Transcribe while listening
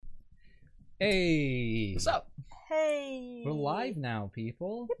Hey! What's up? Hey. We're live now,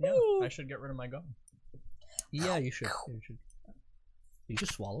 people. Yeah, I should get rid of my gum. Yeah, you should. You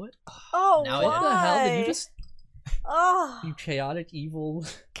just swallow it? Oh, Now why? What the hell did you just... Oh, You chaotic, evil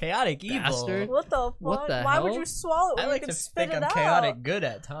Chaotic evil. bastard. what the fuck? What the Why would hell? you swallow it when I like you to can spit think it I'm out? chaotic good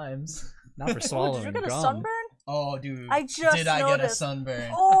at times. Not for Oh, swallowing did you get a gum. sunburn? Oh, dude. I just Did I get a noticed.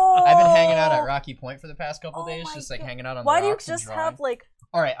 sunburn? Oh. I've been hanging out at Rocky Point for the past couple Oh days, my just like God. hanging out on Why the do you rocks and just drawing. have like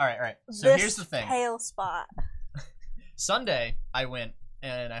Alright. So this here's the thing. pale spot? Sunday, I went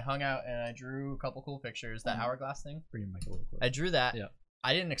and I hung out and I drew a couple cool pictures. That Mhm. hourglass thing. Bring your mic a little closer. I drew that. Yeah.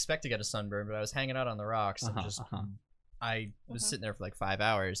 I didn't expect to get a sunburn, but I was hanging out on the rocks and just I was sitting there for like 5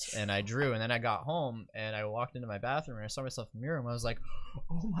 hours and I drew, and then I got home and I walked into my bathroom and I saw myself in the mirror and I was like,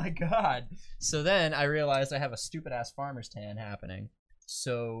 oh my god. So then I realized I have a stupid ass farmer's tan happening.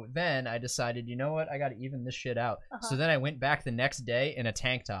 So then I decided, you know what, I gotta even this shit out. So then I went back the next day in a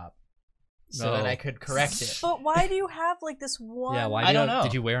tank top so that I could correct it. But why do you have like this one? Yeah, why I don't know.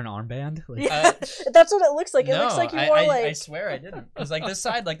 Did you wear an armband? Like, Yeah, that's what it looks like. It no, looks like you I, wore I, like. I swear I didn't. Because like this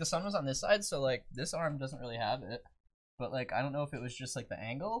side, like the sun was on this side, so like this arm doesn't really have it. But like I don't know if it was just like the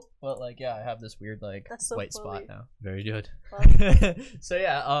angle, but like yeah, I have this weird like That's so white flowy. spot now. very good. So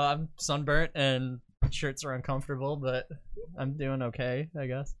yeah, I'm sunburnt and shirts are uncomfortable, but I'm doing okay, I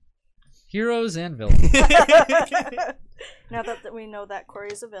guess. Heroes and villains. Now that we know that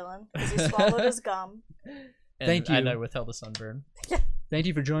Corey's a villain because he swallowed his gum. Thank you. And I withheld a sunburn. Thank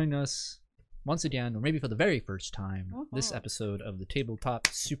you for joining us once again, or maybe for the very first time, this Mhm. episode of the Tabletop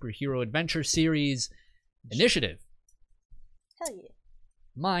Superhero Adventure Series Initiative. Hell yeah.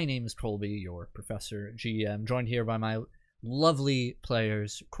 My name is Colby, your Professor GM, joined here by my lovely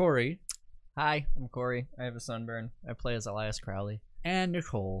players, Corey Hi, I'm Corey. I have a sunburn. I play as Elias Crowley. and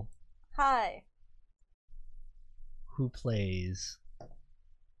Nicole, Hi. who plays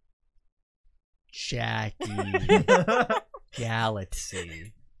Jackie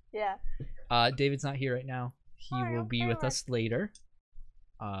Galaxy. Yeah. David's not here right now. He Alright, will be okay, with alright. us later.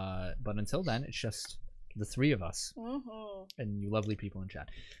 But until then, it's just the three of us Mm-hmm. and you lovely people in chat.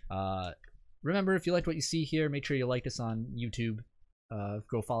 Remember, if you liked what you see here, make sure you like us on YouTube.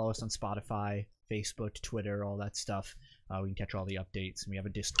 Go follow us on Spotify, Facebook, Twitter, all that stuff. We can catch all the updates, and we have a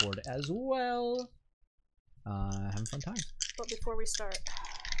Discord as well. Having a fun time. But before we start,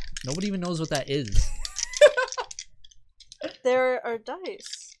 Nobody even knows what that is. there are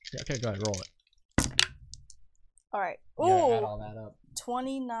dice. Yeah, okay, go ahead, roll it. All right. Yeah, I got Ooh, all that up.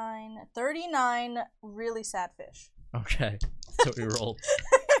 29, 39 really sad fish. Okay, that's what we rolled.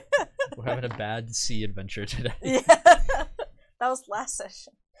 We're having a bad sea adventure today. Yeah. That was last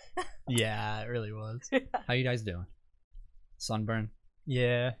session. Yeah, it really was. How you guys doing? Sunburn?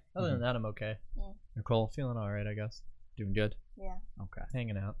 Yeah. Other than that, I'm okay. Nicole? Feeling alright, I guess. Doing good? Yeah. Okay,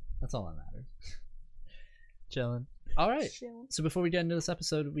 Hanging out. that's all that matters. Chilling. Alright, Chill. so before we get into this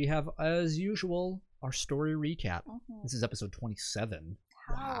episode, we have, as usual, our story recap. Mhm. This is episode 27.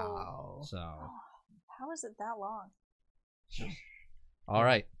 How? So, How is it that long?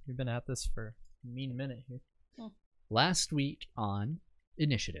 alright. We've been at this for a mean minute here. Last week on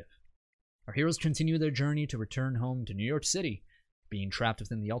Initiative, our heroes continue their journey to return home to New York City. Being trapped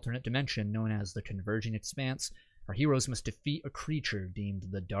within the alternate dimension known as the Converging Expanse, our heroes must defeat a creature deemed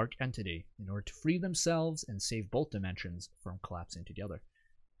the Dark Entity in order to free themselves and save both dimensions from collapsing together.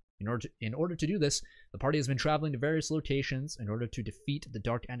 In order to do this, the party has been traveling to various locations in order to defeat the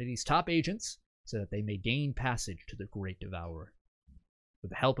Dark Entity's top agents so that they may gain passage to the Great Devourer.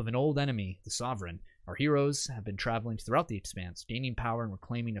 With the help of an old enemy, the Sovereign, our heroes have been traveling throughout the Expanse, gaining power and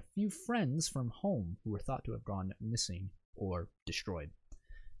reclaiming a few friends from home who were thought to have gone missing or destroyed.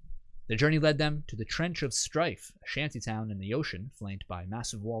 Their journey led them to the Trench of Strife, a shantytown in the ocean flanked by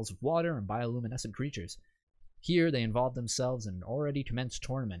massive walls of water and bioluminescent creatures. Here they involved themselves in an already commenced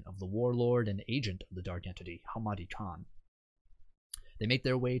tournament of the warlord and agent of the Dark Entity, Hamadi Khan. They make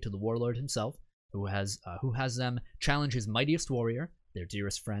their way to the warlord himself, who has them challenge his mightiest warrior, their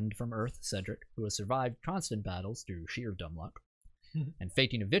dearest friend from Earth, Cedric, who has survived constant battles through sheer dumb luck. And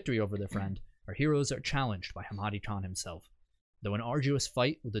faking a victory over their friend, our heroes are challenged by Hamadi Khan himself. Though an arduous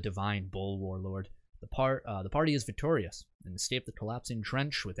fight with the divine bull warlord, the party is victorious and escape the collapsing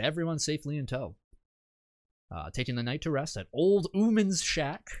trench with everyone safely in tow. Taking the night to rest at Old Ooman's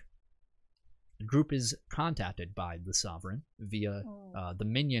shack, the group is contacted by the Sovereign via the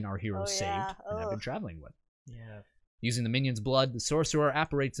minion our heroes saved and have been traveling with. Yeah. Using the minion's blood, the sorcerer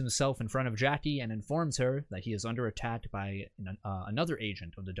apparates himself in front of Jackie and informs her that he is under attack by another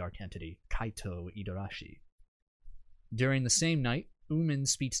agent of the Dark Entity, Kaito Idarashi. During the same night, Uman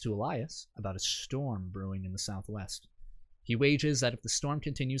speaks to Elias about a storm brewing in the southwest. He wagers that if the storm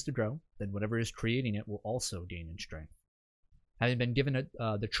continues to grow, then whatever is creating it will also gain in strength. Having been given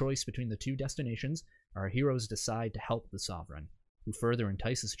the choice between the two destinations, our heroes decide to help the Sovereign, who further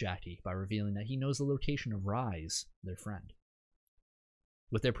entices Jackie by revealing that he knows the location of Rise, their friend.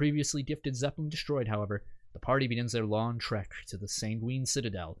 With their previously gifted Zeppelin destroyed, however, the party begins their long trek to the Sanguine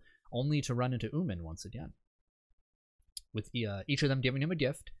Citadel, only to run into Uman once again. With each of them giving him a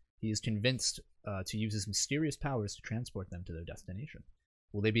gift, he is convinced to use his mysterious powers to transport them to their destination.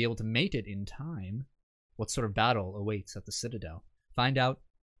 Will they be able to make it in time? What sort of battle awaits at the Citadel? Find out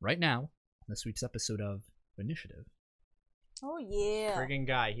right now on this week's episode of Initiative. Oh, yeah. Friggin'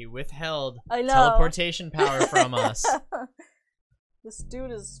 guy, he withheld I know. teleportation power from us. This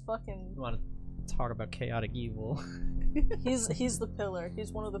dude is fucking... You want to talk about chaotic evil? He's the pillar.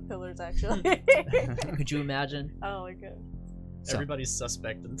 He's one of the pillars, actually. Could you imagine? Oh my god. So- Everybody's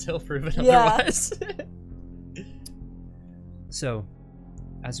suspect until proven Yeah. otherwise. So,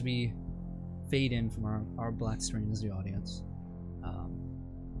 as we fade in from our black screen as the audience,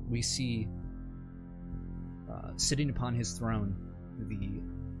 we see sitting upon his throne,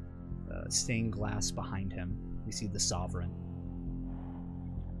 the stained glass behind him, we see the Sovereign.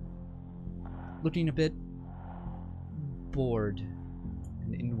 Looking a bit bored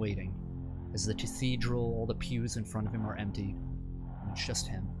and in waiting, as the cathedral, all the pews in front of him are empty, and it's just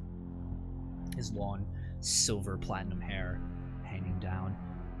him. His long, silver platinum hair hanging down,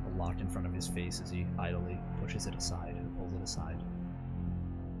 locked in front of his face as he idly pushes it aside and pulls it aside.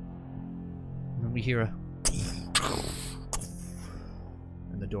 And then we hear a...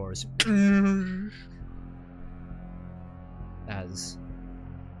 and the doors... as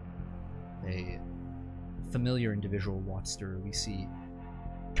a familiar individual walks through. We see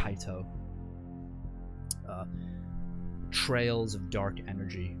Kaito. Trails of dark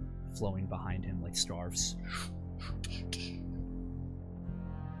energy flowing behind him like scarves.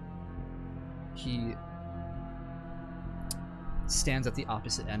 He stands at the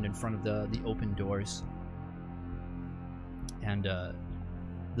opposite end in front of the open doors. And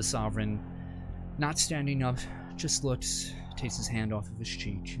the Sovereign, not standing up, just looks, takes his hand off of his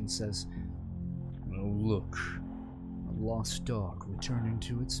cheek and says, "Oh, look, a lost dog returning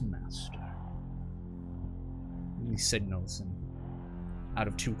to its master." And he signals, and out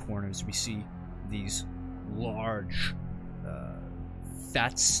of two corners we see these large,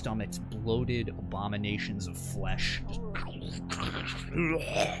 fat-stomached, bloated abominations of flesh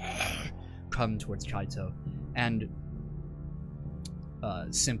come towards Kaito, and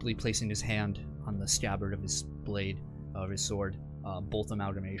simply placing his hand on the scabbard of his blade, of his sword, both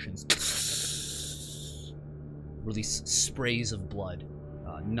amalgamations release sprays of blood,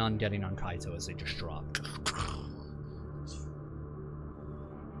 none getting on Kaito as they just drop.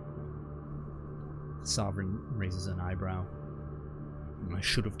 Sovereign raises an eyebrow. "I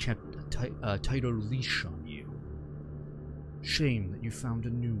should have kept a tighter leash on you. Shame that you found a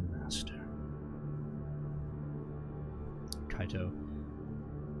new master." Kaito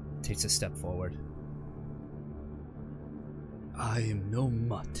takes a step forward. "I am no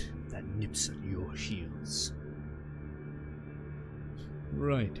mutt that nips at your heels."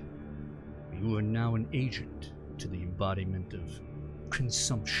 "Right. You are now an agent to the embodiment of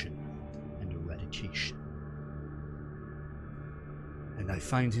consumption and eradication. And I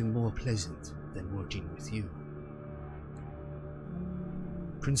find him more pleasant than working with you.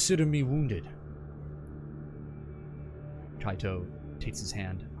 Consider me wounded." Kaito takes his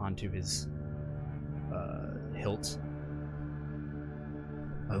hand onto his hilt.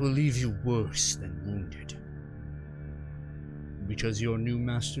 "I will leave you worse than wounded. Because your new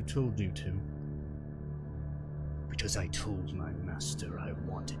master told you to. Because I told my master I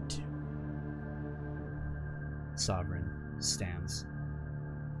wanted to." Sovereign stands,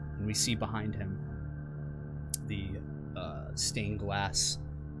 and we see behind him the stained glass,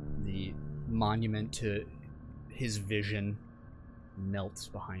 the monument to his vision melts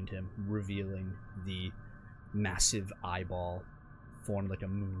behind him, revealing the massive eyeball formed like a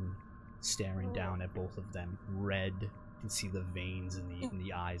moon staring down at both of them, red. You can see the veins in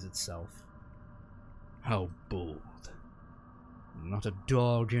the eyes itself. "How bold. Not a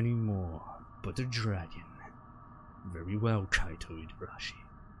dog anymore, but a dragon. Very well, Kaito Igarashi.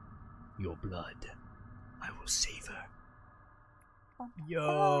 Your blood, I will savor."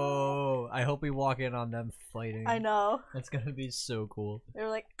 Yo, I hope we walk in on them fighting. I know. That's gonna be so cool. They were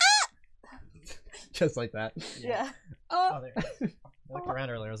like, Just like that. yeah. Oh, there. I looked around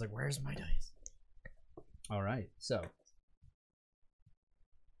earlier. I was like, "Where's my dice?" All right, so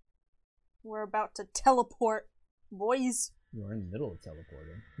We're about to teleport, boys. we're in the middle of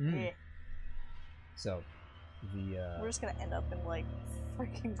teleporting. Mm. Yeah. So We're just gonna end up in like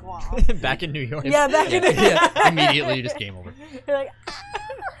freaking Guam. Back in New York. Yeah, back in yeah, immediately you just came over. You're like,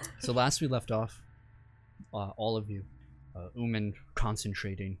 So last we left off, all of you, Uman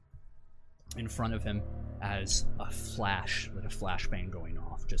concentrating in front of him as a flashbang going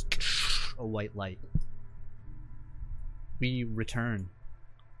off, just a white light. We return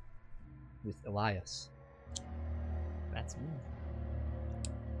with Elias. That's me.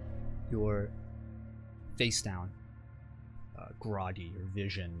 You're face down, groggy, your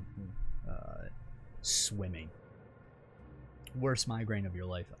vision swimming. Worst migraine of your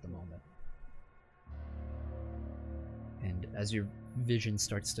life at the moment. And as your vision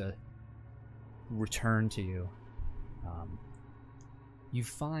starts to return to you, you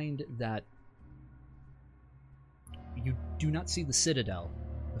find that you do not see the Citadel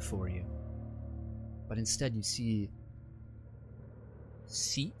before you, but instead you see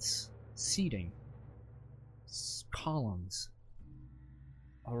seating, columns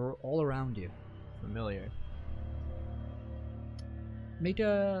are all around you. Familiar. Make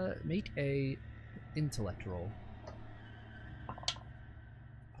a intellect roll.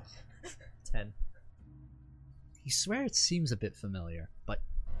 10. You swear it seems a bit familiar, but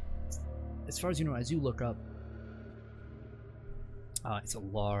as far as you know, as you look up, it's a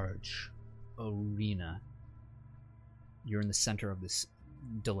large arena. You're in the center of this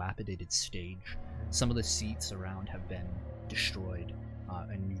dilapidated stage. Some of the seats around have been destroyed,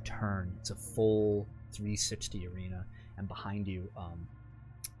 and you turn. It's a full 360 arena, and behind you,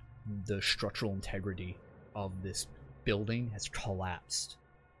 the structural integrity of this building has collapsed,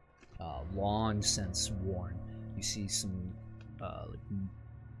 long since worn. You see some like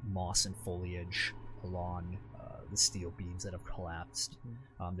moss and foliage along the steel beams that have collapsed.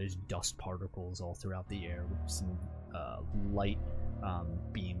 There's dust particles all throughout the air with some light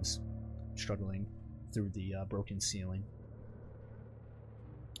beams struggling through the broken ceiling.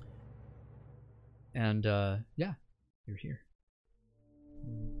 And yeah, you're here.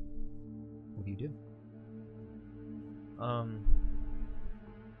 What do you do?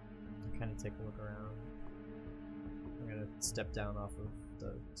 Kind of take a look around. I'm gonna step down off of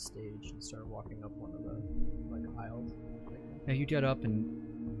the stage and start walking up one of the aisles. Yeah, you get up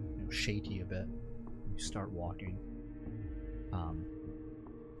and shaky a bit. You start walking.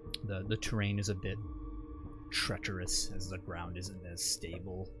 The terrain is a bit treacherous as the ground isn't as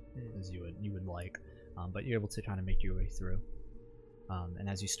stable as you would like, but you're able to kind of make your way through. And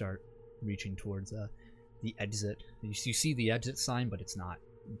as you start reaching towards the exit, you see the exit sign, but it's not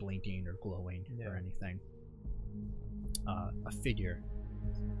blinking or glowing or anything. A figure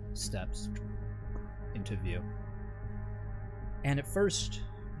steps into view, and at first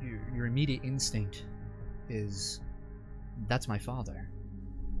your immediate instinct is, that's my father.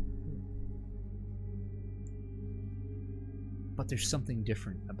 But there's something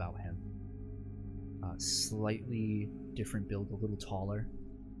different about him. Slightly different build, a little taller.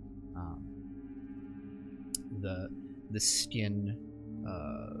 The skin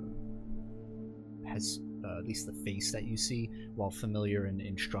has at least the face that you see, while familiar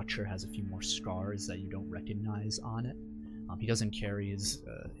in structure, has a few more scars that you don't recognize on it. He doesn't carry his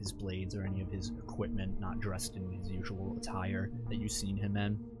blades or any of his equipment, not dressed in his usual attire that you've seen him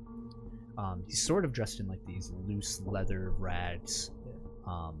in. He's sort of dressed in like these loose leather rags,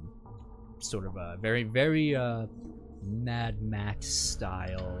 sort of a very, very Mad Max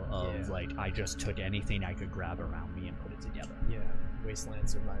style of like, I just took anything I could grab around me and put it together. Yeah, Wasteland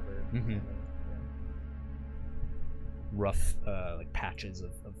Survivor. Mm-hmm. Rough like patches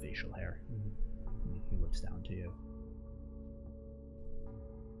of facial hair. Mm-hmm. He looks down to you.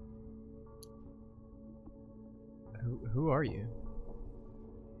 Who are you?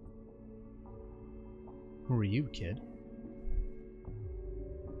 Who are you, kid?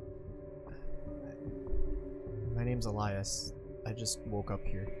 My name's Elias. I just woke up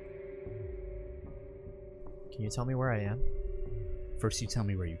here. Can you tell me where I am? First, you tell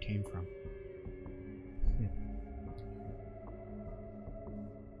me where you came from.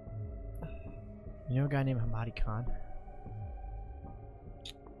 You know a guy named Hamadi Khan?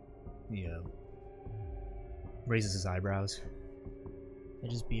 He raises his eyebrows. I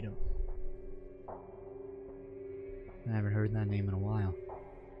just beat him. I haven't heard that name in a while.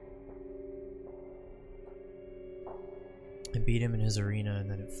 I beat him in his arena, and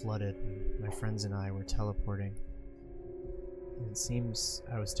then it flooded, and my friends and I were teleporting. And it seems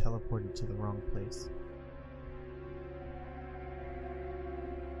I was teleported to the wrong place.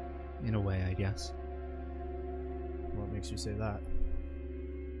 In a way, I guess. What makes you say that?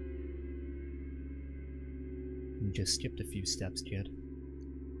 You just skipped a few steps, kid.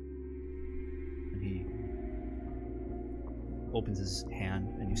 And he opens his hand,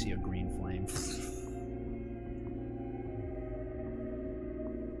 and you see a green flame.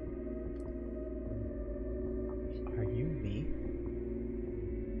 Are you me?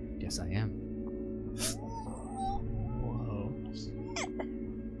 Yes, I am. Whoa.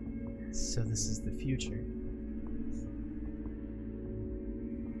 So this is the future.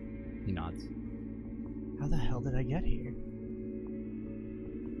 He nods. How the hell did I get here?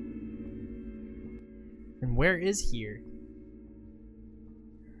 And where is here?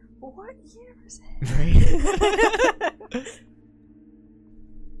 What year is it? Right?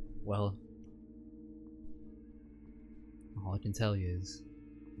 Well, all I can tell you is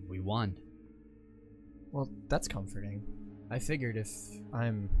we won. Well, that's comforting. I figured if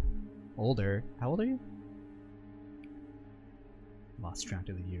I'm older... How old are you? Lost track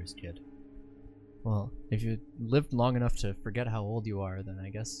of the years, kid. Well, if you lived long enough to forget how old you are, then I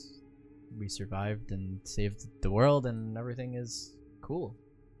guess we survived and saved the world and everything is cool,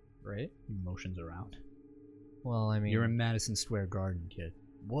 right? Emotions around. Well, I mean... You're in Madison Square Garden, kid.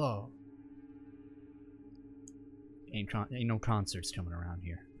 Whoa. Ain't no concerts coming around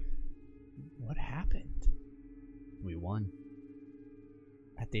here. What happened? We won.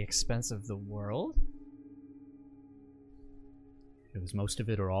 At the expense of the world? It was most of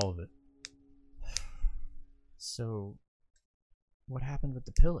it or all of it. So, what happened with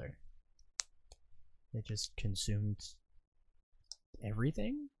the pillar? It just consumed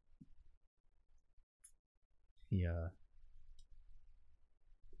everything? He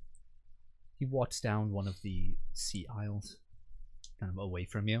walks down one of the seat aisles, kind of away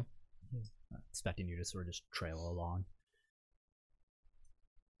from you, expecting you to sort of just trail along.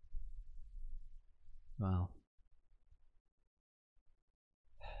 Well,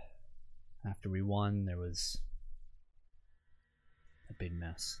 after we won, there was a big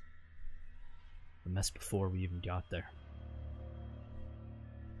mess. The mess before we even got there.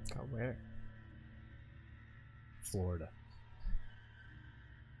 Got where? Florida.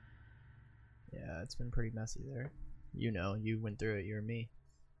 Yeah, it's been pretty messy there. You know, you went through it, you and me.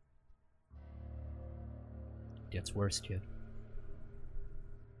 Gets worse, kid.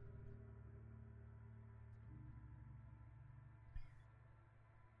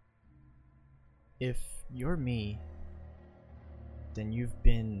 If you're me, then you've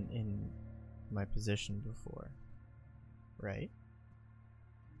been in my position before, right?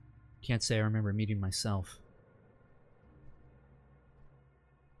 Can't say I remember meeting myself.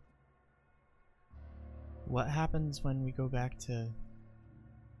 What happens when we go back to the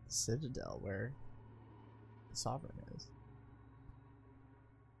Citadel where the Sovereign is?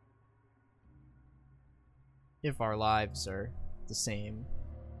 If our lives are the same,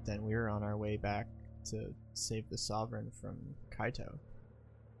 then we're on our way back to save the Sovereign from Kaito.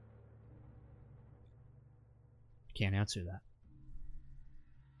 Can't answer that.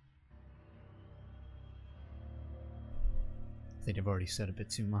 I think I've already said a bit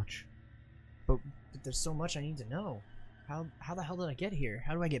too much. But there's so much I need to know. How the hell did I get here?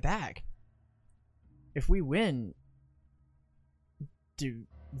 How do I get back? If we win, do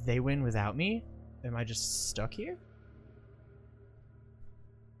they win without me? Am I just stuck here?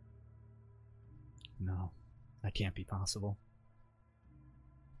 No, that can't be possible.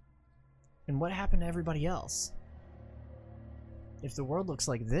 And what happened to everybody else? If the world looks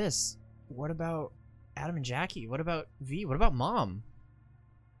like this, what about Adam and Jackie? What about V? What about Mom?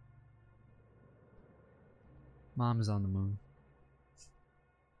 Mom is on the moon.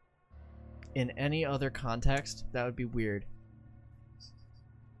 In any other context, that would be weird.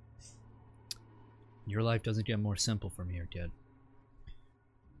 Your life doesn't get more simple from here, kid.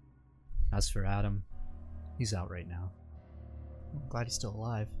 As for Adam, he's out right now. I'm glad he's still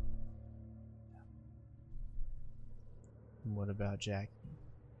alive. And what about Jackie?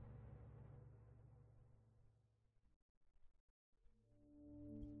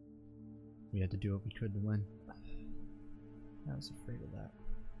 We had to do what we could to win. I was afraid of that.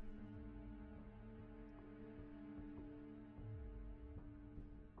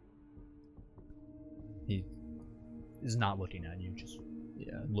 He is not looking at you, just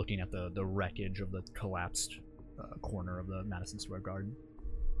looking at the wreckage of the collapsed corner of the Madison Square Garden.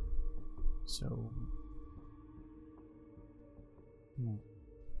 So...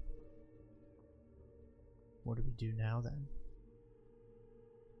 what do we do now then?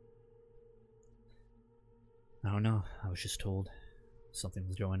 I don't know. I was just told something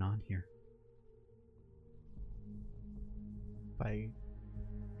was going on here. By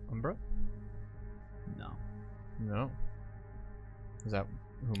Umbra? No. No. Is that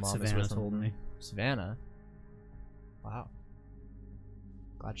who Mom Savannah is with? told me. Savannah? Wow.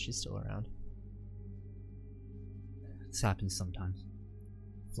 Glad she's still around. This happens sometimes.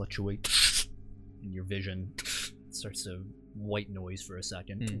 Fluctuate in your vision. It starts to white noise for a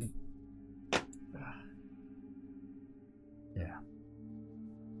second. Yeah.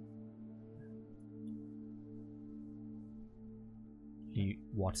 He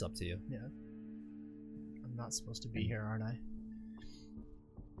walks up to you. Yeah. I'm not supposed to be here, aren't I?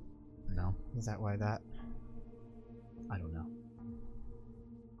 No, Is that why that? I don't know.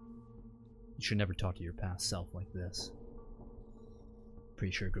 You should never talk to your past self like this.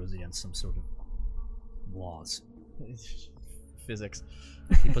 Pretty sure it goes against some sort of laws. Physics.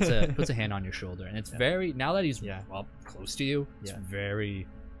 He puts a hand on your shoulder, and it's very, now that he's up close to you, it's very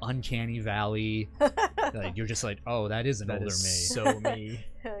uncanny valley. Like, you're just like, oh, that is an older me. So me.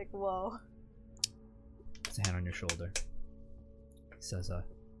 Like, whoa. Puts a hand on your shoulder. He says,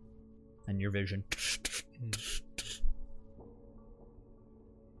 and your vision.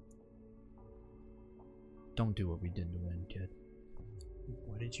 Don't do what we did to win, kid.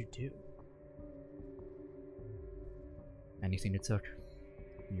 What did you do? Anything it took.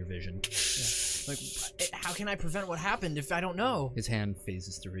 Your vision. Yeah. Like, how can I prevent what happened if I don't know? His hand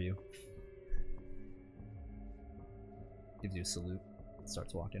phases through you. Gives you a salute.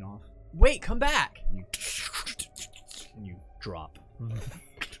 Starts walking off. Wait, come back! And you drop.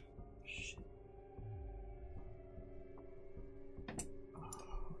 Shit.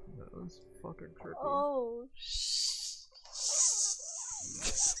 That was fucking trippy. Oh, shit!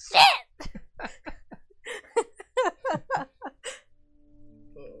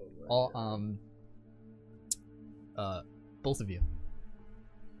 All, both of you.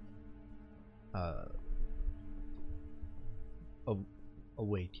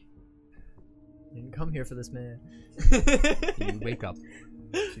 Awake. Didn't come here for this, man. You wake up.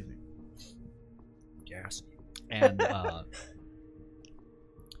 Excuse me. Yes. And, the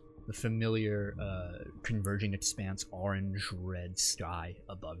familiar, converging expanse, orange-red sky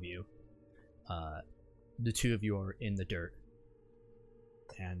above you. The two of you are in the dirt.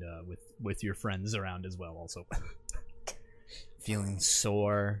 And with your friends around as well, also feeling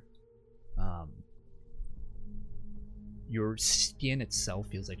sore. Your skin itself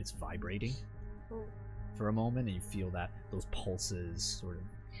feels like it's vibrating for a moment, and you feel that those pulses sort of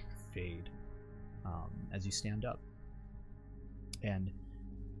fade as you stand up. And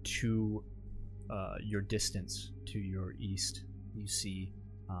to your distance, to your east, you see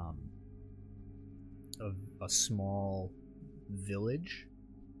a small village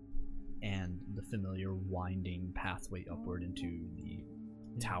and the familiar winding pathway upward into the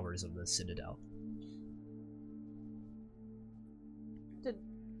towers of the Citadel.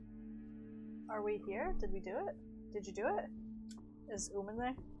 Are we here? Did we do it? Did you do it? Is Uman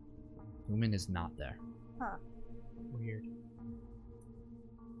there? Uman is not there. Huh. Weird.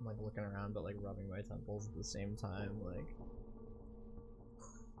 I'm like looking around but like rubbing my temples at the same time, like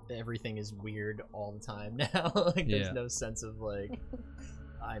everything is weird all the time now. Like there's no sense of like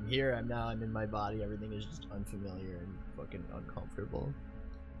I'm here, I'm in my body, everything is just unfamiliar and fucking uncomfortable.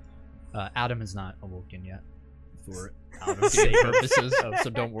 Adam is not awoken yet for out of game purposes, so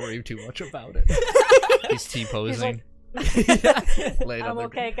don't worry too much about it. He's T-posing. Like, I'm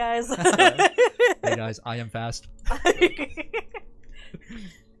okay, guys. Hey guys, I am fast.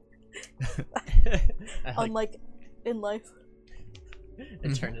 Unlike in life. I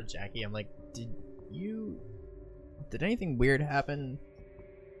turned to Jackie, I'm like, did anything weird happen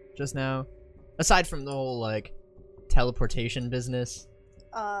just now? Aside from the whole like teleportation business.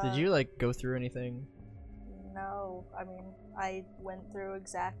 Did you like go through anything? No, I mean, I went through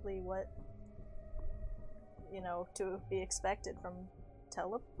exactly what, to be expected from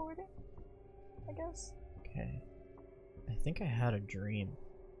teleporting, I guess. Okay. I think I had a dream.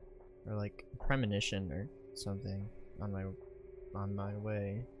 Or like premonition or something on my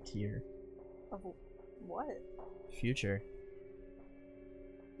way here. Of what? Future.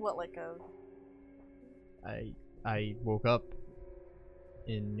 What, like a... I woke up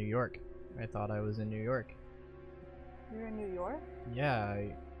in New York. I thought I was in New York. You're in New York? Yeah,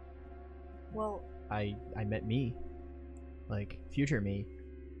 Well... I met me. Like, future me.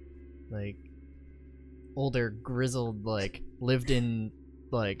 Like, older, grizzled, like, lived in,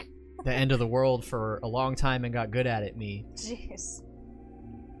 like, the end of the world for a long time and got good at it me. Jeez.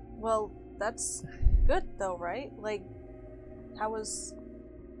 Well, that's good though, right? Like, how was...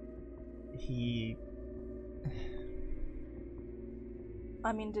 He...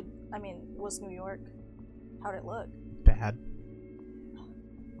 was New York? How'd it look? Bad.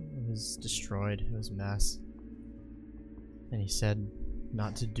 It was destroyed. It was a mess. And he said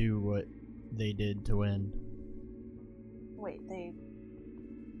not to do what they did to win. Wait, wait.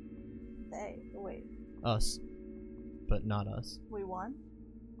 Us. but not us. We won?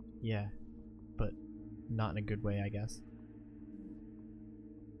 Yeah, but not in a good way, I guess.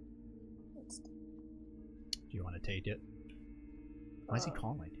 Do you want to take it? Why is he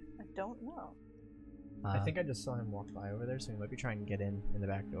calling? I don't know. I think I just saw him walk by over there, so he might be trying to get in the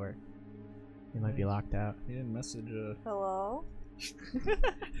back door. He might be locked out. He didn't message. Hello?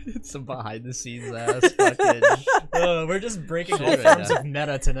 It's some behind the scenes ass fucking. We're just breaking all Shit. forms of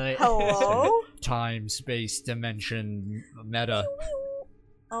meta tonight. Hello? Time, space, dimension, meta.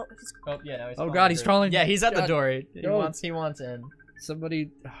 Oh, Oh yeah. Now he's Oh calling god, the he's door. calling. Yeah, he's at the God. door. He Go. wants in. Somebody.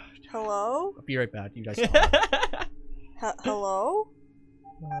 hello? I'll be right back. You guys talk. Hello?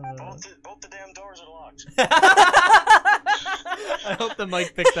 Both the damn doors are locked. I hope the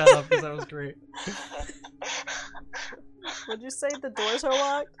mic picked that up because that was great. Would you say the doors are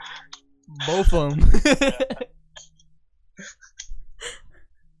locked? Both of them.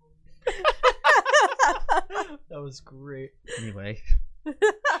 That was great. Anyway.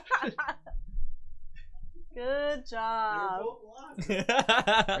 Good job.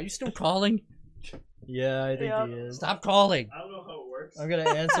 Are you still calling? Yeah, I think Yep. he is. Stop calling. I don't know how it works. I'm gonna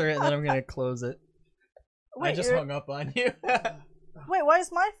answer it and then I'm gonna close it. I Wait, just you're- hung up on you. Wait, why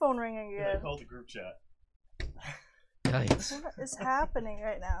is my phone ringing I again? called the group chat. Yikes. What is happening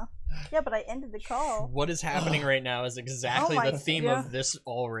right now? Yeah, but I ended the call. What is happening right now is exactly Oh my the theme God. of this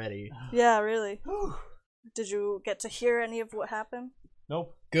already. Yeah, really. Did you get to hear any of what happened?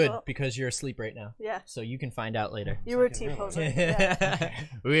 Nope. Good, Well- because you're asleep right now. Yeah, So you can find out later. you were Fucking really. T-posing. Yeah.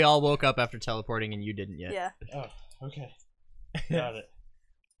 We all woke up after teleporting and you didn't yet. Yeah. Oh, okay. Got it.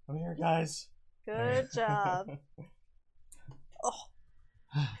 I'm here, guys. Good job.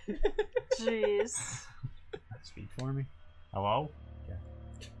 Oh. Jeez. Speak for me. Hello?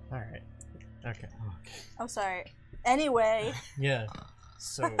 Alright. Okay. I'm sorry. Anyway. Yeah.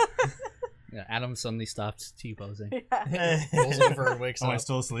 So Yeah, Adam suddenly stops T-posing. Yeah. rolls over and wakes Am I up.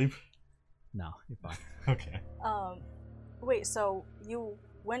 still asleep? No, you're fine. Okay. Wait, so you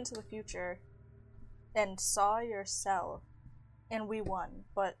went to the future and saw yourself and we won,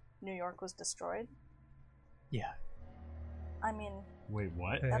 but New York was destroyed? Yeah. I mean, Wait,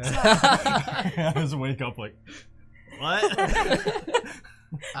 what? That's I just wake up like, what?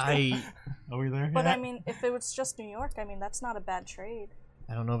 Are we there but yet? I mean, if it was just New York, I mean, that's not a bad trade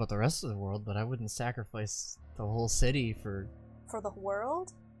I don't know about the rest of the world, but I wouldn't sacrifice the whole city for. for the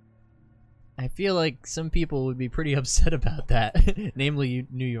world. I feel like some people would be pretty upset about that, namely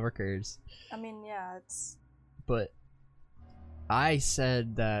New Yorkers. I mean, yeah, it's But I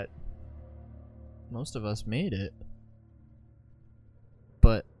said that most of us made it.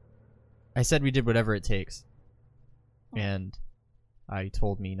 But I said we did whatever it takes. And I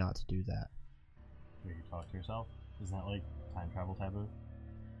told me not to do that. Wait, you talk to yourself? Isn't that like time travel taboo?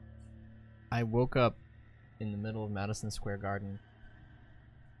 I woke up in the middle of Madison Square Garden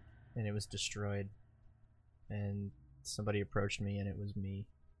and it was destroyed. And somebody approached me and it was me.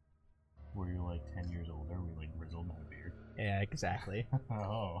 Were you like 10 years older? Were you like grizzled and had a beard? Yeah, exactly.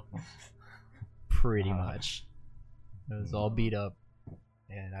 Oh. Pretty much. It was all beat up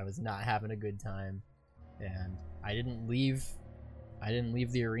and I was not having a good time. And I didn't leave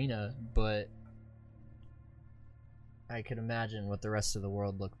the arena, but I could imagine what the rest of the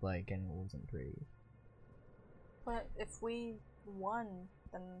world looked like and it wasn't pretty. but if we won,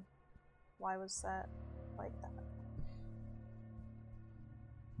 then why was that like that?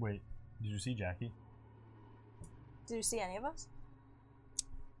 Wait, did you see Jackie? Did you see any of us?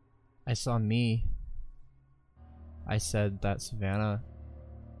 I saw me. I said that Savannah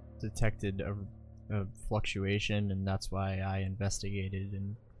detected a fluctuation and that's why I investigated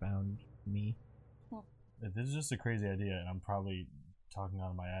and found me. This is just a crazy idea, and I'm probably talking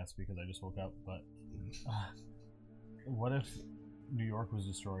out of my ass because I just woke up, but what if New York was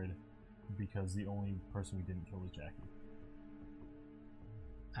destroyed because the only person we didn't kill was Jackie?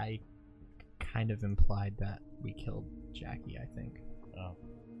 I kind of implied that we killed Jackie, I think.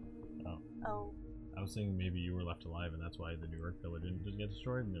 Oh, I was thinking maybe you were left alive, and that's why the New York villa didn't just get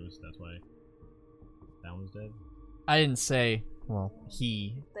destroyed, and that's why that one's dead. I didn't say, well,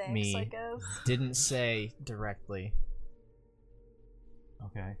 he, thanks, I me, guess. didn't say directly,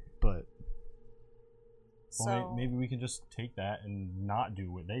 Okay. but So, Well, maybe we can just take that and not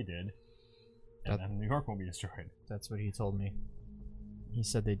do what they did, and then New York won't be destroyed. that's what he told me. He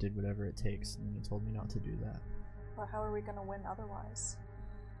said they did whatever it takes, and he told me not to do that. but how are we gonna win otherwise?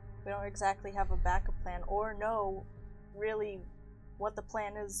 We don't exactly have a backup plan or know really what the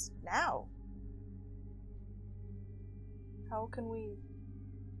plan is now. How can we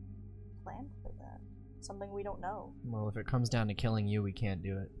plan for that? Something we don't know. Well, if it comes down to killing you, we can't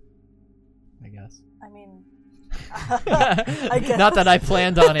do it. I guess. I mean, I guess. Not that I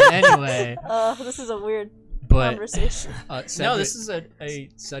planned on it anyway. This is a weird But conversation. no, this is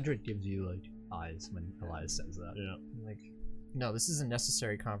Cedric gives you like eyes when Elias says that. Yeah. like no, this is a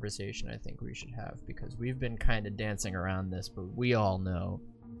necessary conversation I think we should have because we've been kind of dancing around this, but we all know.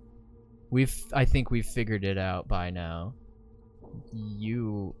 I think we've figured it out by now.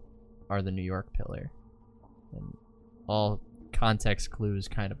 You are the New York pillar. And all context clues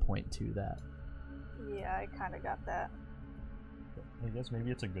kind of point to that. Yeah, I kind of got that. I guess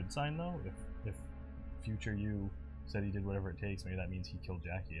maybe it's a good sign though. If future you said he did whatever it takes, maybe that means he killed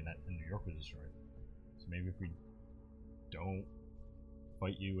Jackie and New York was destroyed. So maybe if we don't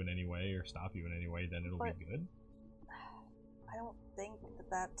fight you in any way or stop you in any way, then it'll be good. I don't think that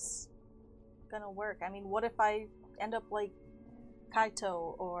that's gonna work. I mean, what if I end up like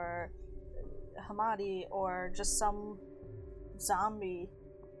Kaito or Hamadi or just some zombie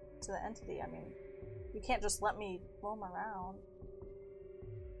to the entity? I mean, you can't just let me roam around.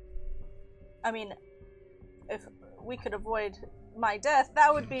 I mean, if we could avoid my death,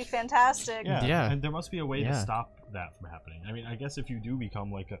 that would be fantastic. Yeah. And there must be a way to stop that from happening. I mean, I guess if you do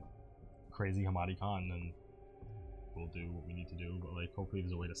become like a crazy Hamadi Khan, then we'll do what we need to do, but like hopefully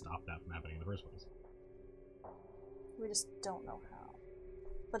there's a way to stop that from happening in the first place. We just don't know how.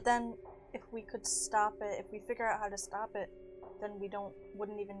 But then, if we could stop it, if we figure out how to stop it, then we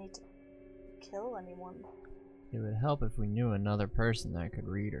wouldn't even need to kill anyone. It would help if we knew another person that could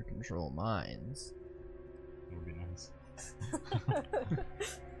read or control minds. That would be nice.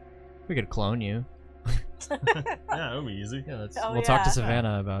 We could clone you. Yeah, that would be easy. Yeah, we'll talk to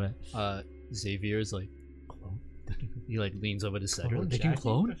Savannah about it. Xavier's like, clone? He like leans over to Cedric. Clone They can Jackie?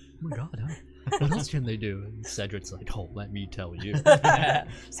 clone? Oh my god, huh? What else can they do? And Cedric's like, oh, let me tell you. They're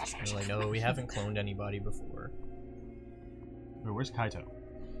like, no, we haven't cloned anybody before. Wait, where's Kaito?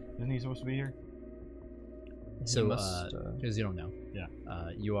 Isn't he supposed to be here? So, must, because you don't know. Yeah.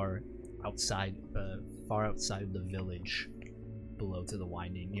 You are outside, far outside the village, below to the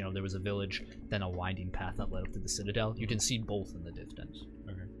winding. You know, there was a village, then a winding path that led up to the Citadel. You can see both in the distance.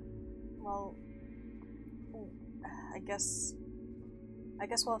 Okay. Well, I guess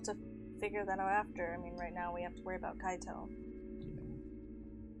we'll have to figure that out after. I mean, right now we have to worry about Kaito.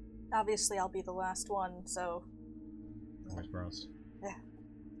 Obviously, I'll be the last one, so... Fingers crossed. Yeah.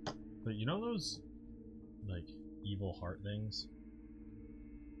 But you know those, like, evil heart things?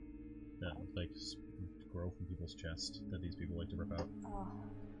 That, like, grow from people's chest that these people like to rip out? Oh,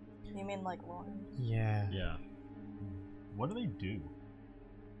 you mean like Lauren? Yeah. Yeah. What do they do?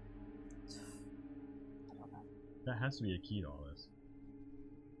 I don't know. That has to be a key to all this.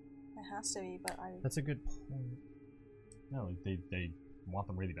 It has to be, but That's a good point. No, like, they want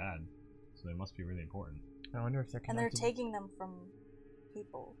them really bad, so they must be really important. I wonder if they're And connected. they're taking them from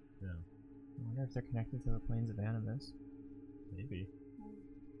people. Yeah. I wonder if they're connected to the planes of Animus. Maybe.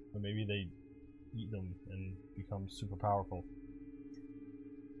 Or maybe they eat them and become super powerful.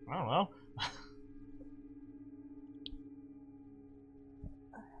 I don't know.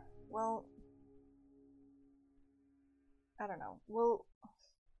 Well, I don't know. Well,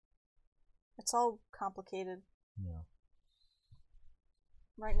 it's all complicated. Yeah.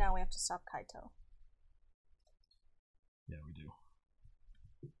 Right now we have to stop Kaito. Yeah, we do.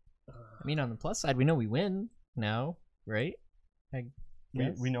 I mean, on the plus side, we know we win now, right?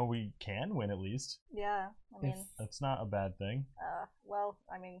 We know we can win at least. Yeah, I mean... That's not a bad thing. Well,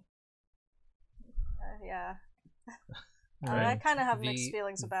 I mean... yeah. Right. I kind of have mixed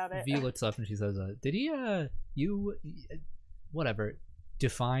feelings about it. V looks up and she says, did he, whatever,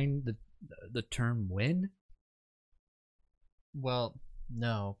 define the term win? Well,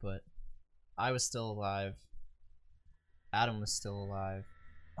 no, but I was still alive. Adam was still alive.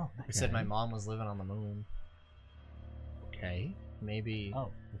 Oh, He said my mom was living on the moon. Okay. Maybe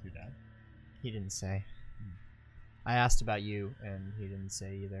Oh, with your dad? he didn't say. I asked about you, and he didn't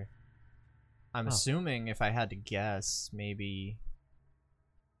say either. I'm assuming, if I had to guess, maybe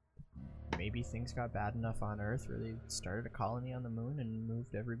things got bad enough on Earth where they started a colony on the moon and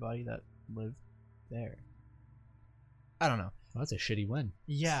moved everybody that lived there. I don't know. Well, that's a shitty win.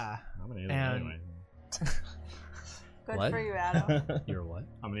 Yeah. I'm an alien anyway. Good What? for you, Adam. You're what?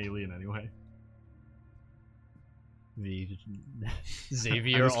 I'm an alien anyway.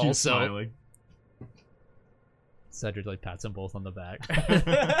 Xavier I just keep also. smiling. Cedric like pats them both on the back.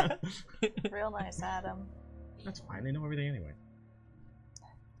 Real nice, Adam. That's fine. They know everything anyway.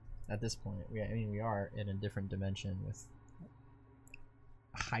 At this point, we are in a different dimension with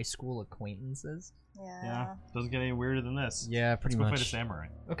high school acquaintances. Yeah. Yeah. Doesn't get any weirder than this. Yeah, pretty Let's go much. fight a samurai.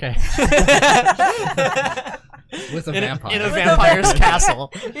 Okay. With a in vampire. in a vampire's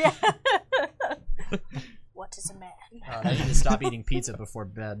castle. Yeah. What? autism man. I need to stop eating pizza before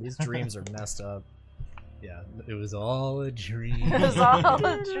bed. These dreams are messed up. Yeah, it was all a dream. It was all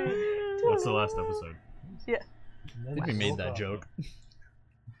a dream. What's the last episode? Yeah. I think we made that joke.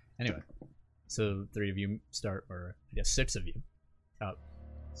 Anyway, so 3 of you start, or I guess 6 of you.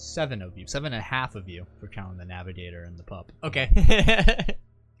 7 of you, 7.5 of you, for counting the navigator and the pup. Okay.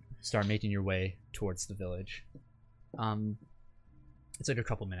 Start making your way towards the village. It's like a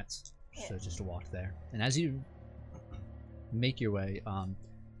couple minutes, so just to walk there. And as you make your way,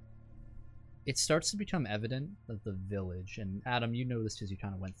 it starts to become evident that the village, and Adam, you noticed as you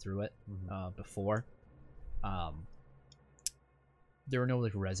kind of went through it before, there are no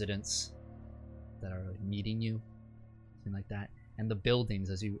like residents that are like meeting you, something like that. And the buildings,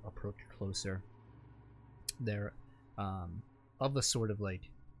 as you approach closer, they're of a sort of like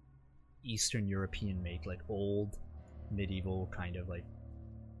Eastern European make, like old medieval kind of like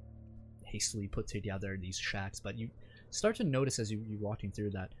hastily put together these shacks. But you start to notice as you're walking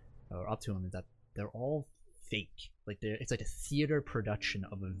through that, or up to them, that they're all fake. Like it's like a theater production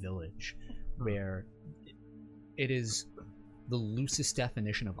of a village, where it is the loosest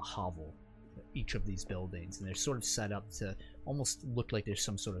definition of a hovel, each of these buildings, and they're sort of set up to almost look like there's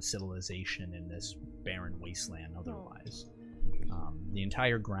some sort of civilization in this barren wasteland otherwise. The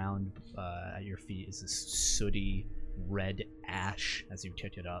entire ground at your feet is this sooty red ash as you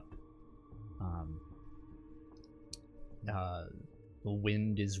kick it up. The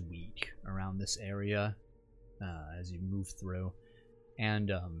wind is weak around this area as you move through,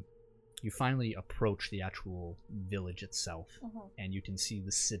 and you finally approach the actual village itself, and you can see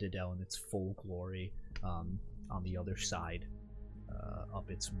the Citadel in its full glory on the other side, up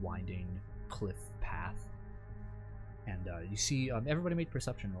its winding cliff path. And you see everybody make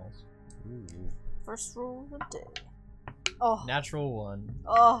perception rolls. Ooh. First roll of the day. Oh. Natural 1.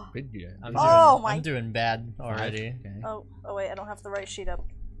 Oh. I'm doing bad already. Okay. Oh wait, I don't have the right sheet up.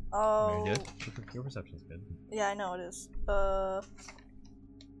 Oh. Very good. Your perception's good. Yeah, I know it is.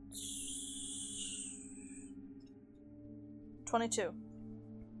 22.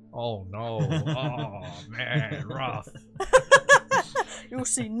 Oh no! Oh man, rough. You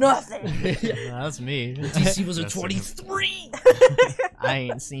see nothing. No, that's me. DC was a That's 23. I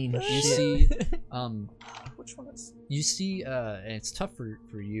ain't seen You shit. see, Which one is? you see, and it's tough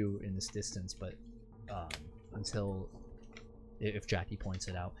for you in this distance, but until if Jackie points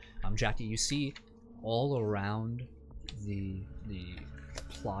it out, Jackie, you see all around the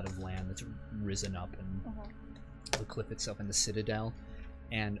plot of land that's risen up and the cliff itself and the Citadel,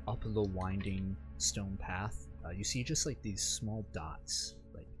 and up the winding stone path, you see just like these small dots,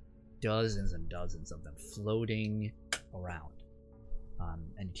 like dozens and dozens of them floating around,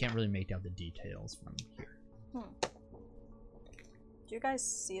 and you can't really make out the details from here. Do you guys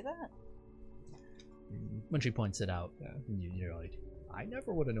see that? When she points it out, you're like, I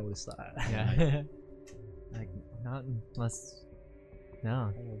never would have noticed that. Yeah. Like, not unless.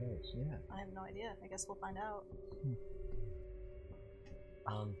 No. Yeah. I have no idea. I guess we'll find out.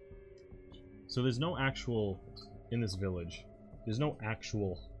 So there's no actual, in this village, there's no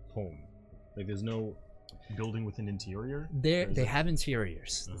actual home. Like there's no building with an interior. They have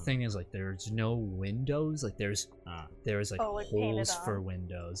interiors. The thing is, like, there's no windows. Like there's like holes for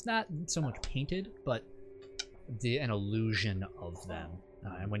windows. Not so much painted, but an illusion of them.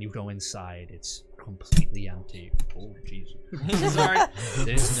 And when you go inside, it's completely empty. Oh, jeez. Sorry.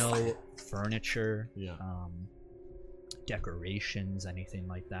 There's no furniture. Yeah. Decorations, anything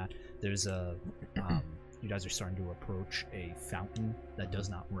like that. There's a you guys are starting to approach a fountain that does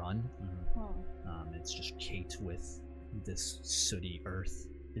not run. It's just caked with this sooty earth.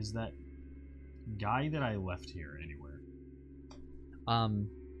 Is that guy that I left here anywhere?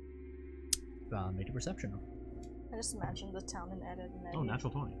 Make a perception roll. I just imagined the town in Edit and Oh,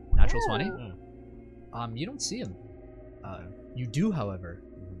 natural 20. Natural 20? Yeah. You don't see him. You do, however,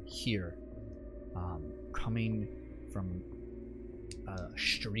 hear coming from a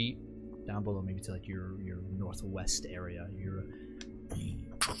street down below, maybe to like your northwest area.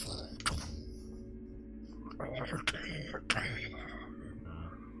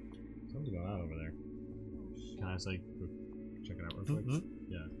 Something's going on over there. Can I just like go check it out real quick?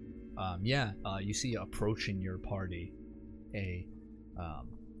 Yeah. You see approaching your party a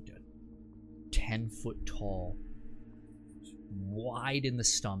 10-foot tall, wide in the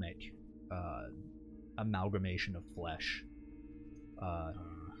stomach, amalgamation of flesh.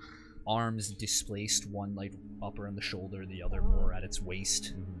 Arms displaced, one like upper in the shoulder, the other more at its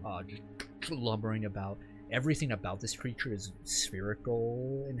waist, just lumbering about. Everything about this creature is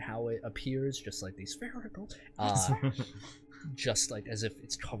spherical in how it appears, just like these spherical, just like as if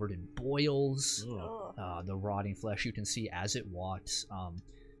it's covered in boils. the rotting flesh. You can see as it walks.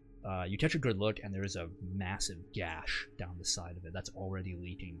 You catch a good look, and there is a massive gash down the side of it that's already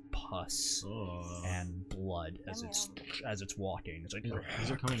leaking pus and blood as it's walking. It's like,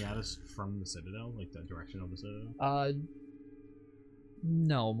 is it coming at us from the Citadel, like the direction of the Citadel?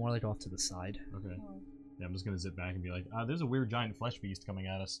 No, more like off to the side. Okay. Yeah, I'm just gonna zip back and be like, there's a weird giant flesh beast coming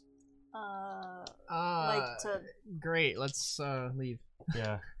at us. Great, let's leave.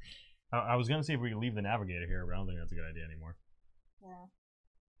 Yeah. I was gonna see if we could leave the navigator here, but I don't think that's a good idea anymore. Yeah.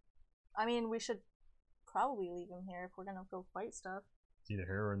 I mean, we should probably leave him here if we're gonna go fight stuff. It's either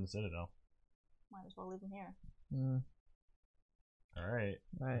here or in the Citadel. Might as well leave him here. All right.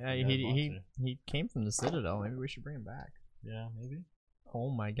 He came from the Citadel. Maybe we should bring him back. Yeah, maybe. Oh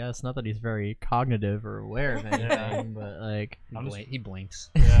my guess. Not that he's very cognitive or aware of anything, but like he blinks.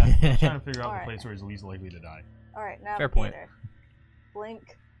 Yeah, I'm trying to figure out the place where he's least likely to die. All right, navigator. Fair point.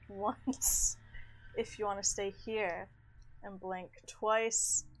 Blink once if you want to stay here, and blink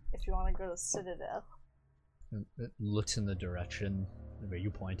twice if you want to go to the Citadel. It looks in the direction where you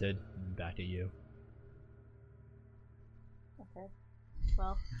pointed, and back at you. Okay.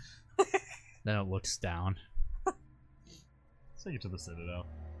 Well. Then it looks down. Take it to the Citadel.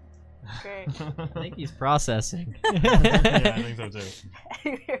 Great. I think he's processing. Yeah, I think so too.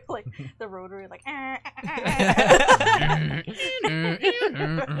 You hear like the rotary like.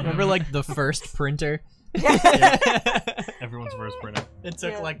 Remember like the first printer? Yeah. Everyone's first printer. It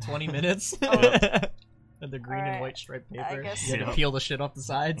took like 20 minutes. And the green and white striped paper. I guess You had to peel the shit off the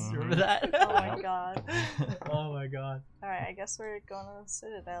sides. Remember that? Oh my god. Oh my god. Alright, I guess we're going to the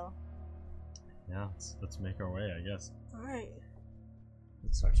Citadel. Yeah, let's make our way, I guess. Alright.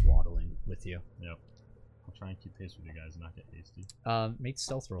 It starts waddling with you. Yep. I'll try and keep pace with you guys and not get hasty. Make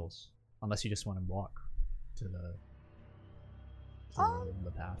stealth rolls, unless you just want to walk to the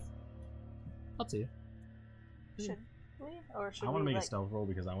path. Up to you. Should we? Or should I want to we, make like... a stealth roll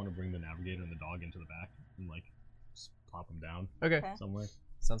because I want to bring the navigator and the dog into the back and like just plop them down Okay. somewhere.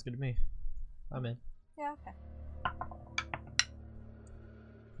 Sounds good to me. I'm in. Yeah, okay.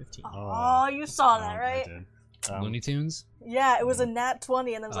 15. Oh, you saw that, right? I did. Looney Tunes? Yeah, it was a nat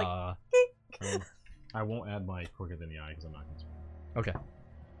 20 and then it was like... I won't add my quicker than the eye because I'm not concerned. Okay.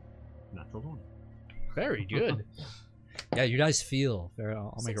 Natural 20. Very good. Yeah, you guys feel.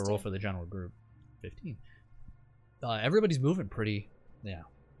 I'll make a roll 16. for the general group. 15. Everybody's moving pretty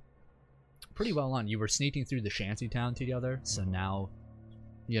well on. You were sneaking through the shanty town together, so now,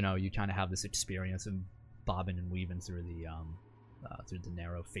 you kind of have this experience of bobbing and weaving through the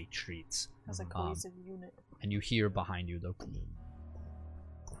narrow fake streets. As a cohesive unit. And you hear behind you the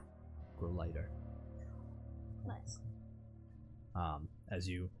grow lighter. Nice. As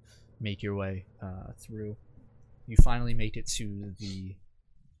you make your way through, you finally make it to the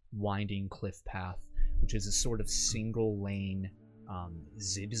winding cliff path, which is a sort of single lane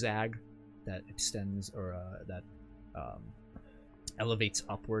zigzag that extends or that elevates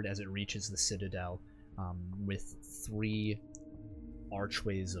upward as it reaches the Citadel, with 3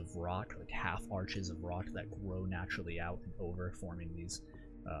 archways of rock, like half arches of rock that grow naturally out and over, forming these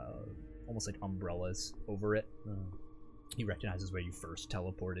almost like umbrellas over it. He recognizes where you first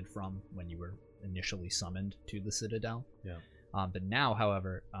teleported from when you were initially summoned to the Citadel. Yeah. But now,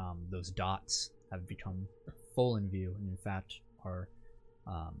 however, those dots have become full in view, and in fact are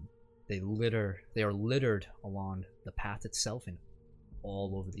they are littered along the path itself and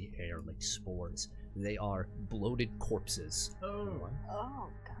all over the air like spores. They are bloated corpses. Oh, God.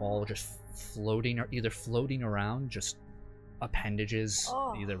 All just either floating around, just appendages,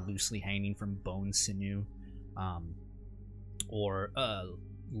 either loosely hanging from bone sinew, or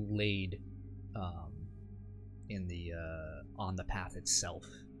laid in the on the path itself,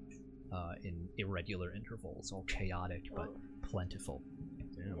 in irregular intervals, all chaotic but plentiful.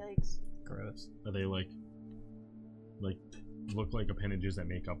 Damn. Yikes. Gross. Are they like look like appendages that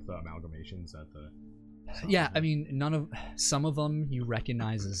make up the amalgamations at the... Yeah, I mean, some of them you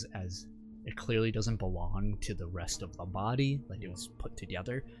recognize as it clearly doesn't belong to the rest of the body, like it was put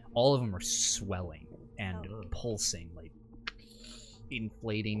together. All of them are swelling and pulsing, like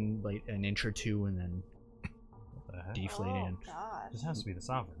inflating like an inch or two and then deflating. Oh, God. This has to be the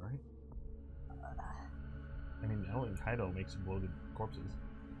sovereign, right? I mean, Ellen Kaido makes bloated corpses.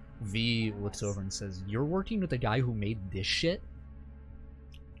 V looks over and says, "You're working with the guy who made this shit?"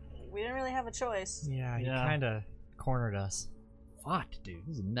 We didn't really have a choice. Yeah, he kind of cornered us. Fuck, dude,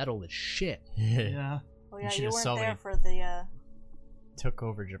 this is metal as shit. Yeah. Well, yeah, you should've weren't saw there when for the, took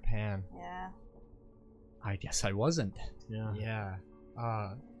over Japan. yeah. I guess I wasn't. Yeah. Yeah.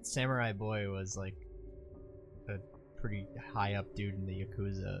 Samurai Boy was like a pretty high up dude in the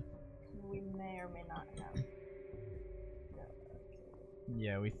Yakuza. we may or may not have.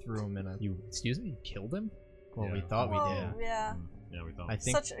 Yeah, we threw him in a. Excuse me, you killed him? Well, we Yeah. thought we did. Yeah. Yeah, we thought. I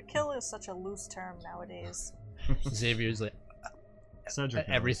think. Such a kill is such a loose term nowadays. Xavier's like, Cedric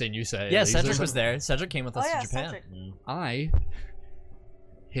knows. everything you say. Yeah, He's Cedric just was there. Cedric came with us to Japan. Cedric. Yeah. I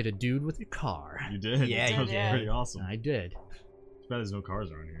hit a dude with a car. You did. Yeah, that you was did. pretty awesome. I did. Too bad there's no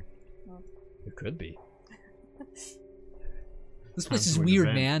cars around here. It could be. This Time place is to weird,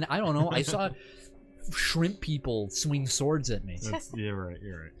 event. man. I don't know. I saw shrimp people swing swords at me. You're right.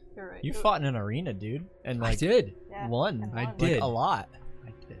 You're right. You're right. You fought in an arena, dude, and I like did. Yeah, won. and I won. did. Like, a lot. I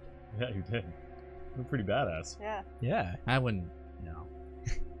did. Yeah, you did. You're pretty badass. Yeah. Yeah. I wouldn't. No.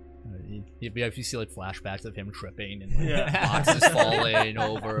 If you see like flashbacks of him tripping and like, Yeah. boxes falling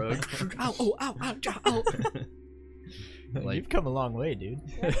over, ow, oh, ow, ow, ow. Like- You've come a long way, dude.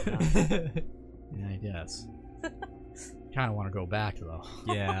 Yeah, I guess. Kind of want to go back though.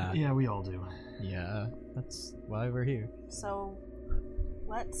 Yeah. Yeah, we all do. Yeah. That's why we're here. So,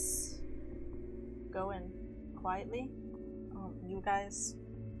 let's go in quietly. You guys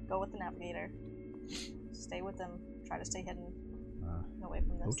go with the navigator. Stay with them. Try to stay hidden away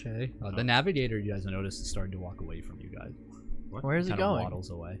from this. Okay. The navigator, you guys notice, is starting to walk away from you guys. What? Where's he Kind of going? waddles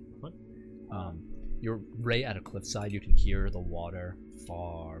away. What? You're right at a cliffside. You can hear the water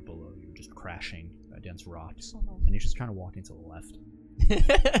far below you, just crashing against rocks. Mhm. And he's just kind of walking to the left.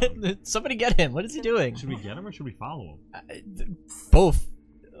 Somebody get him. What is he doing? Should we get him or should we follow him? Both.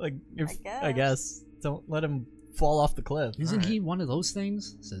 Like, if, I I guess. Don't let him fall off the cliff. Isn't Alright. he one of those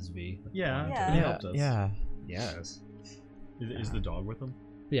things? Says V. Yeah. Yeah. He Yeah. helped us. Yeah. Yes. Is the dog with him?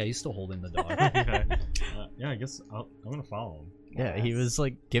 Yeah, he's still holding the dog. Okay. Yeah, I guess I'm gonna follow him. Yeah. He was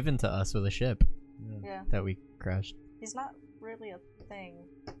like given to us with a ship Yeah. that we crashed. He's not really a thing.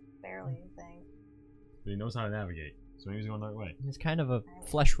 Barely a thing. But he knows how to navigate, so maybe he's going the right way. He's kind of a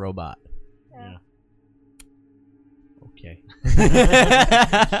flesh robot. Yeah. Okay.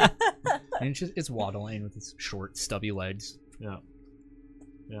 And it's waddling with its short, stubby legs. Yeah.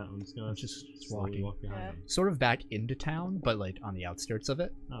 Yeah, I'm just gonna Just slowly walking. walk behind Yeah. him. Sort of back into town, but like on the outskirts of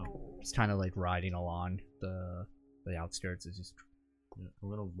it. Oh. Just kind of like riding along the outskirts. It's just Yeah, I'm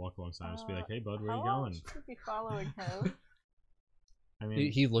gonna walk alongside him, just be like, "Hey, bud, where How you long going?" should we be following him? I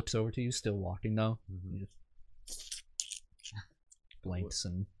mean, he looks over to you, still walking though. Mhm. He just blinks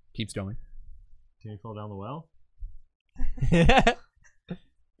and keeps going. can you fall down the well?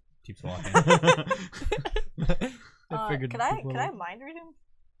 Keeps walking. Can I mind read him?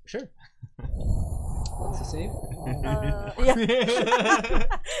 Sure. What's the save? Yeah.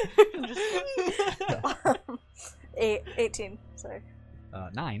 18. Sorry.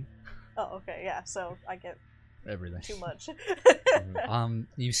 9. Oh, okay. Yeah. So I get Everything. too much.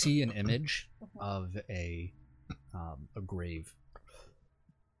 You see an image of a grave,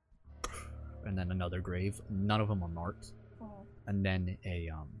 and then another grave. None of them are marked, Mhm. and then a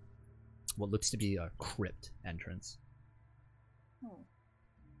what looks to be a crypt entrance.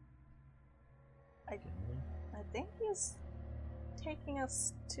 I think he's taking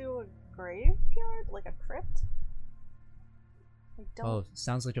us to a graveyard, like a crypt. I don't. Oh,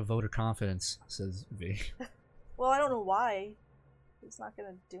 sounds like a vote of confidence, says V. Well, I don't know why. He's not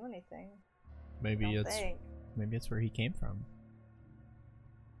gonna do anything. Maybe I don't it's think. maybe it's where he came from.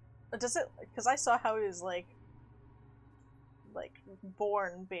 But does it? Because I saw how he was like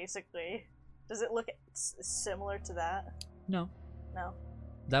born, basically. Does it look similar to that? No, No.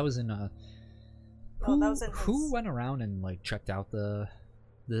 that was in Oh, Who, that was in who his- went around and like checked out the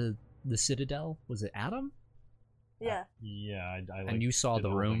Citadel? Was it Adam? Yeah. Yeah, I And like, you saw did the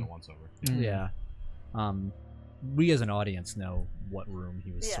whole thing room? at once over. Yeah. We as an audience know what room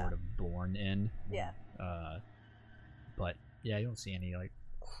he was Yeah. sort of born in. Yeah. But yeah, you don't see any like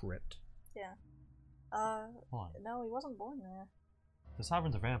crypt. Hold on. No, he wasn't born there. The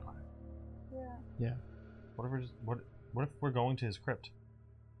Sovereign's a vampire. Yeah. What if we're going to his crypt?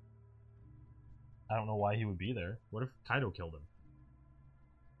 I don't know why he would be there. What if Kaido killed him?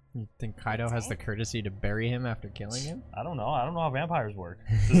 You think Kaido has the courtesy to bury him after killing him? I don't know. I don't know how vampires work.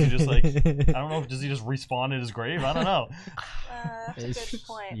 Does he just like? I don't know. Does he just respawn in his grave? I don't know. That's a good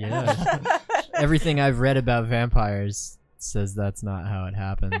point. Yeah. Everything I've read about vampires says that's not how it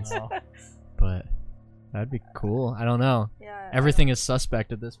happens. No. But that'd be cool. I don't know. Yeah. Everything is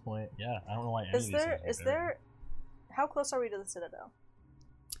suspect at this point. Yeah, I don't know why. Any Is of these there? things Is are there. there? How close are we to the Citadel?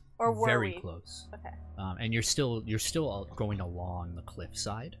 Or were Very we? close. Okay. And you're still going along the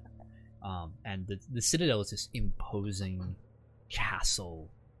cliffside. And the Citadel is this imposing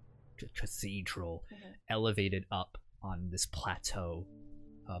castle, cathedral, Mhm. elevated up on this plateau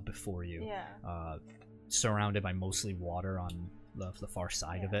before you. Yeah. Surrounded by mostly water on the far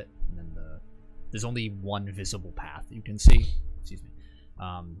side of it, and then there's only one visible path you can see. Excuse me.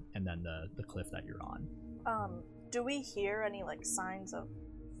 And then the cliff that you're on. Do we hear any like signs of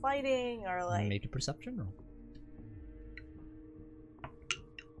fighting or like? Make a perception roll.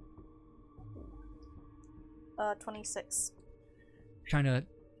 Uh, 26. Trying to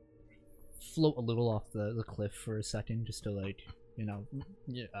float a little off the cliff for a second, just to like, you know,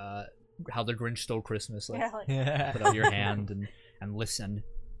 how the Grinch Stole Christmas, like, Yeah, like put out your hand and listen.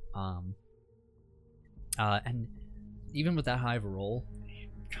 And even with that high of a roll,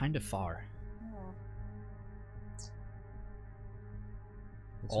 kind of far.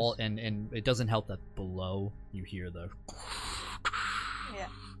 All and it doesn't help that below you hear the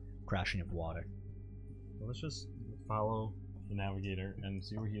crashing of water. Well, let's just follow the navigator and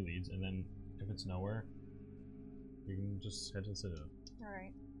see where he leads, and then if it's nowhere, we can just head to the Citadel.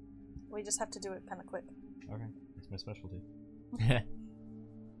 Alright. We just have to do it kind of quick. Okay, that's my specialty.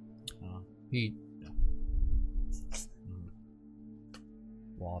 He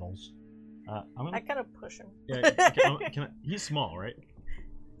waddles. I kind of push him. Yeah, can I, he's small, right?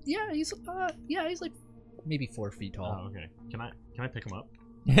 Yeah, he's like maybe 4 feet tall. Oh, okay. Can I pick him up?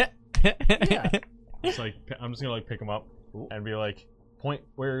 Yeah. It's like I'm just gonna like pick him up and be like, point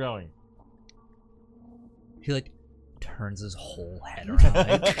where you're going. He like turns his whole head around,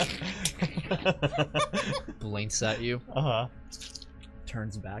 like, blinks at you,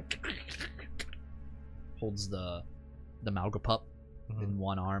 turns back, holds the Malgapup in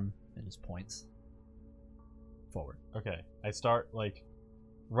one arm and just points forward. Okay, I start like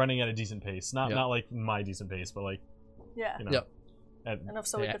running at a decent pace, not like my decent pace, but like you know, enough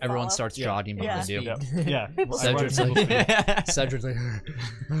so we could everyone follow. starts jogging behind you. Yeah. Cedric's like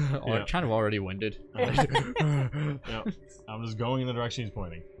kind of already winded. I'm just going in the direction he's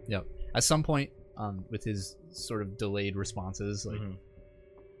pointing. Yep. At some point, with his sort of delayed responses, like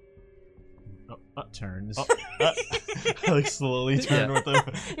turns. I like slowly turn with him.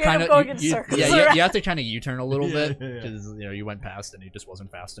 You end up going in circles. You have to kind of U-turn a little bit because you know you went past and he just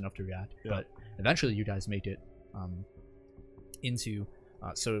wasn't fast enough to react. Yeah. But eventually, you guys make it into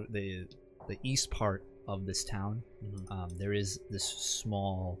so the east part of this town. There is this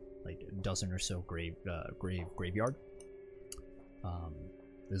small, like, dozen or so graveyard.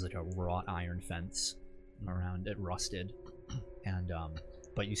 There's like a wrought iron fence around it, rusted, and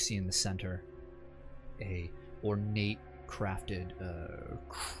but you see in the center a ornate crafted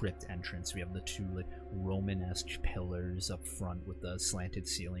crypt entrance. We have the two like Romanesque pillars up front with the slanted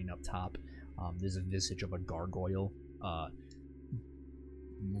ceiling up top. There's a visage of a gargoyle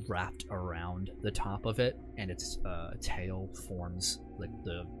wrapped around the top of it, and its tail forms like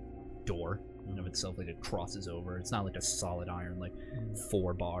the door of itself, like it crosses over. It's not like a solid iron like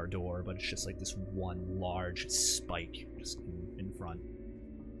 4-bar door, but it's just like this one large spike just in front.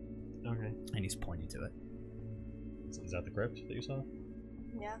 Okay. And he's pointing to it. Is that the crypt that you saw?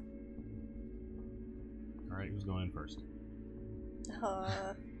 Yeah. Alright, who's going in first?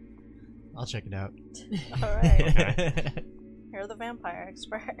 I'll check it out. Alright. Okay. You're the vampire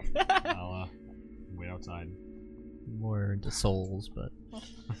expert. I'll wait outside. More into souls, but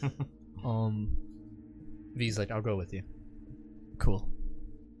V's like, I'll go with you. cool.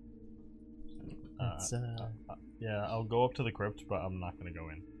 Yeah, I'll go up to the crypt, but I'm not gonna go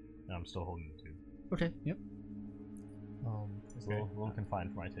in. I'm still holding the tube. Okay. Yep. It's a little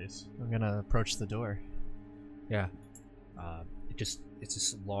confined for my taste. I'm gonna approach the door. Yeah. It's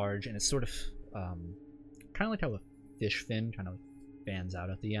just large, and it's sort of kind of like how a fish fin kind of fans out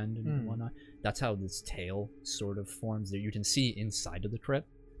at the end and whatnot. That's how this tail sort of forms. There, you can see inside of the crypt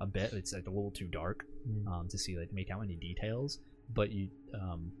a bit. It's like a little too dark to see, like, make out any details. But you,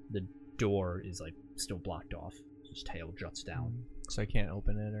 the door is like still blocked off. His tail juts down. So I can't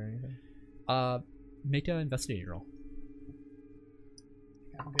open it or anything? Make an investigation roll.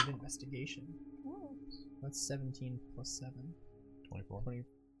 Got a good investigation. That's 17 plus 7. 24. 20.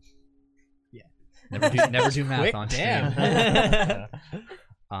 Yeah. Never do math Quick, on damn. stream.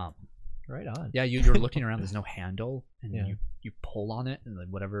 Right on. Yeah, you're looking around. There's no handle, and Yeah. you pull on it, and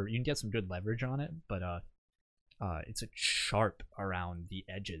then whatever, you can get some good leverage on it, but it's like sharp around the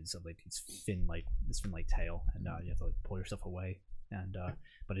edges of like this fin like tail, and you have to like pull yourself away, and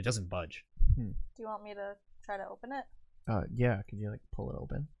but it doesn't budge. Do you want me to try to open it? Yeah. Could you like pull it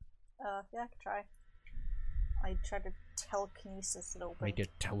open? Yeah, I could try. I tried to telekinesis it open. Make a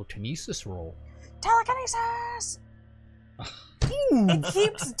telekinesis roll. Telekinesis! It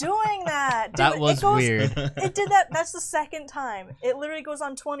keeps doing that. Dude, That was weird. It did that. That's the second time. It literally goes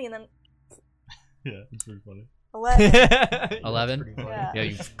on 20 and then Yeah, it's pretty funny. 11. 11. Yeah. Yeah,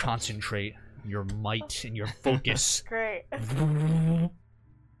 you concentrate your might and your focus. Great.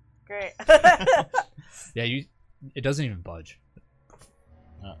 Great. Yeah, it doesn't even budge.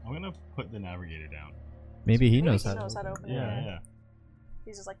 I'm gonna put the navigator down. Maybe he Maybe knows he how knows to how to open open it. it. Yeah.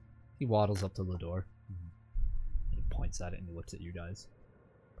 He's just like, He waddles up to the door. He points at it and he looks at you guys.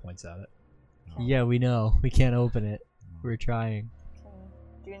 Points at it. Yeah, we know. We can't open it. We're trying.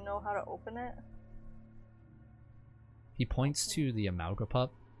 do you know how to open it? He points to the Amalga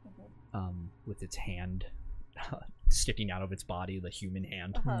pup, Mhm. with its hand sticking out of its body, the human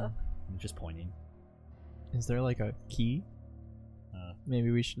hand. And just pointing. Is there like a key?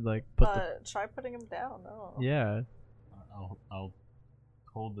 Maybe we should like put Try putting him down. No. Yeah. I'll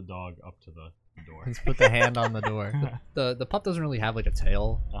hold the dog up to the door. Let's put the hand on the door. The pup doesn't really have like a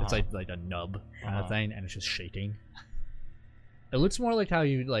tail. It's Uh-huh. like a nub kind of Uh-huh. thing, and it's just shaking. It looks more like how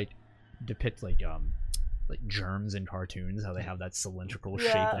you like depict like germs in cartoons, how they have that cylindrical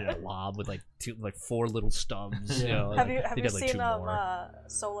shape Yeah. like a lob with like four little stubs. You know, Have like, you have they you got, like, seen two more.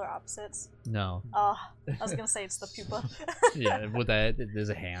 Solar Opposites? No. I was gonna say it's the pupa. Yeah, with that there's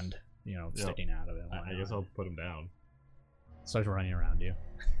a hand, Yeah. sticking out of it. I guess I'll put him down. Starts running around you.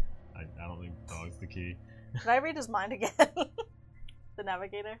 I don't think dog's the key. Can I read his mind again? The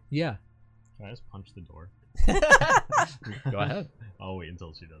navigator. Yeah. Can I just punch the door? Go ahead. I'll wait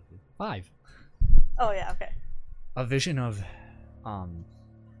until she does it. 5. Oh yeah. Okay. A vision of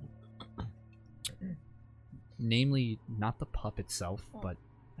namely not the pup itself, but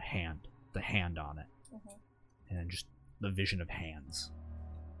the hand on it, and then just the vision of hands.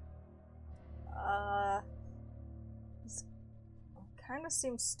 This kind of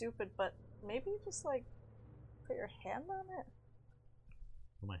seems stupid, but maybe just like put your hand on it.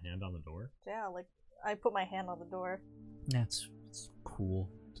 Put my hand on the door? Yeah, like I put my hand on the door. It's cool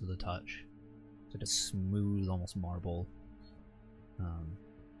to the touch. It's like a smooth, almost marble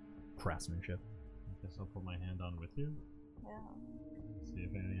craftsmanship. I guess I'll put my hand on with you. Yeah. See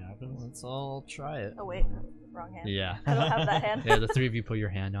if anything happens. Let's all try it. Oh wait, wrong hand. Yeah. I don't have that hand. Yeah, the three of you put your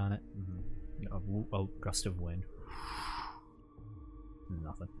hand on it. Mm-hmm. A gust of wind.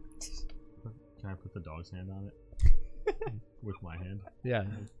 Nothing. Can I put the dog's hand on it? With my hand? Yeah.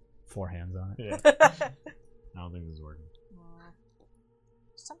 4 hands on it. Yeah. I don't think this is working.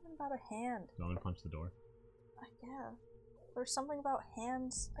 Something about a hand. Do you want me to punch the door? Yeah. There's something about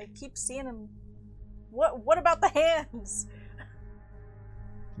hands. I keep seeing him. What about the hands?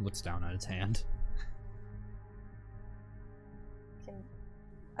 Looks down at its hand. Can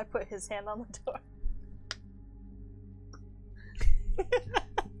I put his hand on the door?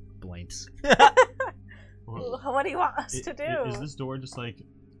 Blinks. What do you want us to do? Is this door just like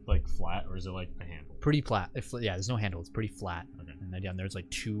flat, or is it like a handle? Pretty flat. Yeah, there's no handle. It's pretty flat. Okay. And then there's like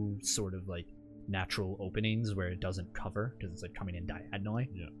 2 sort of like natural openings where it doesn't cover because it's like coming in diagonally.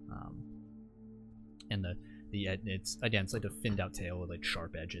 Yeah. And it's again, it's like a finned out tail with like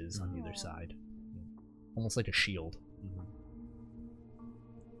sharp edges on either side, almost like a shield. Mm-hmm.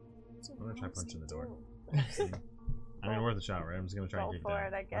 I'm gonna try punching the door. Do? I mean, worth a shot, right? I'm just gonna try and Go kick for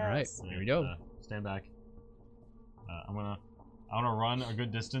down. it, I guess. All right, here we go. Stand back. I'm gonna run a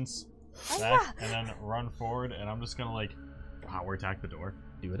good distance Oh, back and then run forward, and I'm just gonna like power attack the door.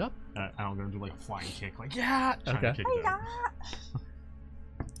 Do it up. And I'm gonna do like a flying kick, like yeah, trying to kick it down.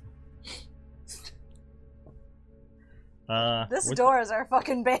 This doors are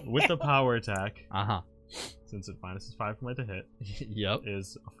fucking big. With the power attack, Since it minuses 5 for my to hit, yep.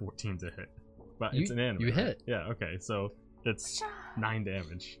 is a 14 to hit. But You- it's an animate. you right? hit. Yeah. Okay. So it's 9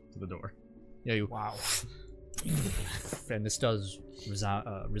 damage to the door. Yeah. Wow. And this does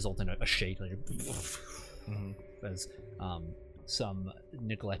result in a shake, like as some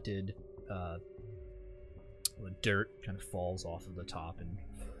neglected dirt kind of falls off of the top and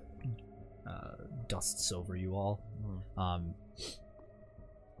dusts over you all.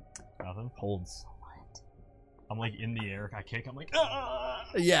 Nothing. Holds. I'm like in the air. I kick. I'm like, ah!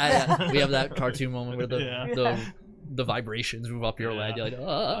 Yeah. We have that cartoon moment where Yeah. the vibrations move up your leg. You're like,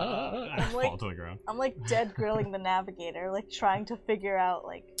 ah. I I'm like- fall to the ground. I'm like dead grilling the navigator, like trying to figure out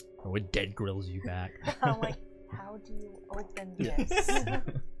like Or it dead grills you back. I'm like, how do you open this?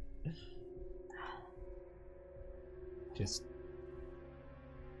 Just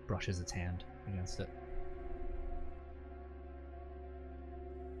brushes its hand against it.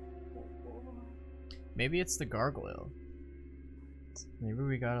 Maybe it's the gargoyle. Maybe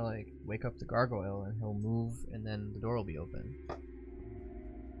we gotta like wake up the gargoyle and he'll move and then the door will be open.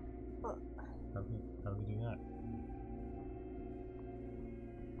 How do we do that?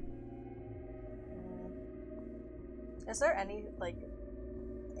 Is there any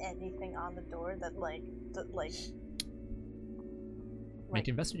anything on the door that Make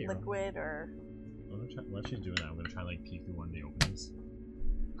an investigator roll. liquid or. While she's doing that, I'm gonna try and like peek through one of the openings.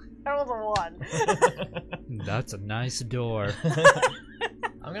 I rolled a 1. That's a nice door.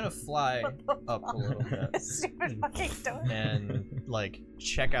 I'm gonna fly up a little bit Stupid fucking door. and like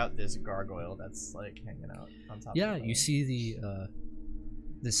check out this gargoyle that's like hanging out on top. Yeah, of the you see the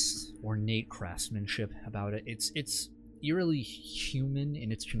this ornate craftsmanship about it. It's eerily human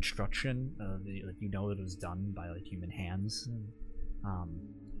in its construction. You know it was done by like human hands.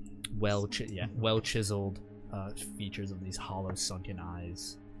 Well chiseled features of these hollow sunken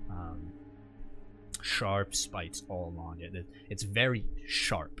eyes. Sharp spikes all along it. It's very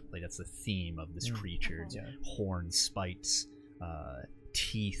sharp. Like that's the theme of this creature. It's horns, spikes,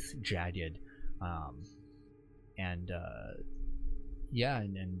 teeth, jagged, and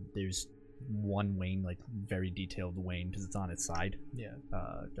there's one wing, like very detailed wing, because it's on its side. Yeah.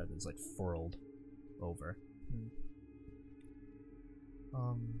 That is like furled over.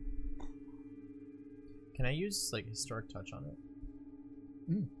 Can I use like historic touch on it?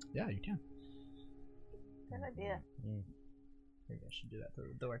 Yeah, you can. Good idea. Maybe I should do that through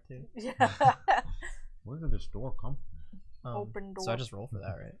the door too. Yeah. Where did this door come from? Open door. So I just roll for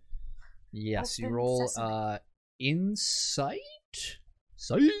that, right? Yes, you Open roll sesame. insight.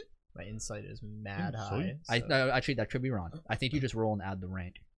 My insight is mad Insight? high. So... Actually, that could be wrong. I think you just roll and add the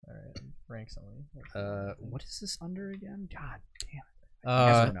rank. All right, ranks only. What is this under again? God damn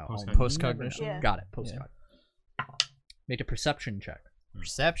it. Postcognition. Yeah. Got it. Postcog. Make a perception check.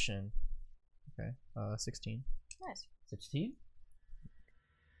 Perception. Okay. 16. Nice. 16.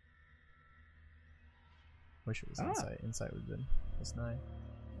 Wish it was insight. Insight would have been +9.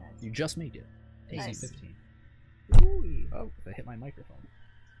 Nice. You just made it. AC Nice. 15. Oh, I hit my microphone.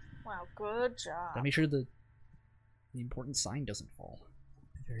 Wow, good job. Gotta make sure the important sign doesn't fall.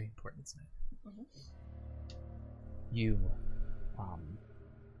 Very important sign. You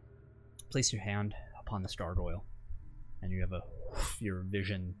place your hand upon this gargoyle, and you have your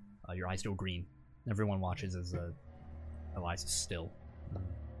vision. Your eyes go green. Everyone watches as Eliza's still.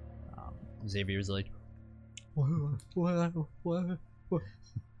 Xavier's like, what? Don't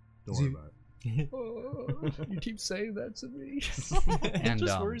worry about it. You keep saying that to me. It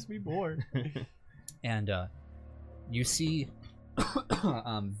just worries me more. And you see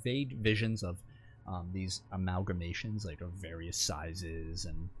vague visions of these amalgamations, like of various sizes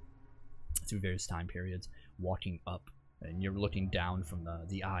and through various time periods, walking up, and you're looking down from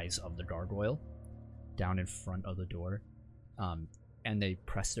the eyes of the gargoyle, down in front of the door, and they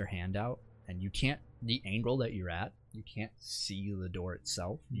press their hand out, and you can't, the angle that you're at, you can't see the door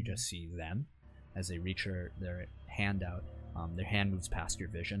itself, you just see them as they reach their hand out. Their hand moves past your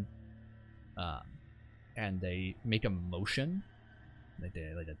vision, and they make a motion, like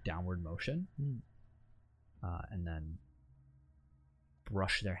a downward motion, and then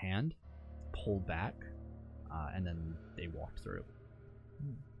brush their hand, pull back, and then they walk through.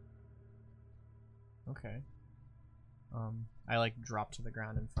 Okay. I like drop to the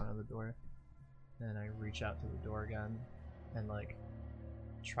ground in front of the door, and I reach out to the door again, and like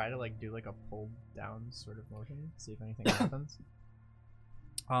try to like do like a pull down sort of motion, see if anything happens.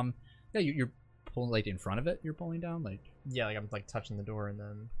 Yeah, you're pulling like in front of it. You're pulling down, like Yeah, like I'm like touching the door and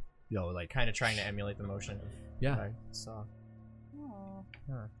then like kind of trying to emulate the motion of Yeah. what I saw.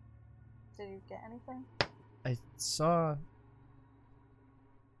 Huh. Did you get anything? I saw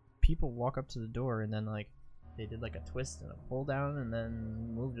people walk up to the door and then like they did like a twist and a pull down and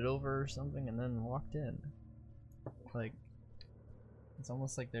then moved it over or something and then walked in. Like it's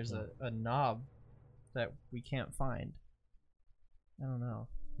almost like there's a knob that we can't find. I don't know.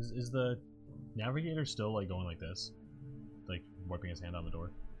 Is the navigator still like going like this, like wiping his hand on the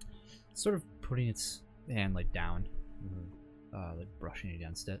door? sort of putting its hand like down, like brushing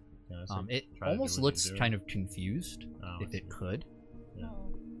against it. Yeah, so It try to do almost what looks you do. kind of confused Oh, if I it see. could, Yeah.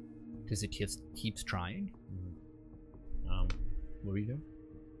 Oh. because it keeps trying. What were you doing?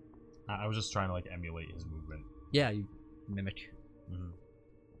 I was just trying to like emulate his movement. Yeah, you mimic.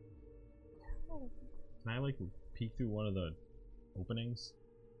 Can I like peek through one of the openings?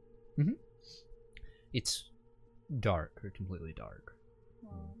 It's dark, or completely dark.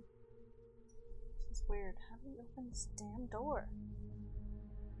 Oh. This is weird. How do you open this damn door?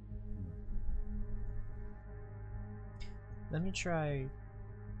 Let me try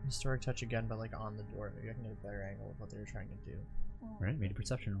historic touch again, but like on the door. Maybe I can get a better angle of what they were trying to do. Right, made a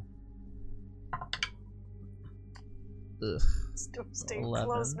perception roll. Ugh. This door stayed 11.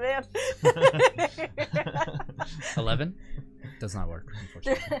 closed, man. 11 does not work,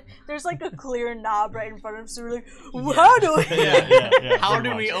 unfortunately. There's like a clear knob right in front of us, so we're like, how do we? How pretty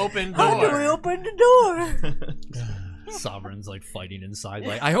do we much. open How do we door? open the door? Sovereign's like fighting inside.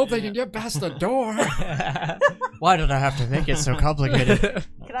 Like, I hope they can get past the door. Why did I have to make it so complicated?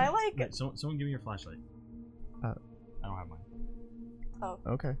 Can I like? Wait, someone give me your flashlight. I don't have mine. Oh.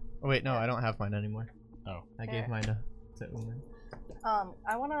 Okay. Oh wait, no, I don't have mine anymore. Oh. I gave mine to Uman.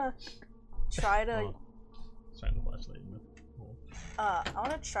 I wanna try to. Oh. Shine the flashlight in the hole. I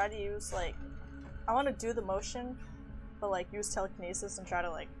wanna try to use like, I wanna do the motion, but like use telekinesis and try to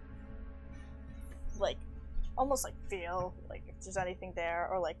like almost like feel like if there's anything there,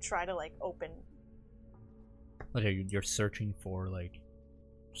 or like try to like open. Okay, you're searching for like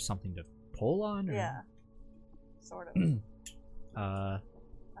something to pull on. Or? Yeah. Sort of. I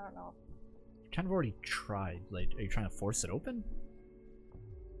don't know. You kind of already tried. Like, are you trying to force it open?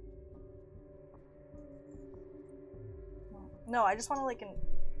 No, I just want to like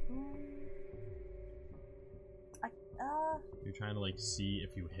You're trying to like see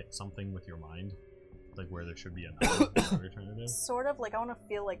if you hit something with your mind, like where there should be a number. What you're trying to do? sort of like I want to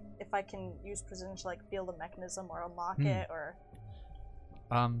feel like if I can use precision to like feel the mechanism or unlock it or.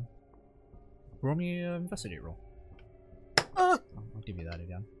 Roll me an investigate roll. I'll give you that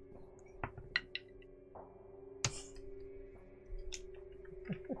again.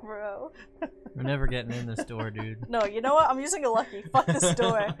 Bro. We're never getting in this door, dude. No, you know what? I'm using a lucky. Fuck this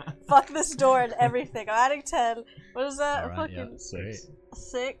door. Fuck this door and everything. I'm adding 10. What is that? Alright, Fucking yeah,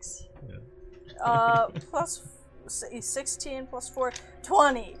 6. Yeah. Plus 16 plus 4,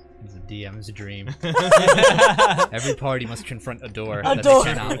 20. It's a DM's dream. Every party must confront a door A that door.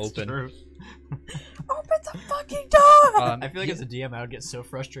 they cannot It's open. true. Open the fucking door! I feel like as a DM, I would get so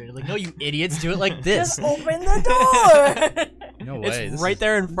frustrated. Like, no, you idiots, do it like this. Just open the door! No way. It's this right is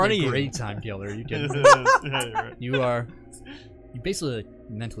there in front of a you. Great time killer. You can. Yeah, you're right. You basically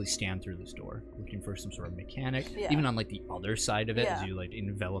mentally scan through this door, looking for some sort of mechanic. Yeah. Even on like the other side of it, as Yeah. you like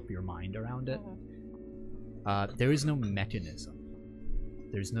envelop your mind around it. Mhm. There is no mechanism.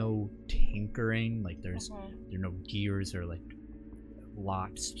 There's no tinkering. Like there are no gears or like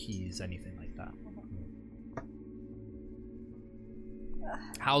locks, keys, anything like that.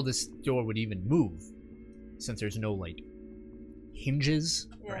 How this door would even move, since there's no like hinges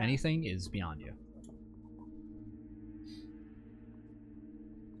or Yeah. anything, is beyond you.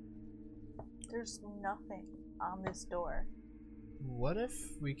 There's nothing on this door. What if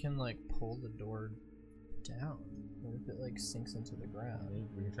we can, like, pull the door down? What if it, like, sinks into the ground?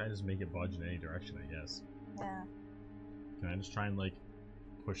 We can try to just make it budge in any direction, I guess. Yeah. Can I just try and like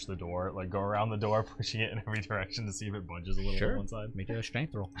push the door, like go around the door, pushing it in every direction to see if it budges a little Sure. on one side? Make it a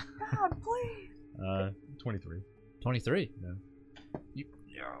strength roll. God, please! 23. 23. Yeah.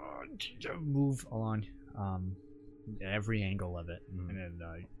 You move along every angle of it, and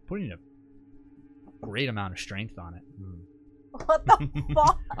then putting a great amount of strength on it. What the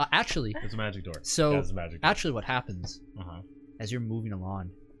fuck? Actually, It's a magic door. so Yeah, it's a magic door. actually, what happens Uh-huh. as you're moving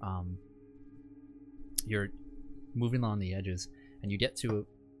along, you're moving along the edges, and you get to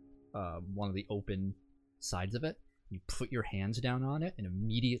one of the open sides of it. You put your hands down on it, and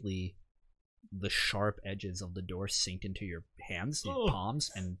immediately the sharp edges of the door sink into your hands, your Ugh. palms,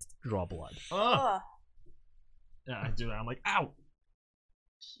 and draw blood. Ugh. Yeah, I do that. I'm like, ow!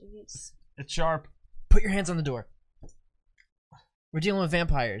 Jeez. It's sharp. Put your hands on the door. We're dealing with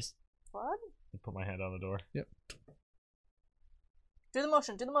vampires. What? I put my hand on the door. Do the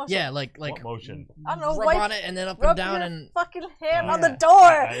motion, do the motion. Yeah, like What motion? I don't know, rub wipe- on it and then up Rub and down your and fucking hand Oh, on yeah. the door!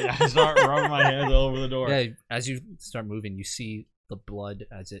 I start rubbing my hands all over the door. Yeah, as you start moving, you see the blood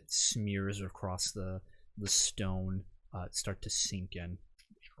as it smears across the stone start to sink in.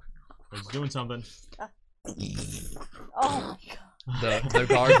 It's doing something. Oh my god. The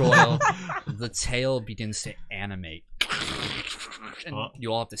gargoyle, the tail begins to animate, and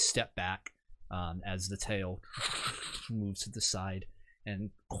you all have to step back as the tail moves to the side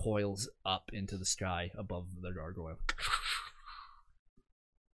and coils up into the sky above the gargoyle.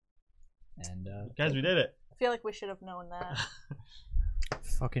 And Guys, we did it. I feel like we should have known that.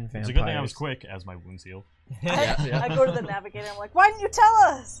 fucking vampires. It's a good thing I was quick as my wounds heal. I go to the navigator, I'm like, why didn't you tell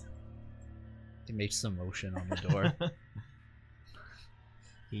us? he makes some motion on the door.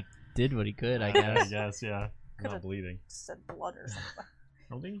 He did what he could, I I guess. guess, yeah. Could've- Not bleeding. Said blood or something. I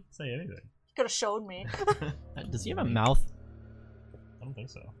don't think he can say anything. He could have showed me. Does he have a mouth? I don't think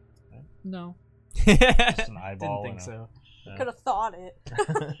so. No. Just an eyeball. Didn't think and so. Yeah. Could have thought it.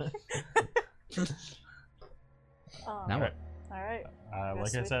 Now what? Alright.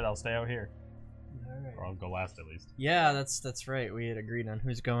 Like I Yes, said, I'll stay out here. Alright. Or I'll go last at least. Yeah, that's right. We had agreed on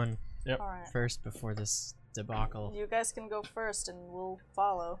who's going Alright. first before this debacle. You guys can go first and we'll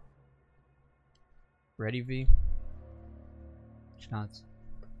follow. Ready, V? She nods.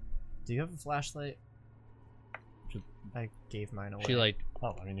 Do you have a flashlight? I gave mine away. She like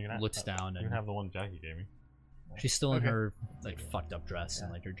Oh, I mean, you can have, looks down You can and have the one Jackie gave me. she's still in Okay. her like fucked up dress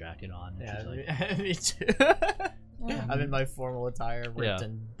and like her jacket on. And Yeah, she's like, me too. I'm in my formal attire, ripped Yeah.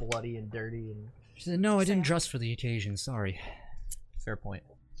 and bloody and dirty. And she said, "No, I didn't Same. dress for the occasion. Sorry." fair point.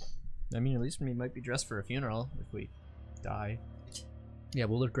 I mean, at least we might be dressed for a funeral if we die. Yeah,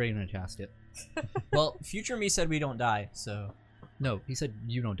 we'll look great in a casket. Well, future me said we don't die, so No, he said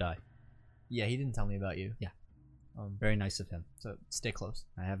you don't die. yeah, he didn't tell me about you. Yeah. Very nice of him. So stay close.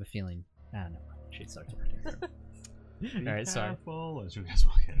 I have a feeling. No, she starts working. All right, sorry. Careful as you guys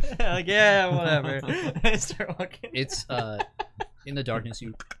walk in. Like, yeah, whatever. I start walking. It's in the darkness.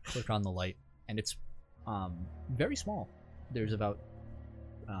 You click on the light, and it's very small. There's about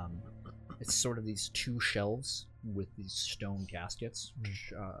it's sort of these two shelves with these stone caskets,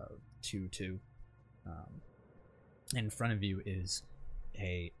 two. And in front of you is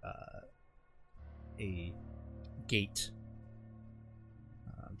a gate,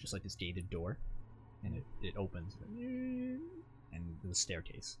 just like this gated door, and it opens, and the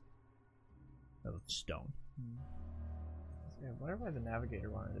staircase of stone. Yeah, I wonder why the navigator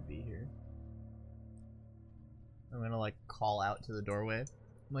wanted to be here. I'm gonna like call out to the doorway.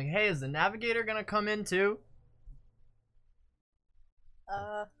 I'm like, hey, is the navigator gonna come in too?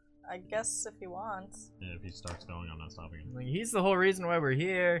 I guess if he wants. Yeah, if he starts going, I'm not stopping him. I'm like, he's the whole reason why we're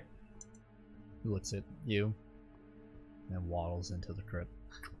here. He looks at you, and then waddles into the crypt.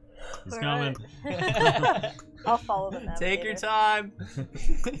 He's Alright. coming. I'll follow the navigator. Take your time.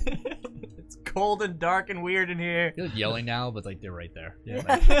 It's cold and dark and weird in here. You're like yelling now, but like they're right there. Yeah.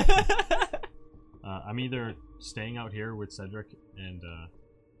 I'm either staying out here with Cedric and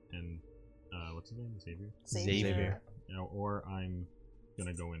what's his name? Xavier. You know, or I'm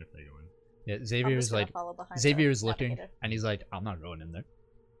gonna go in if they go in. Yeah, I'm Xavier's just gonna like follow behind Xavier's the looking, navigator. and he's like, "I'm not going in there.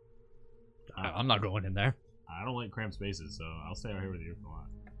 I'm not going in there." I don't like cramped spaces, so I'll stay out here with you for a while.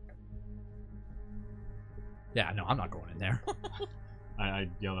 Yeah, no, I'm not going in there. I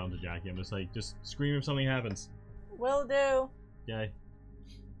yell down to Jackie. I'm just like, just scream if something happens. Will do. Okay.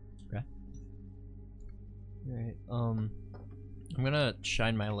 Alright, I'm gonna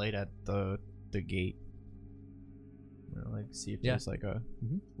shine my light at the gate. I'm gonna, like, see if Yeah. there's like a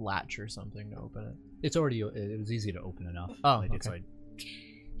Mhm. latch or something to open it. It was easy to open enough. Oh, like it's okay.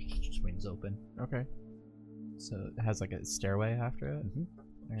 like swings open. Okay. So it has like a stairway after it? Mhm.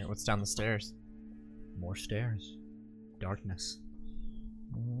 Alright, what's down the stairs? More stairs, darkness.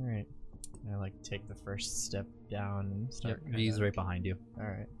 Alright. I like take the first step down and Yep, start. V's right behind you.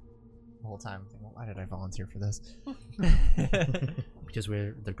 Alright. The whole time I'm thinking, well, why did I volunteer for this? Because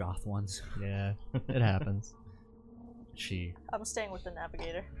we're the goth ones. Yeah, it happens. I'm staying with the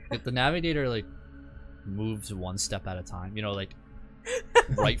navigator. The navigator like moves one step at a time. You know, like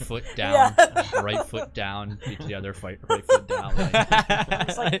right foot down, Yeah. right foot down, the other right foot down. Like,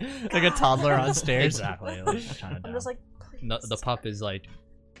 Like a toddler on stairs. exactly. Like, trying to I'm down. just like, please. No, the pup is like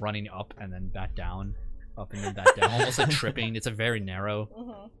running up and then back down, up and then back down, almost like tripping. It's a very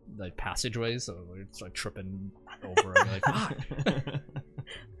narrow like passageway, so it's like tripping over. And you're like, fuck.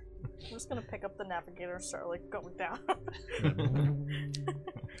 I'm just gonna pick up the navigator and start like going down.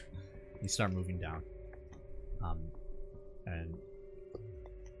 You start moving down, and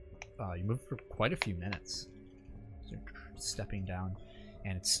you move for quite a few minutes. So you're stepping down,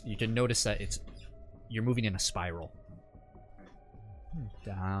 and you can notice that you're moving in a spiral.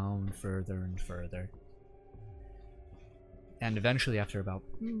 Down further and further. And eventually, after about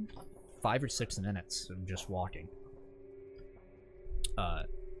 5 or 6 minutes of just walking,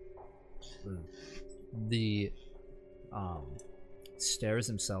 the stairs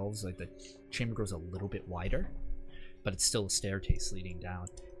themselves, like the chamber grows a little bit wider, but it's still a staircase leading down.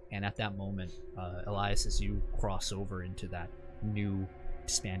 And at that moment, Elias, as you cross over into that new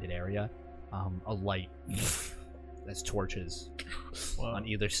expanded area, a light as torches on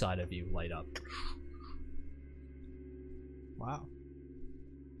either side of you light up. Wow.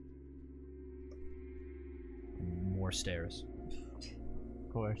 More stairs.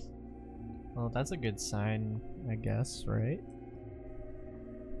 Of course. Well, that's a good sign, I guess, right?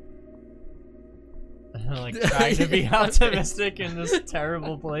 Like trying to be optimistic in this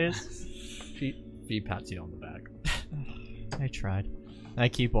terrible place. She pats you on the back. I tried. I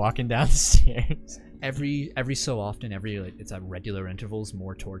keep walking down the stairs. Every so often, it's at regular intervals,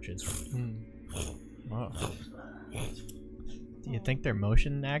 more torches. Wow. Do you think they're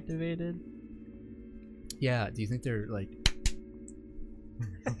motion activated? Yeah, do you think they're like...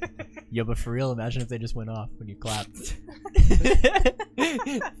 Yo, but for real, imagine if they just went off when you clapped.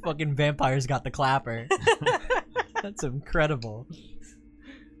 Fucking vampires got the clapper. That's incredible.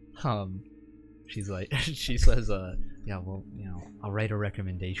 She's like, she says, Yeah, well, you know, I'll write a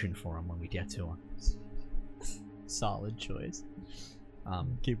recommendation for him when we get to him. Solid choice.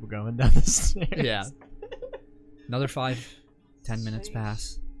 Keep going down the stairs. Yeah. Another 5-10 minutes Sheesh.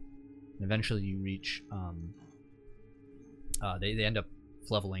 pass. And eventually you reach, they end up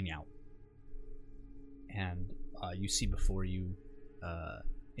leveling out. And you see before you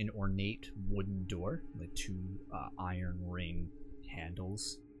an ornate wooden door, like 2 iron ring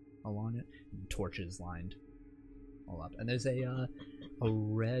handles along it, and torches lined all up. And there's a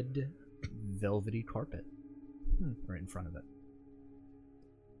red velvety carpet right in front of it.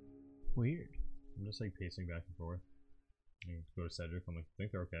 Weird. I'm just like pacing back and forth. I go to Cedric. I'm like,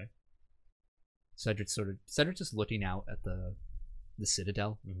 think they're okay? Cedric's just looking out at the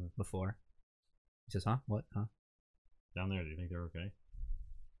Citadel before. He says, huh? What? Huh? Down there, do you think they're okay?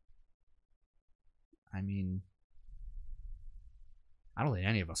 I mean, I don't think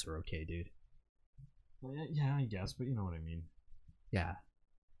any of us are okay, dude. Well, yeah, I guess, but you know what I mean. Yeah.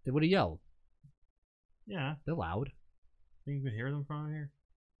 They would have yelled. Yeah. They're loud. Think you could hear them from here?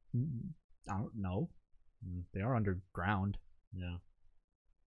 I don't know. They are underground. Yeah.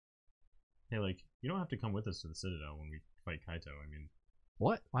 Hey, like, you don't have to come with us to the Citadel when we fight Kaito. I mean,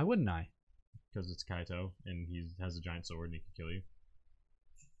 What? Why wouldn't I? because it's Kaito and he has a giant sword and he can kill you.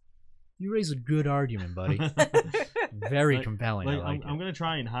 You raise a good argument, buddy. Very Like- compelling. Like, I like I'm it. gonna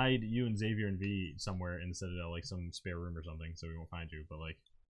try and hide you and Xavier and V somewhere in the Citadel, like some spare room or something, so we won't find you. But like,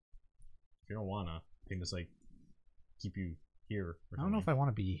 if you don't wanna, I can just like keep you here. Or I don't know if I want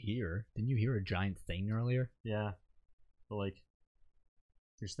to be here. Didn't you hear a giant thing earlier? Yeah, but like,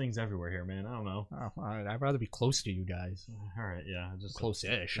 there's things everywhere here, man. I don't know. Oh, all right. I'd rather be close to you guys. All right, yeah, just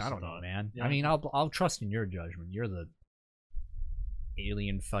Close-ish. just I a don't know, thought. man. Yeah. I mean, I'll trust in your judgment. You're the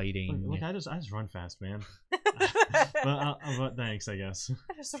alien fighting. Look, I just run fast, man. but thanks, I guess.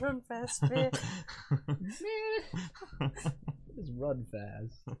 Just run fast, man. Just run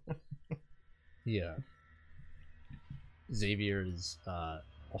fast. Yeah. Xavier is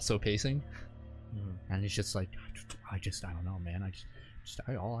also pacing, and he's just like, I don't know, man.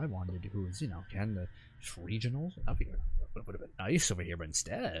 All I wanted to do is, can the regionals up here would have been nice over here, but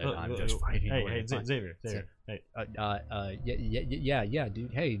instead I'm just fighting. Hey, Xavier. Hey. Yeah,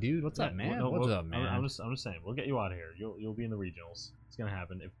 dude. Hey, dude, what's up, man? What's up, man? I'm just saying, we'll get you out of here. You'll be in the regionals. It's gonna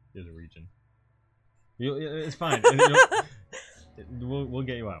happen if there's a region. It's fine. We'll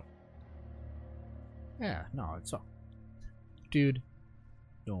get you out. Yeah, no, it's all. Dude,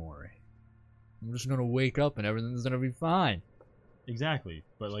 don't worry. I'm just gonna wake up and everything's gonna be fine. Exactly,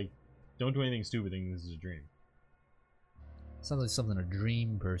 but like, don't do anything stupid thinking this is a dream. Sounds like something a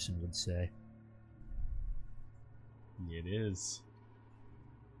dream person would say. It is.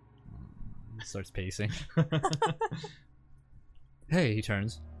 He starts pacing. Hey, he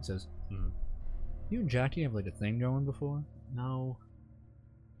turns. He says, You and Jackie have like a thing going before? No.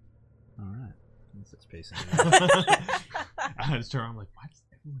 Alright. He starts pacing. I just turn around, I'm like, why does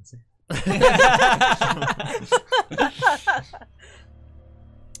everyone say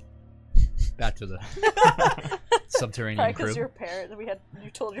Back to the subterranean Probably crew. because your parents, you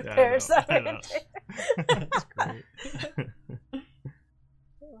told your Yeah, I parents know, that. I know. That's great.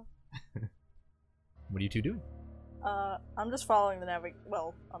 What are you two doing? I'm just following the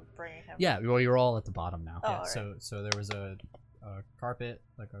Well, I'm bringing him. Yeah, well, you're all at the bottom now. Oh, Yeah, alright. so there was a carpet,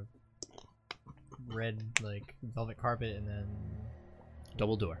 like a red like velvet carpet, and then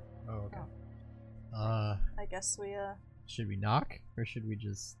Double door. oh okay. I guess we Should we knock or should we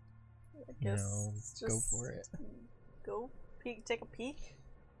just I guess go just for it? Go peek, take a peek.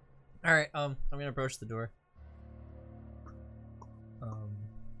 All right, I'm gonna approach the door. I'm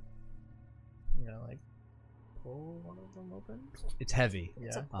gonna like pull one of them open. It's heavy.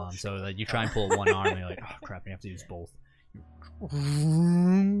 It's a Yeah. push. So like you try and pull one arm and you're like, oh crap, you have to use both. Can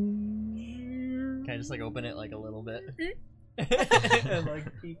I just like open it like a little bit? And like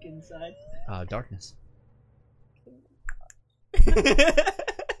peek inside. Darkness.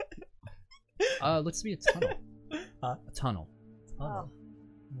 Let's be a tunnel. Huh? A tunnel. Oh.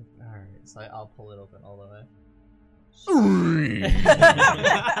 Alright, so I'll pull it open all the way.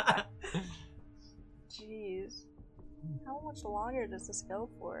 Jeez. How much longer does this go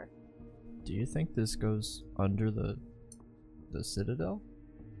for? Do you think this goes under the Citadel?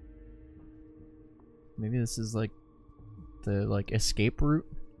 Maybe this is like the escape route.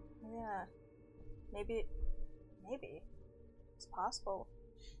 Yeah. Maybe. It's possible.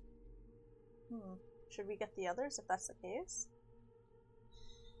 Should we get the others if that's the case?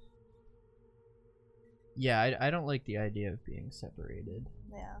 Yeah, I don't like the idea of being separated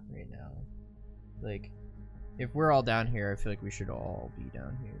Yeah. right now. Like, if we're all down here, I feel like we should all be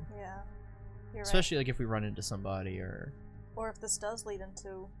down here. Yeah. You're Especially like if we run into somebody or. Or if this does lead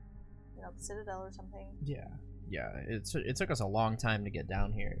into, the Citadel or something. Yeah. Yeah. It took us a long time to get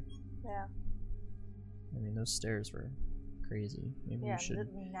down here. Yeah. I mean, those stairs were crazy. Maybe Yeah, we should.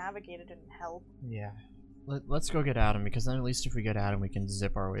 the navigator didn't help. Yeah. Let's go get Adam, because then at least if we get Adam, we can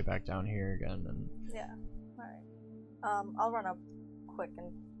zip our way back down here again. And Yeah. Alright. I'll run up quick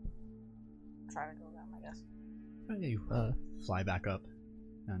and try to go down, I guess. You fly back up,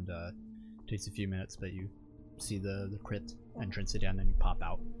 and takes a few minutes, but you see the crypt entrance again, and you pop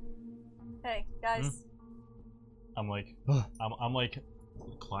out. Hey, guys. I'm like, I'm like,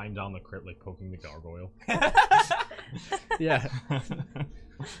 climb down the crypt, like poking the gargoyle. Yeah.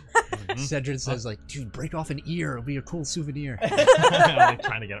 Cedric says, like, dude, break off an ear. It'll be a cool souvenir. I'm like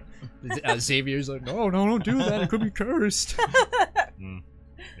trying to get it. Xavier's like, no, don't do that. It could be cursed. Maybe.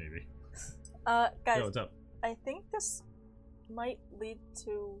 Guys, Yo, what's up? I think this might lead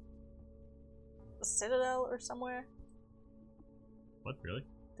to the Citadel or somewhere. What, really?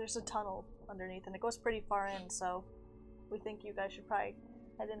 There's a tunnel underneath, and it goes pretty far in, so we think you guys should probably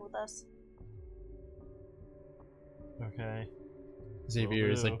head in with us. Okay. Xavier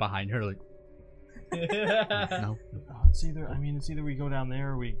is like behind her, like, no. It's either we go down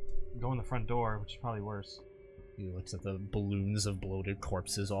there or we go in the front door, which is probably worse. He looks at the balloons of bloated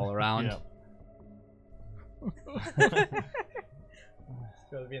corpses all around. Yeah.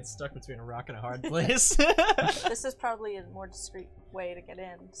 Rather being stuck between a rock and a hard place. This is probably a more discreet way to get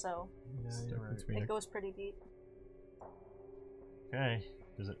in, so Yeah, you're right. it goes pretty deep. Okay.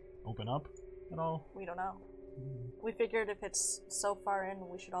 Does it open up at all? We don't know. We figured if it's so far in,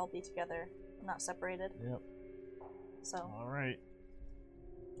 we should all be together, not separated. Yep. So, Alright.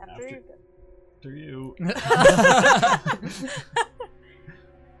 after you... After you.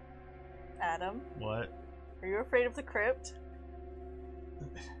 Adam, What? are you afraid of the crypt?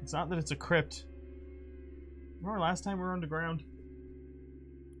 It's not that it's a crypt. Remember last time we were underground?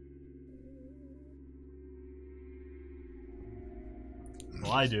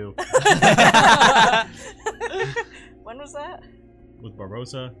 Well, I do. When was that? With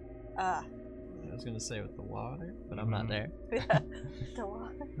Barbosa. Ah, I was gonna say with the water, but I'm not there. yeah. The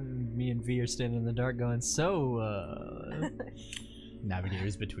water. Me and V are standing in the dark going, so,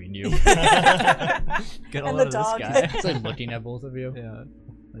 Navigator's between you. get a And load the of dog. this guy. It's like looking at both of you. Yeah.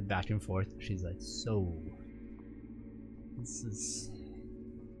 Like back and forth. She's like, so. This is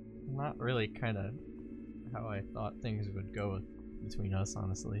not really kind of how I thought things would go between us,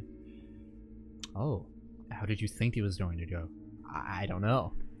 honestly. Oh. How did you think it was going to go? I don't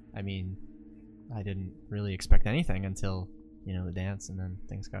know. I mean, I didn't really expect anything until, the dance, and then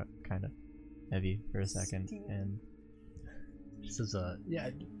things got kind of heavy for a second, and... This is yeah,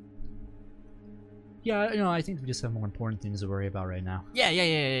 I think we just have more important things to worry about right now. Yeah.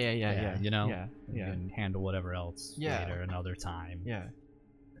 Yeah. We We can handle whatever else Yeah. later, another time. Yeah.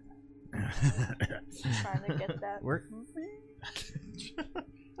 Trying to get that. We're...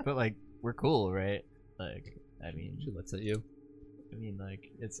 but, like, we're cool, right? Like, I mean... She looks at you. like,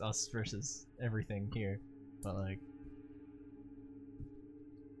 it's us versus everything here. But, like...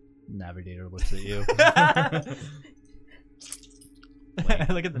 Navigator looks at you. I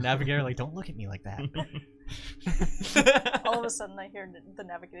look at the navigator like, don't look at me like that. All of a sudden, I hear the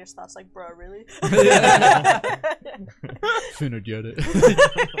navigator's thoughts like, "Bruh, really?" Finna get it.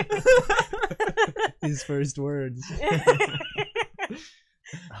 His first words.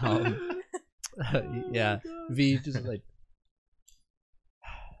 Yeah, V just like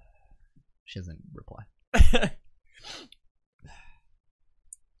she doesn't reply.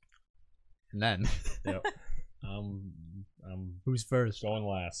 And then, Yep. who's first? Going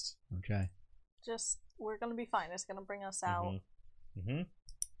last. Okay. Just, we're gonna be fine. It's gonna bring us out. I'm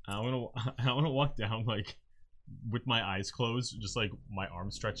gonna walk down like with my eyes closed, just like my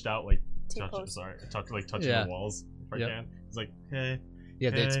arms stretched out, like T-pose. touching Yeah. the walls if I Yep. can. It's like, hey. Yeah,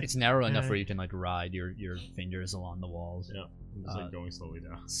 it's narrow enough hey. where you can like ride your fingers along the walls. Yeah. I'm just like going slowly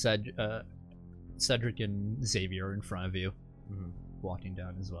down. Cedric and Xavier are in front of you, walking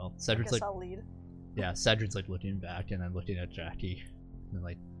down as well. I Cedric's guess like, I'll lead. yeah, Cedric's like looking back and then looking at Jackie, and then,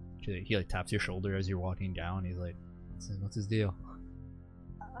 like he like taps your shoulder as you're walking down. He's like, "What's his deal?"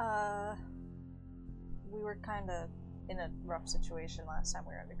 We were kind of in a rough situation last time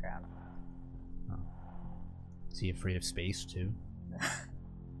we were underground. Is he afraid of space too?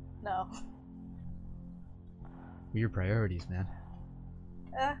 No. What are your priorities, man?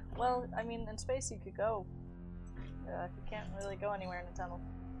 Well, I mean, in space you could go. You can't really go anywhere in a tunnel.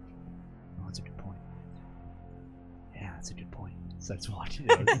 Oh, that's a good point. Yeah, that's a good point. Starts watching.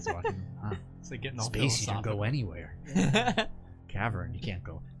 He's watching. It's like getting all Space, you can philosophical. go anywhere. Cavern, you can't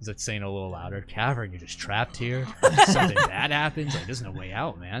go. He's like saying a little louder. Cavern, you're just trapped here. Something bad happens. Like, there's no way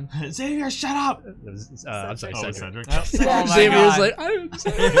out, man. Xavier, shut up! I'm sorry, Oh, Cedric. Cedric. Oh my Xavier's God. like, I'm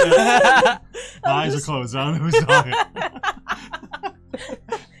My eyes are closed. I don't know who's talking.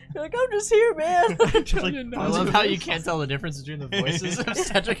 You're like, I'm just here, man. I love how you can't tell the difference between the voices of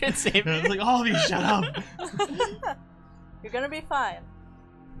Cedric and Xavier. It's like, all of you, shut up! You're gonna be fine.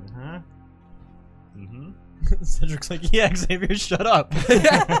 Uh-huh. Mm-hmm. Cedric's like, yeah, Xavier, shut up.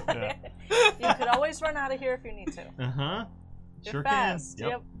 Yeah. You could always run out of here if you need to. Uh-huh. You're Sure fast. can.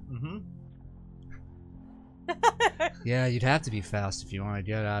 Yep. Mm-hmm. Yeah, you'd have to be fast if you want to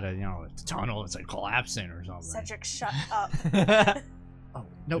get out of, the tunnel that's like collapsing or something. Cedric, shut up. Oh,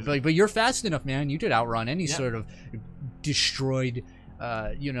 no, but you're fast enough, man. You could outrun any Yeah. sort of destroyed,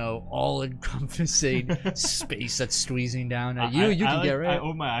 all-encompassing space that's squeezing down at you. You can get right. I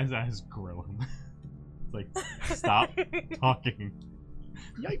open my eyes and I just grill him. It's like, stop talking.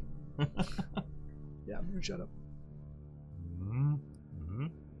 Yikes. Yeah, I'm gonna shut up. Mm-hmm.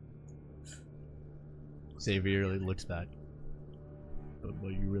 Xavier really looks back. But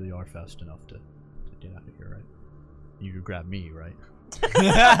you really are fast enough to get out of here, right? You could grab me, right?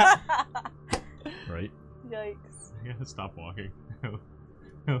 Right? Yikes. I gotta stop walking.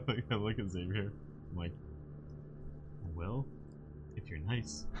 I look at Xavier. I'm like, I will, if you're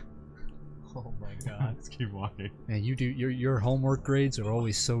nice. Oh my God. Let's keep walking. Man, you do your homework grades are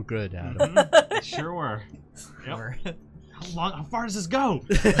always so good, Adam. They sure were. Yep. How far does this go?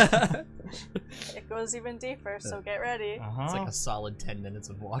 It goes even deeper, so get ready. Uh-huh. It's like a solid 10 minutes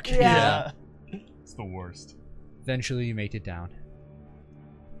of walking. Yeah. It's the worst. Eventually, you make it down,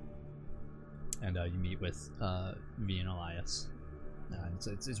 and you meet with V and Elias.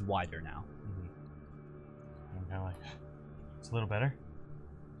 It's wider now. I'm kind of like, it's a little better.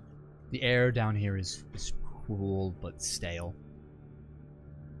 The air down here is cool but stale.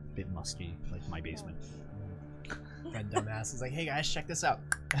 A bit musty, like my basement. That dumbass is like, hey guys, check this out.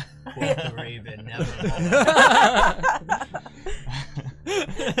 Quote the Raven, never.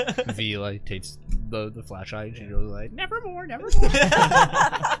 V like takes the flashlight and she goes like, nevermore, nevermore. You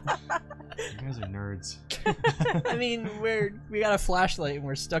guys are nerds. I mean, we got a flashlight and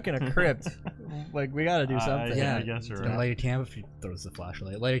we're stuck in a crypt. Like, we gotta do something. yeah, I guess you're Gonna right. light a camp if he throws the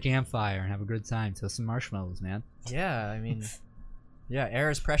flashlight. Light a campfire and have a good time. Toast some marshmallows, man. Yeah, I mean, yeah, air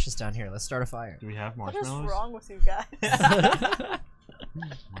is precious down here. Let's start a fire. Do we have What is marshmallows? wrong with you guys?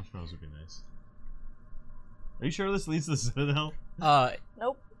 Marshmallows would be nice. Are you sure this leads to the Citadel?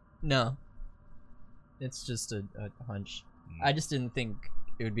 Nope. No. It's just a hunch. I just didn't think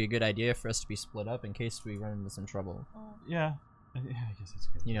it would be a good idea for us to be split up in case we run into some trouble. Yeah. I guess that's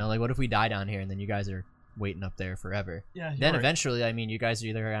good. You know, like, what if we die down here and then you guys are waiting up there forever? Yeah. You're Then right. eventually, I mean, you guys are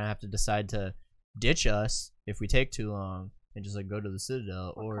either gonna have to decide to ditch us if we take too long and just like go to the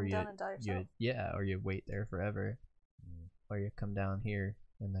Citadel, Or or come you, down and die yourself. or you wait there forever, or you come down here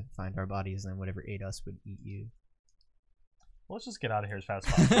and then find our bodies, and then whatever ate us would eat you. Let's just get out of here as fast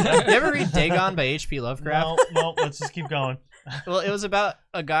as possible. You ever read Dagon by H.P. Lovecraft? No, let's just keep going. Well, it was about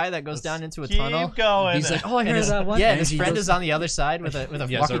a guy that goes Let's down into a keep tunnel. going. He's like, oh, I And heard his, that one. yeah, And and his he friend goes- is on the other side with a Yes,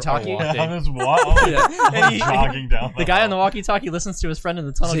 they're all walkie-talkie. walking. on his what? Yeah. And he- jogging down. The guy on the walkie-talkie listens to his friend in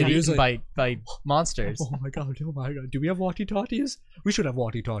the tunnel See, get he was eaten by monsters. Oh my god, oh my god. Do we have walkie-talkies? We should have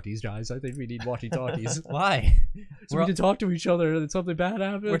walkie-talkies, guys. I think we need walkie-talkies. Why? So we can talk to each other and something bad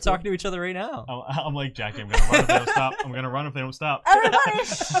happens. We're talking to each other right now. I'm like, Jackie, I'm gonna run if they don't stop. I'm gonna run if they don't stop. Everybody,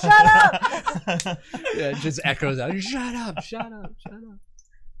 shut up! Yeah, it just echoes out. Shut up, shut up, shut up.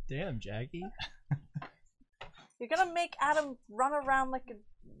 Damn, Jackie. You're gonna make Adam run around like a.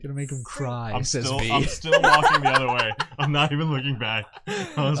 Gonna make him cry, I'm says still V. walking the other way. I'm not even looking back.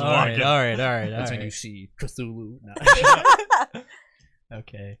 I was walking. All right. That's when you see Cthulhu. No.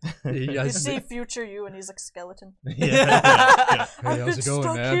 Okay. He You does- see future you, and he's like skeleton. Yeah. Hey, I've how's been it going,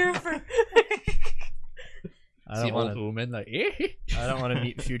 stuck man? here for. I See don't old want to. Ooman like. I don't want to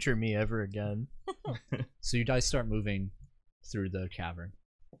meet future me ever again. So you guys start moving through the cavern.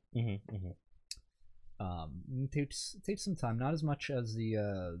 Mm-hmm. It takes some time, not as much as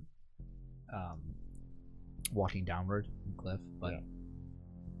the walking downward the cliff, but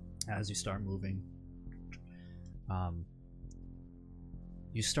as you start moving,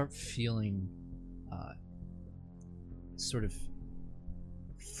 you start feeling sort of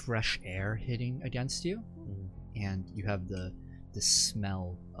fresh air hitting against you, and you have the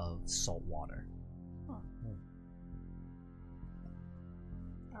smell of salt water.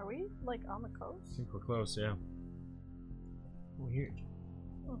 Are we like on the coast? I think we're close. Yeah. Weird.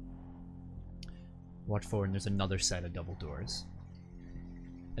 Watch forward, and there's another set of double doors.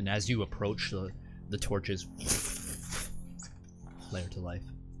 And as you approach, the torches flare to life.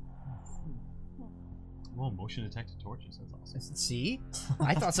 Well, motion detected torches. That's awesome. See?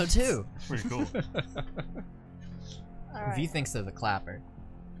 I thought so too. Pretty cool. Alright. V thinks they're the clapper.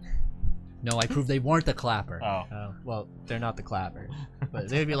 No, I proved they weren't the clapper. Oh, Oh, well, they're not the clapper. But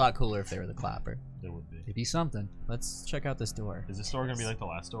they'd be a lot cooler if they were the clapper. there would be. It'd be something. Let's check out this door. Is this door gonna be like the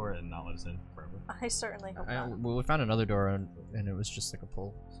last door and not let us in forever? I certainly hope not. Well, we found another door and it was just like a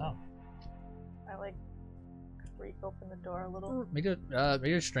pull. So, I like creak open the door a little. Make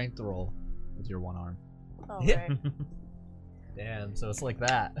a strength roll with your one arm. Oh, Yeah. right. Damn, so it's like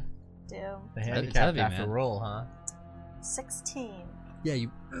that. Damn. The It's handicap heavy, after man. roll, huh? 16. Yeah,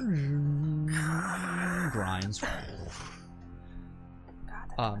 you grinds. God,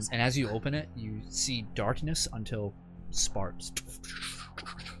 that was And as you open it, you see darkness until sparks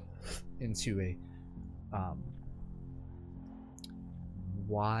into a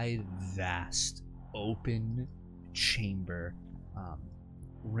wide, vast, open chamber,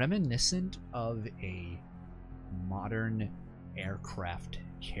 reminiscent of a modern aircraft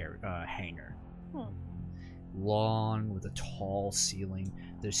hangar. Long with a tall ceiling.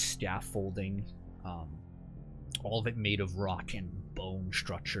 There's scaffolding, all of it made of rock and bone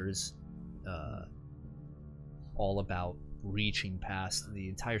structures, all about reaching past. The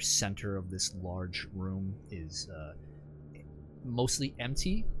entire center of this large room is mostly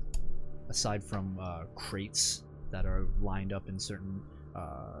empty, aside from crates that are lined up in certain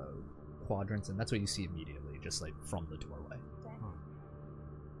quadrants, and that's what you see immediately, just like from the doorway.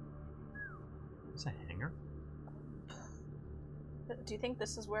 it's a hanger. Do you think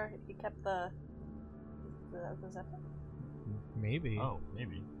this is where he kept the Zeppelin? Maybe. Oh,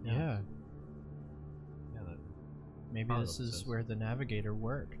 maybe. Yeah. Yeah. That, Maybe Probably this what it is says. where the navigator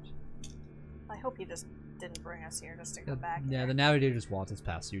worked. I hope he just didn't bring us here just to go back. Yeah, there. the navigator just walks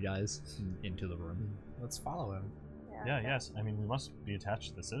past you guys into the room. Let's follow him. yeah. okay. Yes. I mean, we must be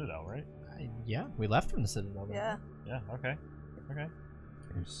attached to the Citadel, right? Yeah, we left from the Citadel. didn't Yeah. Yeah. Okay. Okay.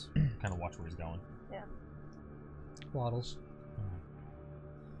 Just kind of watch where he's going. Waddles.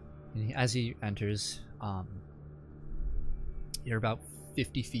 And as he enters, you're about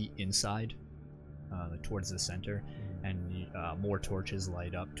 50 feet inside, towards the center, and more torches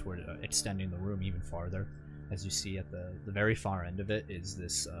light up toward extending the room even farther. As you see at the very far end of it is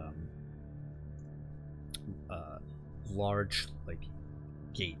this large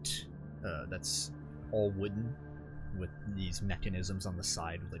gate that's all wooden with these mechanisms on the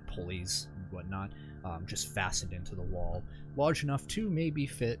side with pulleys and whatnot, just fastened into the wall, large enough to maybe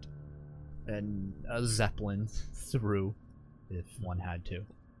fit a Zeppelin through if one had to.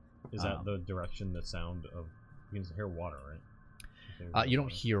 Is that the direction the sound of? You can hear water, right? You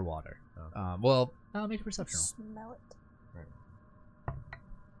don't hear water. Oh. Well, make a perception roll. Smell it.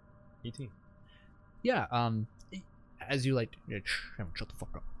 18. Yeah. As you shut the fuck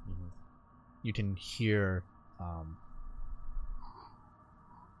up. Mm-hmm. You can hear.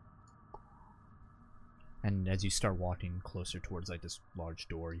 And as you start walking closer towards this large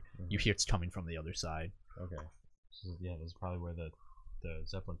door, you hear it's coming from the other side. Okay. So, yeah, this is probably where the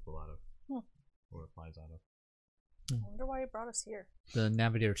Zeppelin flew out of. Or it flies out of. I wonder why he brought us here. The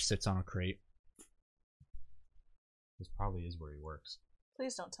navigator sits on a crate. This probably is where he works.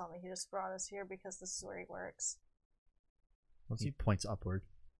 Please don't tell me he just brought us here because this is where he works. He points upward.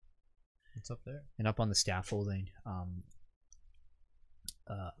 What's up there? And up on the scaffolding,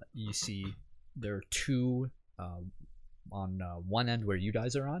 you see there are two on one end where you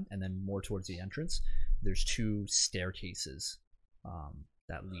guys are on, and then more towards the entrance. There's two staircases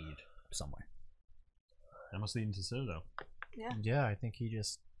that lead somewhere. That must lead into Citadel. Yeah. Yeah, I think he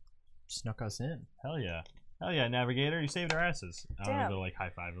just snuck us in. Hell yeah. Hell yeah, Navigator, you saved our asses. I Damn. want to go high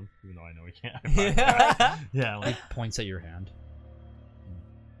five him, even though I know he can't high five. Yeah. Yeah, He points at your hand.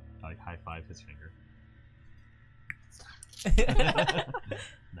 high five his finger.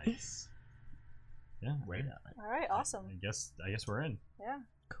 Nice. Yeah. Right okay. on it. All right. Awesome. I guess we're in. Yeah.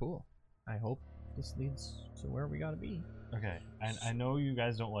 Cool. I hope this leads to where we gotta be. Okay. And I know you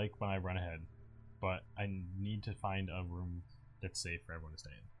guys don't like when I run ahead, but I need to find a room that's safe for everyone to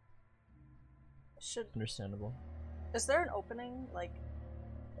stay in. Understandable. Is there an opening?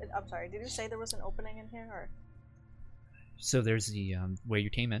 I'm sorry. Did you say there was an opening in here, or? So there's the where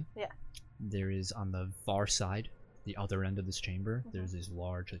you came in. Yeah. There is on the far side, the other end of this chamber. There's these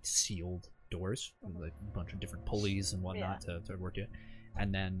large sealed doors with a bunch of different pulleys and whatnot to work it,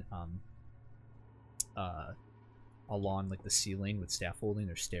 and then along the ceiling with scaffolding,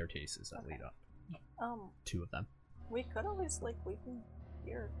 there's staircases that lead up. Two of them. We could always leave him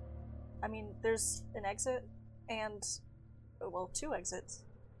here. I mean, there's an exit and two exits,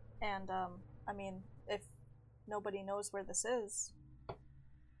 and I mean, if nobody knows where this is,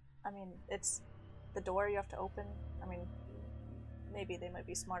 I mean, it's the door you have to open. I mean, maybe they might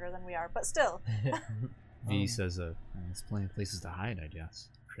be smarter than we are, but still. V says, there's plenty of places to hide, I guess.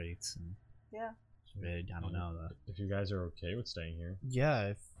 Crates and... Yeah. I don't know. If you guys are okay with staying here. Yeah,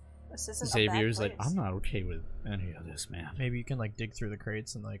 if This isn't Xavier's a bad like, place. I'm not okay with any of this, man. maybe you can like dig through the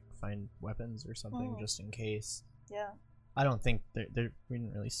crates and like find weapons or something just in case. Yeah. I don't think we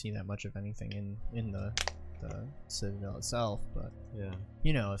didn't really see that much of anything in the Citadel itself, but Yeah.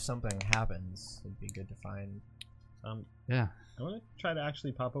 you know, if something happens, it'd be good to find. Yeah. I want to try to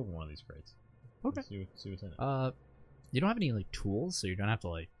actually pop open one of these crates. Okay. See what's in it. You don't have any like tools, so you're gonna have to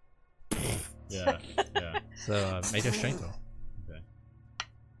like. Yeah. Yeah. So make a strength roll. Okay.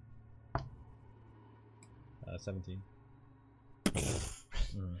 17.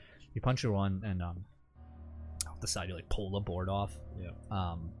 You punch your one, and off the side you like pull the board off.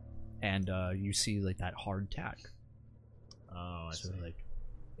 Yeah. And you see like that hard tack. Oh, I So see. like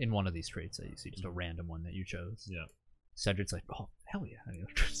in one of these crates that you see, just a random one that you chose. Yeah. Cedric's like, oh hell yeah, and he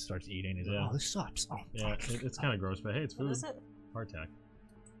starts eating. He's Yeah. like, oh, this sucks. Oh, Yeah, it's kind of gross, but hey, it's What food. is it? Hardtack.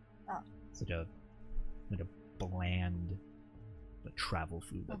 it's like a bland like travel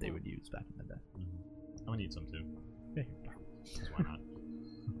food that they would use back in the day. I'm gonna eat some too. Yeah. 'Cause why not?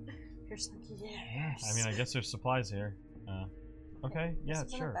 You're just like, yes. I mean, I guess there's supplies here. Okay, yeah, This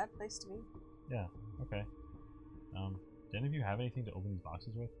isn't sure. a bad place to be. Yeah, okay. Do any of you have anything to open these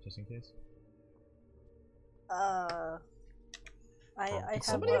boxes with, just in case? I have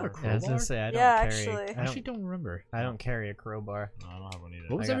somebody have a one. crowbar? I was gonna say I don't Yeah, carry. actually. I actually don't remember. I don't carry a crowbar. No, I don't have one either.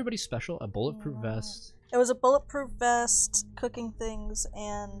 What was I got- everybody's special? A bulletproof vest. It was a bulletproof vest, cooking things,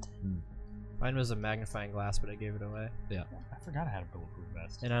 and Mine was a magnifying glass, but I gave it away. I forgot I had a bulletproof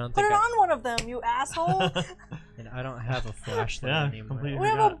vest. And I don't put think it on one of them, you asshole. and I don't have a flashlight Yeah, anymore. completely. We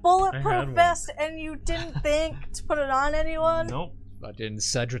have forgot. a I had bulletproof one. vest, and you didn't think to put it on anyone? Nope. Fucking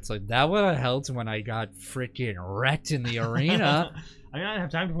Cedric's like, that would have helped when I got freaking wrecked in the arena. I mean, I didn't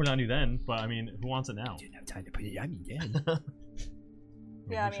have time to put it on you then, but I mean, who wants it now? Didn't have time to put it on me again.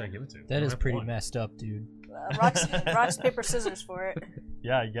 Yeah, Who should I give it to? I That don't is have pretty one. messed up, dude. Rocks, paper, scissors for it.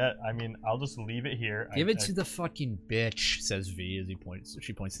 Yeah, I mean, I'll just leave it here. Give it to the fucking bitch, says V as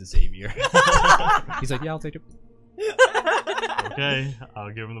she points to Xavier. He's like, yeah, I'll take it. Okay,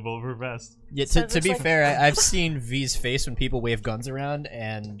 I'll give him the bulletproof vest. Yeah, So to it looks be like- fair, I've seen V's face when people wave guns around,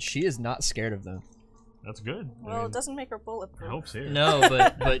 and she is not scared of them. That's good. Well, it doesn't make her bulletproof. I hope so. No,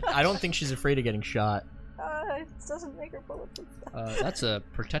 but I don't think she's afraid of getting shot. It doesn't make her bulletproof. That's a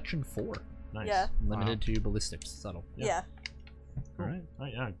protection 4, Nice. Yeah. limited to ballistics. Subtle. Yeah. All right. Oh,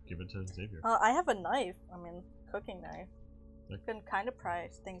 yeah, give it to Xavier. I have a knife. I mean, cooking knife. You Like- can kind of pry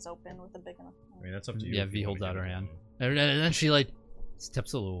things open with a big enough. I mean, that's up to you. Yeah, if V you holds wanna out give her it to hand. me. And then she like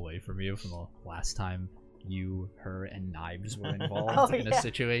steps a little away from you from the last time you, her, and Knives were involved Oh, in a yeah.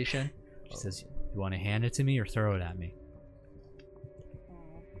 situation. She says, "You want to hand it to me or throw it at me?"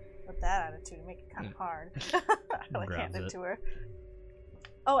 With that attitude, you make it kind of hard. I like Grabs hand it it. to her.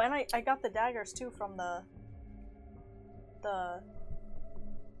 Oh, and I got the daggers too from the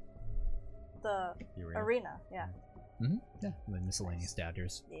You were in. arena. Yeah. Yeah, the miscellaneous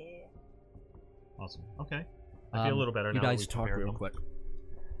daggers. Yeah. Awesome. Okay. I feel a little better You now. that guys we talk prepared real them. quick.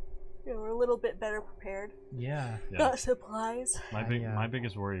 Yeah, we're a little bit better prepared. Yeah. Yeah. Got supplies. My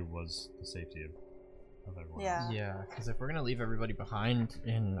biggest worry was the safety of everyone. Yeah. Yeah, because if we're gonna leave everybody behind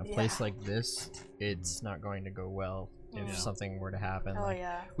in a place Yeah. like this, it's not going to go well if Yeah. something were to happen. Oh like,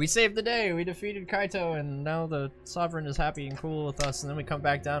 yeah. we saved the day, we defeated Kaito, and now the Sovereign is happy and cool with us, and then we come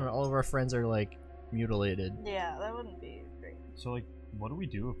back down and all of our friends are like mutilated. Yeah, that wouldn't be great. So, like, what do we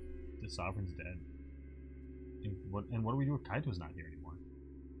do if the Sovereign's dead? And what do we do if Kaito's not here anymore?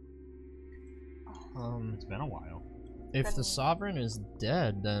 It's been a while. If the Then- Sovereign is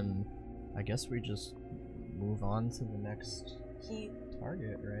dead, then I guess we just move on to the next He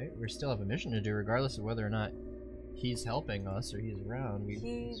target, right? We still have a mission to do, regardless of whether or not he's helping us or he's around. That's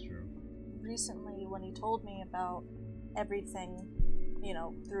he true. recently, when he told me about everything, you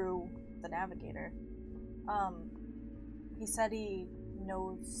know, through the navigator, he said he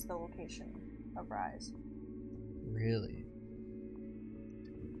knows the location of Rise. Really?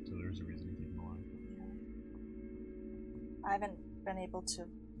 So there's a reason to keep him alive. I haven't been able to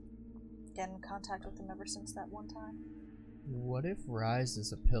get in contact with him ever since that one time. What if Rise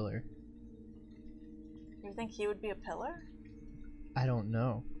is a pillar? You think he would be a pillar? I don't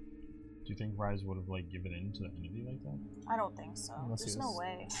know. Do you think Rise would have, like, given in to the entity like that? I don't think so. Unless he There's no was-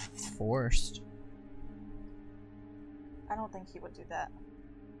 way. Forced. I don't think he would do that.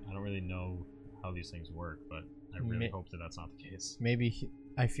 I don't really know how these things work, but I really Ma- hope that that's not the case. Maybe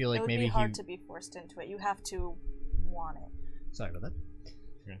I feel It like would maybe be hard he to be forced into it. You have to want it. Sorry about that.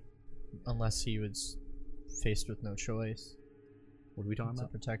 unless he was faced with no choice What are we talking to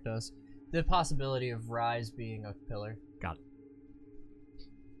about? protect us. The possibility of Rise being a pillar. Got it.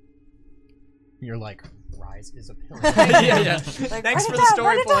 You're like, Rise is a pillar. Yeah. Like, Thanks write for it the down,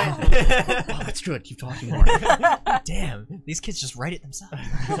 story write point. it Oh, it's good. Keep talking more. Damn, these kids just write it themselves.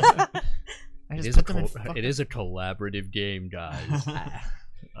 I It just is, a put them in it is a collaborative game, guys.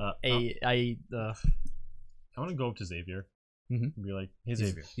 I want to go up to Xavier Mhm. and be like, "Hey,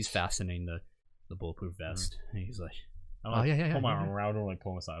 Xavier." He's fastening the bulletproof vest. And he's like, I'm Oh, like, yeah. pull my arm around and like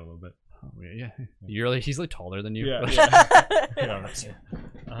pull him aside a little bit. oh, yeah. You're like, he's like taller than you. Yeah. down.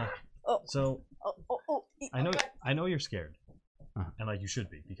 Oh, So oh. I know you're scared, Uh-huh. and like you should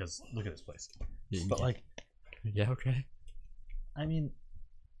be because look at this place. Yeah, But like, yeah, okay. I mean,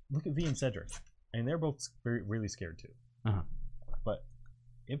 look at V and Cedric, and they're both really scared too. Uh-huh. But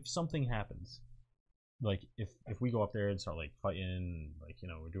if something happens, like if we go up there and start like fighting, like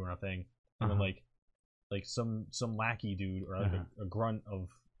we're doing our thing, and then Uh-huh. like some lackey dude or like Uh-huh. a grunt of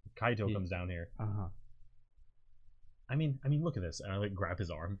Kaito Yeah. comes down here. Uh-huh. I mean, look at this, and I like grab his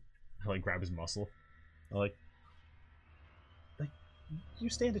arm, I like grab his muscle, I like you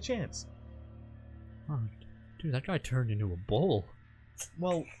stand a chance. Oh, dude, that guy turned into a bull.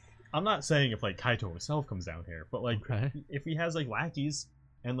 Well, I'm not saying if like Kaito himself comes down here, but like Okay. if he has like lackeys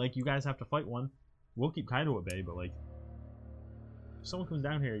and like you guys have to fight one, we'll keep Kaito at bay. But like, if someone comes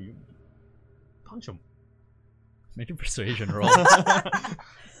down here, you punch him. Make a persuasion roll.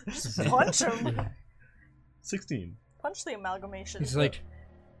 Just punch him. 16. Punch the amalgamation. He's like,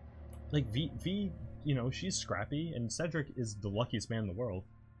 V, she's scrappy, and Cedric is the luckiest man in the world.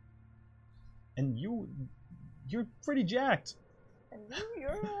 And you're pretty jacked. And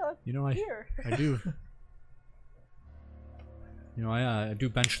you're you know, I here. do. You know, I do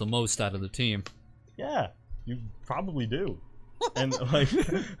bench the most out of the team. Yeah, you probably do. And like,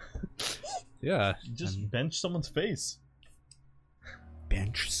 Yeah. just and bench someone's face.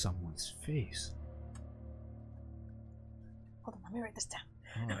 bench someone's face. Hold on, let me write this down.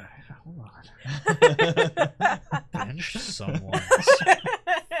 Alright, hold on. Bench someone's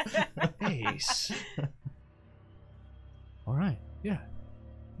face. Alright, yeah.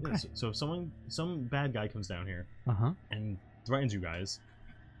 Yeah, so if some bad guy comes down here Uh-huh. and threatens you guys,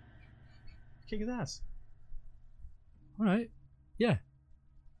 kick his ass. Alright. Yeah.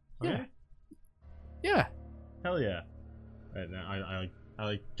 Okay? Yeah. Hell yeah. Right now, I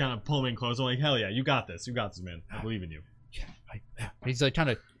like kind of pull him in close. I'm like, hell yeah, you got this, man. I believe in you. He's like kind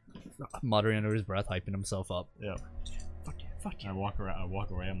of muttering under his breath, hyping himself up. Yeah. Fuck yeah, fuck I walk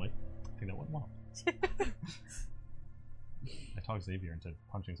away. I'm like, I think that went well. I talk Xavier into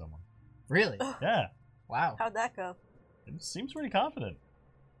punching someone. Really? Yeah, Wow. How'd that go? it seems pretty confident.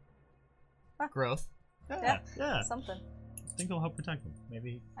 Growth. Yeah, yeah. Something. I think it'll help protect him.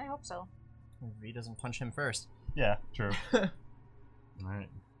 Maybe I hope so. V doesn't punch him first. Yeah, true. All right.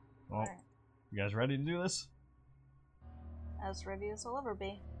 Well, Alright. you guys ready to do this? As ready as I'll ever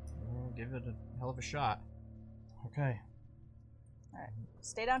be. We'll give it a hell of a shot. Okay.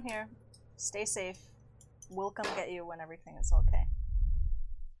 Stay down here. Stay safe. We'll come get you when everything is okay.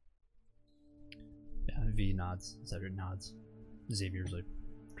 Yeah, V nods. Cedric nods. Xavier's like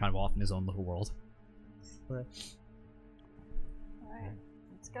kind of off in his own little world. Alright.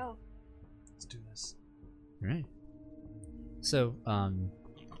 Let's go. Let's do this. Alright. So,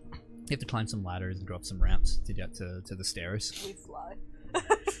 you have to climb some ladders and go up some ramps to get to the stairs. We fly.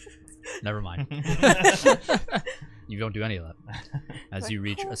 Never mind. You don't do any of that. As you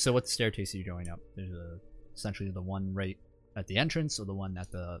reach, so what staircase are you going up? There's essentially the one right at the entrance, or the one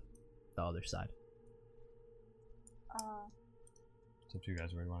at the other side. It's up to you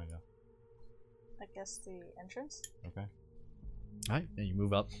guys where you want to go. I guess the entrance? Okay. Alright, and you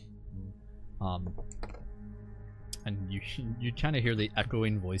move up. And you kind of hear the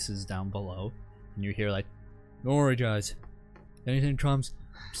echoing voices down below, and you hear like, "Don't worry, guys. Anything comes,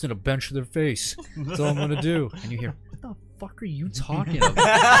 I'm just gonna bench their face. That's all I'm gonna do." And you hear, "What the fuck are you talking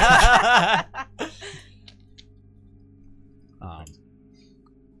about?"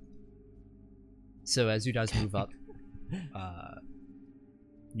 So as you guys move up,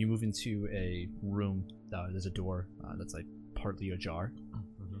 you move into a room. There's a door that's like partly ajar.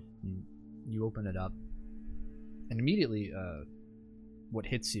 You open it up, and immediately, what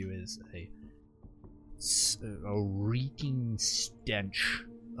hits you is a reeking stench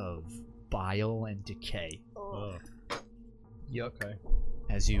of bile and decay. Oh. Yuck. Okay.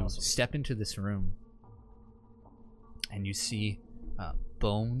 As you Awesome. step into this room, and you see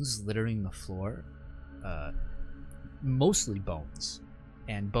bones littering the floor, mostly bones.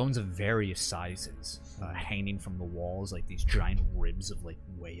 and bones of various sizes hanging from the walls, like these giant ribs of like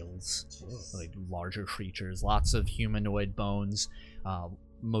whales, like larger creatures. Lots of humanoid bones.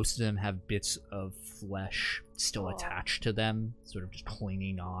 Most of them have bits of flesh still attached to them, sort of just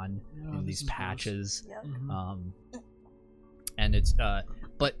clinging on in these patches. Yep. And it's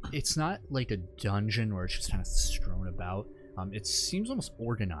but it's not like a dungeon where it's just kind of strewn about. It seems almost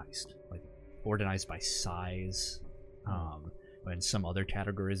organized, like organized by size, and some other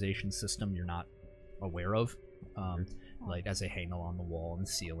categorization system you're not aware of, like as they hang along the wall and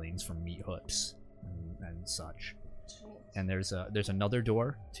ceilings from meat hooks and such. And there's another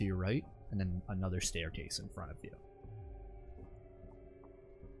door to your right, and then another staircase in front of you.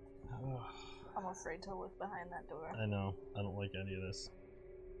 I'm afraid to look behind that door. I know. I don't like any of this.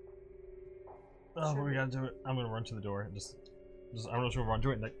 Oh, but we gotta do it. I'm gonna run to the door. Just I'm not sure if I'll run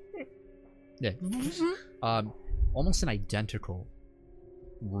to it. Yeah. Almost an identical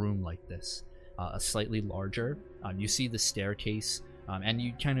room like this, a slightly larger. You see the staircase, and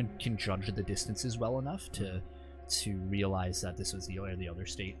you kind of can judge the distances well enough to realize that this was the other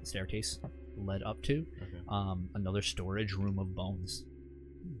staircase led up to. Okay. Another storage room of bones.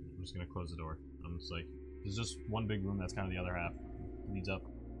 I'm just gonna close the door. I'm just like, there's just one big room that's kind of the other half leads up.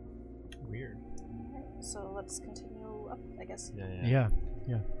 Weird. Alright, so let's continue up, I guess. Yeah.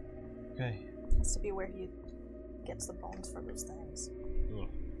 Okay. Has to be where he gets the bones for those things. Ugh,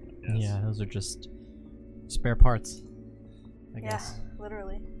 Yeah, those are just spare parts, I guess. Yeah,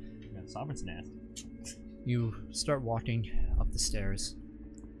 literally. Yeah, Sovereign's nest. You start walking up the stairs,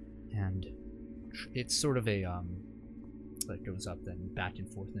 and it's sort of a that goes up then back and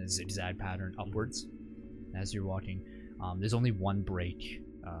forth in a zigzag pattern upwards. As you're walking, there's only one break,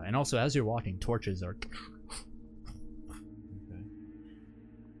 and also as you're walking, torches are.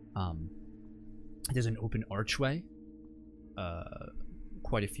 Okay. There's an open archway,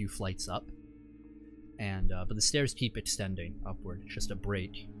 quite a few flights up, and but the stairs keep extending upward. It's just a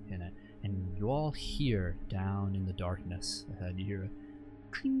break in it. And you all hear down in the darkness ahead, you hear a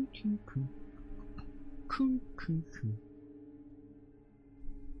coo coo coo, coo coo coo,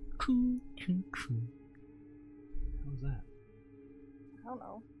 coo coo coo. What was that? I don't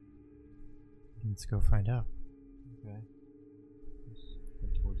know. Let's go find out. Okay. Just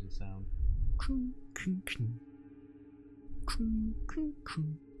head towards the sound. Coo coo coo, coo coo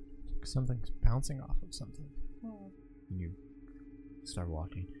coo. Something's bouncing off of something. And you start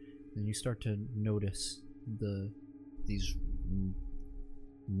walking. Then you start to notice these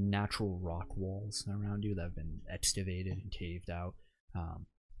natural rock walls around you that have been excavated and caved out,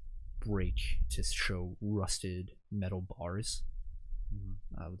 break to show rusted metal bars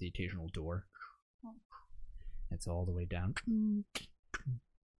with the occasional door. It's all the way down.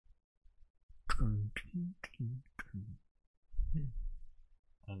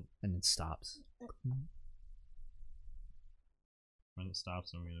 And it stops. When it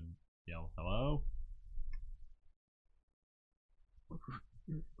stops, I'm gonna yell, "Hello!"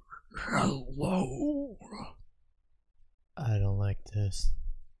 Hello. I don't like this.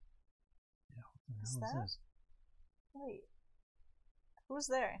 Yeah, what the Is hell that? is this? Wait. Who's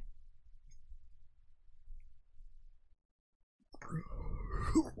there?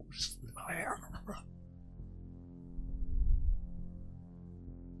 Who's there?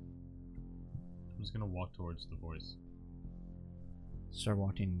 I'm just gonna walk towards the voice. Start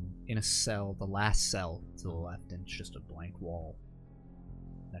walking in a cell, the last cell to the left, and it's just a blank wall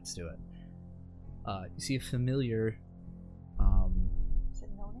next to it. You see a familiar Is it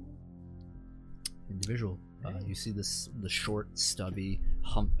no name? individual. You see the short, stubby,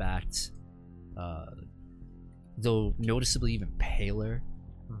 humpbacked, though noticeably even paler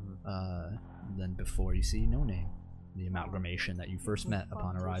than before. You see No Name, the amalgamation that you first met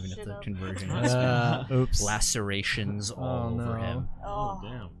upon arriving at the converging. Oops. Lacerations all over him. Oh,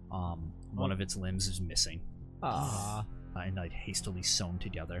 damn. One of its limbs is missing, Ah. and like hastily sewn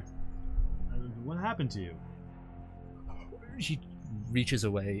together. What happened to you? He reaches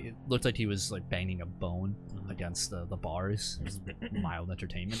away. It looked like he was like banging a bone against the bars. It was mild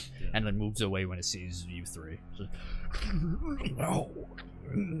entertainment, and then moves away when it sees you three. So, no,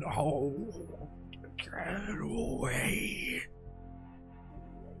 get away.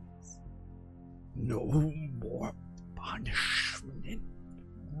 No more punishment.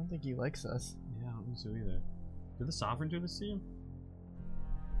 I don't think he likes us. Yeah, I don't think so either. Did the Sovereign do this to you?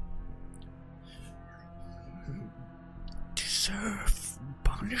 Deserve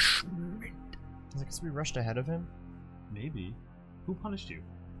punishment. Is it because we rushed ahead of him? Maybe. Who punished you?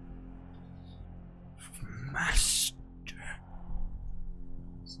 Master.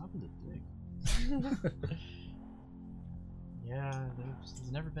 Sovereign's a dick. Yeah, it's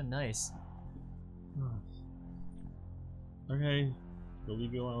never been nice. Okay, we'll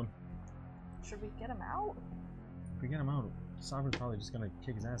leave you alone. Should we get him out? If we get him out, Sovereign's probably just gonna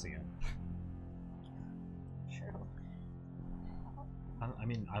kick his ass again. Sure. I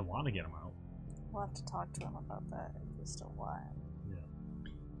mean, I want to get him out. We'll have to talk to him about that if we still want.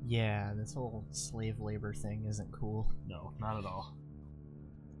 Yeah, this whole slave labor thing isn't cool. No, not at all.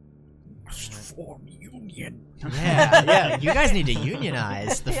 Form union. Yeah, yeah. You guys need to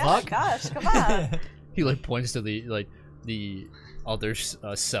unionize. The Yeah, fuck? gosh, come on. He like points to the other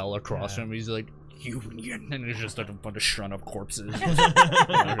cell across from him. He's like, union, and it's just like a bunch of shrun up corpses.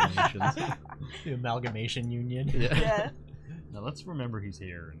 The amalgamation union. Yeah. Now let's remember he's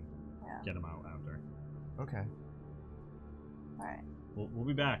here and Yeah. get him out after. Okay. Alright. We'll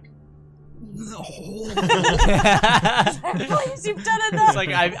be back. No. Please, you've done enough! It's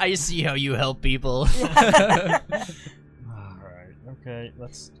like, I see how you help people. Alright, okay,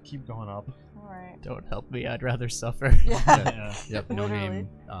 let's keep going up. Alright. Don't help me, I'd rather suffer. Yeah. Yeah. Yep, no Literally. name.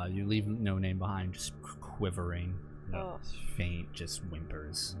 You leave no name behind, just quivering, Oh, faint, just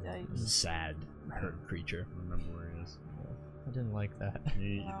whimpers. yikes. Sad, hurt creature. Remember where he is. I didn't like that.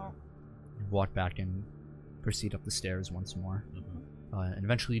 No. You walk back and proceed up the stairs once more. And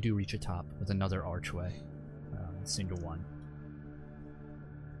eventually you do reach a top with another archway, single one.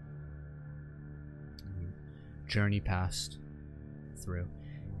 You journey past through,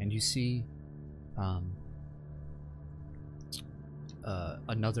 and you see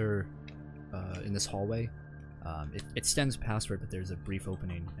another in this hallway. It extends pastward, but there's a brief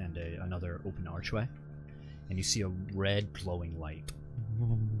opening and another open archway, and you see a red glowing light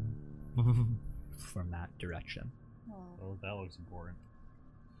from that direction. Oh, that looks important.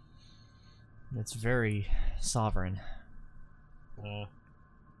 It's very sovereign.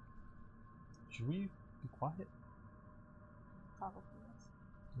 Should we be quiet? Probably.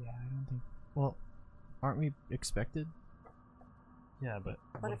 Yeah, I don't think. Well, aren't we expected? Yeah, but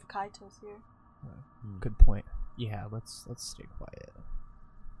What if Kaito's here? Good point. Yeah, let's stay quiet.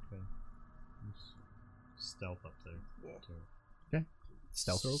 stealth up there? Yeah. too.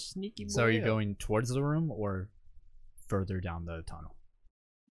 Stealth roll. Sneaky boy. So are you going towards the room or further down the tunnel?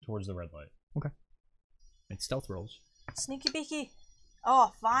 Towards the red light. Make stealth rolls. Sneaky beaky.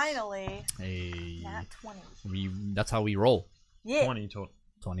 Oh, finally. Hey, Nat 20. that's how we roll. Yeah. 20 total.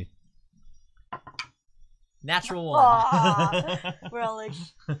 20. Natural one. Aw. We're all like,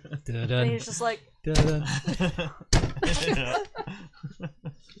 and Dun, he's just like, dun.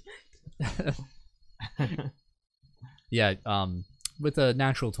 Yeah, with a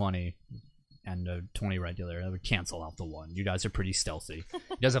natural 20 and a 20 regular, that would cancel out the one. You guys are pretty stealthy. You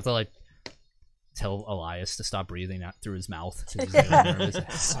guys have to like tell Elias to stop breathing out through his mouth. 'Cause he's really nervous.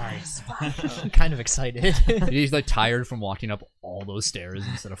 Sorry. I'm kind of excited. He's like tired from walking up all those stairs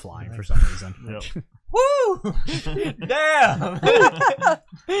instead of flying for some reason. Yep. Woo! Damn!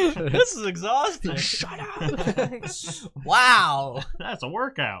 This is exhausting. Shut up! Wow! That's a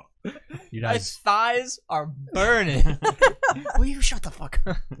workout. You My guys, thighs are burning. Will you shut the fuck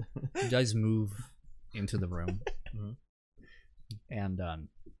up? you guys move into the room, Mhm. and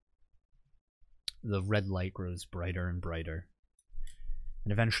the red light grows brighter and brighter,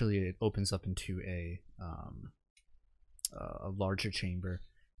 and eventually it opens up into a larger chamber.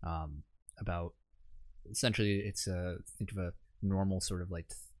 About essentially, it's think of a normal sort of like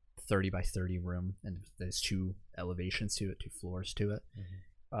 30 by 30 room, and there's 2 elevations to it, 2 floors to it.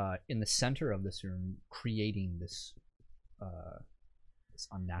 In the center of this room, creating this this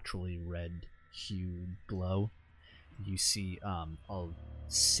unnaturally red hue glow, you see a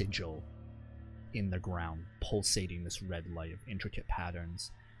sigil in the ground, pulsating this red light of intricate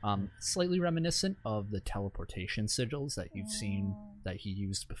patterns, slightly reminiscent of the teleportation sigils that you've seen that he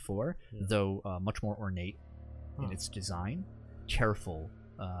used before, Yeah. though much more ornate in its design. Careful.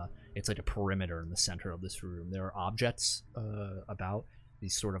 It's like a perimeter in the center of this room. There are objects about,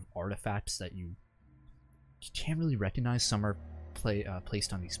 these sort of artifacts that you can't really recognize. Some are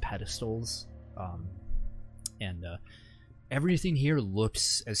placed on these pedestals, and everything here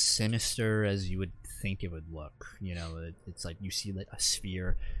looks as sinister as you would think it would look. You know, it's like you see like a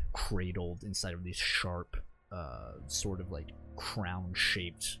sphere cradled inside of this sharp, sort of like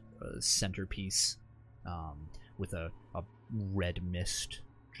crown-shaped centerpiece, with a red mist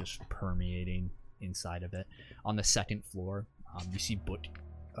just permeating inside of it. On the second floor, you see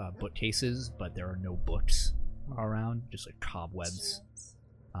bookcases, but there are no books around, just like cobwebs.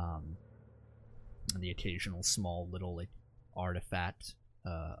 And the occasional small little like artifact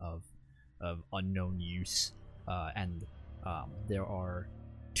of unknown use, and there are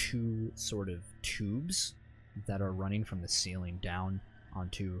 2 sort of tubes that are running from the ceiling down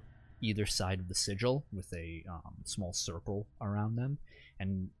onto either side of the sigil with a small circle around them,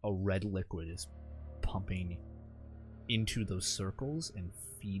 and a red liquid is pumping into those circles and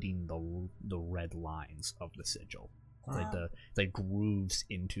feeding the red lines of the sigil. Like grooves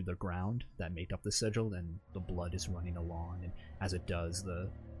into the ground that make up the sigil, and the blood is running along, and as it does,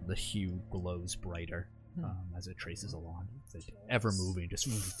 the hue glows brighter as it traces along. It's like ever moving, just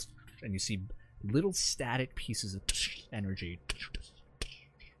and you see little static pieces of energy.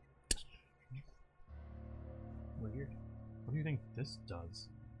 Weird. What do you think this does?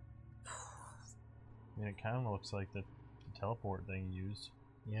 I mean, it kind of looks like the teleport thing you used.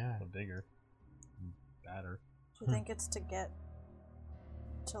 Yeah. But bigger. And badder. Do you think it's to get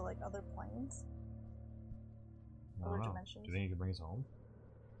to like other planes? I Other don't know. dimensions? Do you think you could bring us home?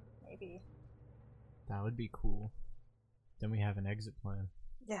 Maybe. That would be cool. Then we have an exit plan.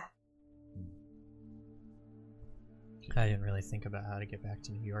 Yeah. I didn't really think about how to get back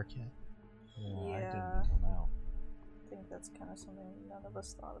to New York yet. Yeah. I didn't Yeah. until now. I think that's kind of something none of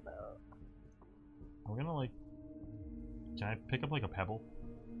us thought about. I'm gonna like. Can I pick up like a pebble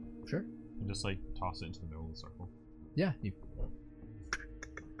Sure. and just like toss it into the middle of the circle? Yeah.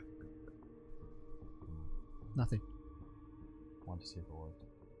 Nothing. Want to see if it worked.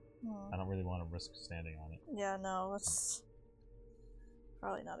 Hmm. I don't really want to risk standing on it. Yeah, no, that's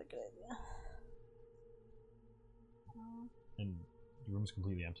probably not a good idea. And the room's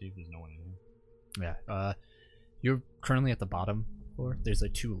completely empty. There's no one in here. Yeah. You're currently at the bottom floor. There's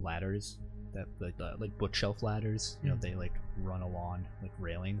like two ladders that like bookshelf ladders. You know, they like run along like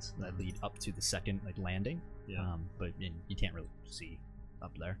railings that lead up to the second like landing. Yeah. But you can't really see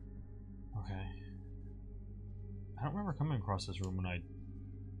up there. Okay. I don't remember coming across this room when I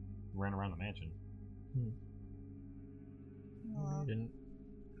ran around the mansion. Uh,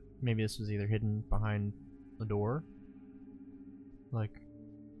 Maybe this was either hidden behind a door, like,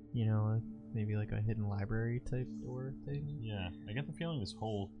 you know, maybe like a hidden library type door thing. Yeah, I get the feeling this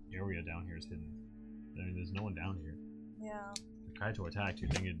whole area down here is hidden. I mean, there's no one down here. yeah. If Kaito attacked,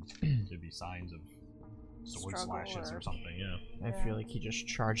 you'd think it'd be signs of sword Struggle slashes or or- something, yeah. I feel like he just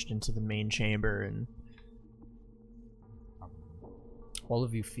charged into the main chamber and All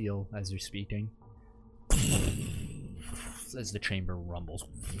of you feel as you're speaking as the chamber rumbles.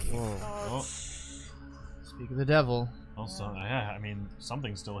 Oh, speak of the devil. Also, yeah, I mean,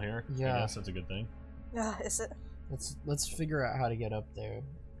 something's still here. Yeah. I guess that's a good thing. yeah, is it? Let's figure out how to get up there.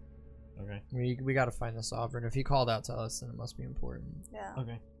 Okay. We got to find the sovereign. If he called out to us, then it must be important. Yeah.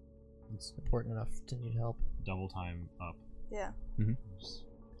 Okay. Let's Important enough to need help. double time up. Yeah. Just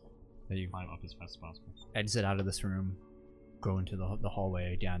You climb up as fast as possible. exit out of this room, go into the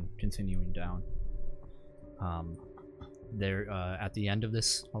hallway again, continuing down. There, at the end of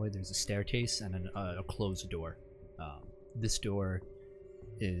this hallway, there's a staircase and a closed door. This door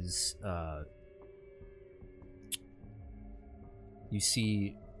is, you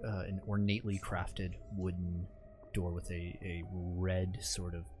see an ornately crafted wooden door with a red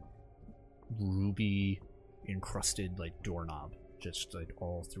sort of ruby encrusted like doorknob, just like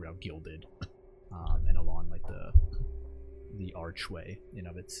all throughout gilded, and along like the archway in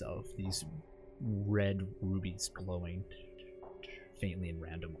of itself, these red rubies glowing faintly and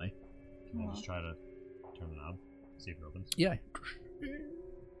randomly. Can I just try to turn the knob? See if it opens? Yeah.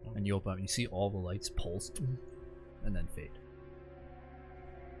 And you open up, you see all the lights pulse and then fade.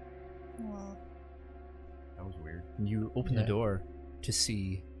 Hmm. That was weird. And you open the door to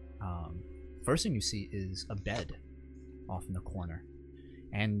see, first thing you see is a bed off in the corner.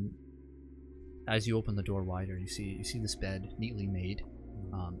 And as you open the door wider, you see this bed neatly made,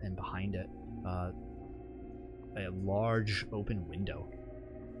 and behind it, a large open window.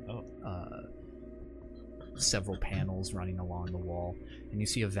 Several panels running along the wall, and you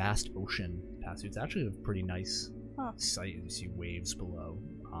see a vast ocean pass through. It's actually a pretty nice sight. You see waves below.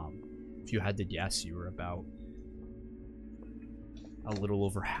 If you had to guess, you were about a little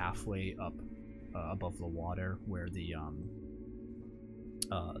over halfway up above the water, where the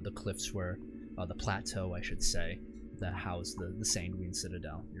cliffs were, the plateau, I should say, that housed the Sanguine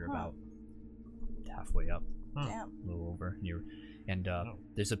Citadel. You're about halfway up, Damn. a little over.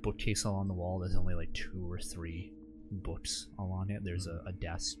 There's a bookcase along the wall. There's only like 2 or 3 books along it. There's a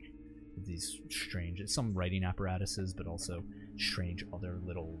desk with these strange, some writing apparatuses, but also strange other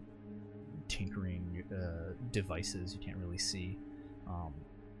little tinkering devices you can't really see.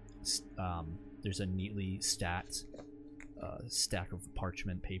 There's a neatly stacked stack of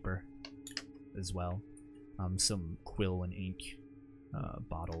parchment paper as well. Some quill and ink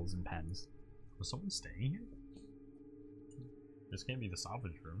bottles and pens. Was someone staying here? This can't be the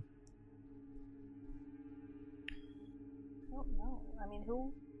salvage room. don't know. I mean,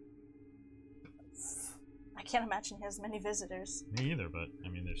 who? I can't imagine he has many visitors. Me either, but I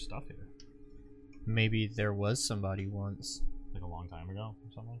mean, there's stuff here. Maybe there was somebody once. Like a long time ago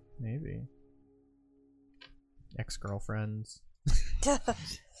or something. Maybe. Ex-girlfriends.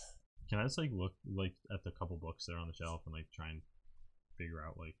 Can I just like look like at the couple books there on the shelf and like try and figure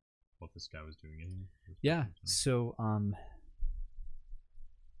out like what this guy was doing in here? Yeah. So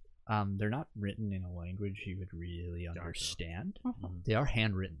they're not written in a language you would really understand. They are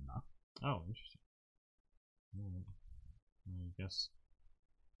handwritten though. Oh, interesting. I guess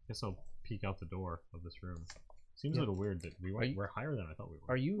I'll peek out the door of this room. Seems a little weird that we're higher than I thought we were.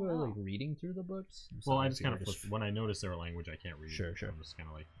 Are you like reading through the books? Well, I just kind of when I notice their language, I can't read. Sure. I'm just kind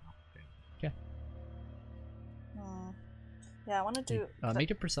of like, okay. Yeah, I want to do. Make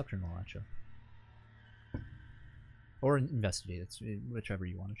a perception roll, actually, or investigate. It's whichever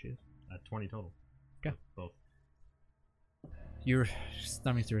you want to choose. 20 total. Okay. Both. You're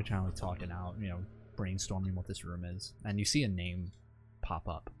thumbing through it, kind of like talking out, brainstorming what this room is, and you see a name pop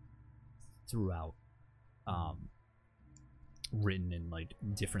up throughout, written in like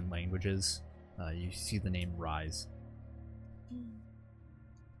different languages. You see the name Rise.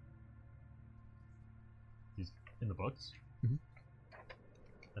 These in the books? Mm-hmm.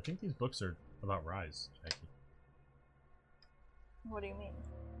 I think these books are about Rise, Jackie. What do you mean?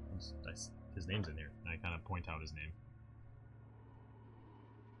 His name's in here, and I kind of point out his name.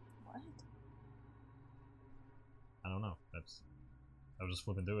 What? I don't know. I was just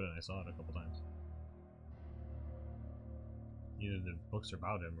flipping through it and I saw it a couple times. Either the books are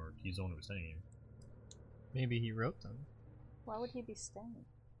about him or he's the one who was staying here. Maybe he wrote them. Why would he be staying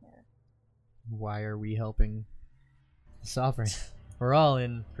here? Why are we helping the Sovereign? We're all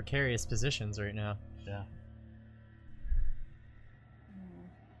in precarious positions right now. Yeah.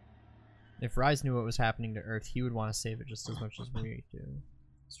 If Rise knew what was happening to Earth, he would want to save it just as much as we do.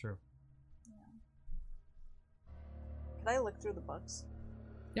 It's true. Could I look through the books?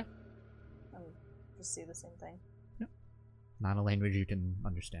 Yeah. And just see the same thing? Yeah. Not a language you can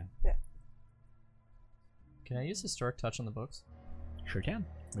understand. Yeah. Can I use Historic Touch on the books? Sure can.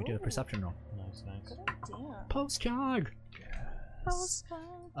 We do a perception roll. Nice. Good idea. Postcard!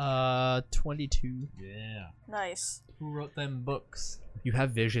 Postcard. 22. Yeah. Nice. Who wrote them books? You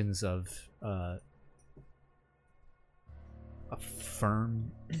have visions of a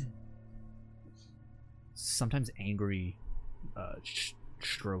firm, sometimes angry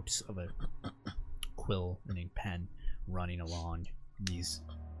strokes of a quill and a pen running along these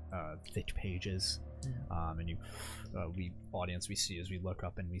thick pages. And we see as we look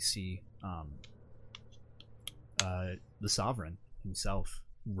up and we see the Sovereign himself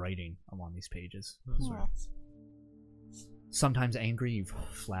writing along these pages. Sometimes angry, you've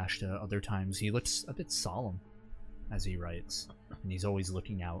flashed other times he looks a bit solemn as he writes, and he's always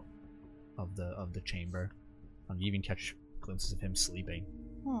looking out of the chamber. You even catch glimpses of him sleeping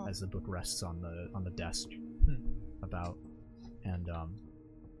as the book rests on the desk about, and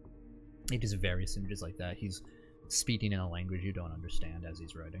it is various images like that. He's speaking in a language you don't understand as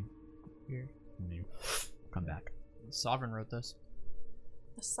he's writing. Here. And you come back. The Sovereign wrote this.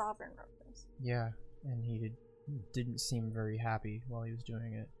 The Sovereign wrote this. Yeah, and he didn't seem very happy while he was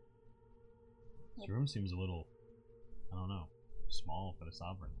doing it. This room seems a little, I don't know, small for the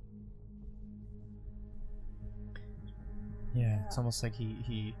Sovereign. Yeah, it's almost like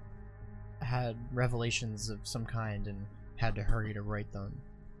he had revelations of some kind and had to hurry to write them,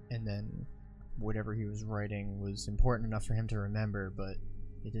 and then whatever he was writing was important enough for him to remember, but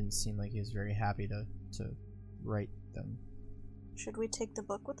it didn't seem like he was very happy to write them. Should we take the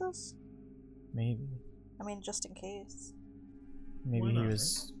book with us? Maybe. I mean, just in case. Maybe he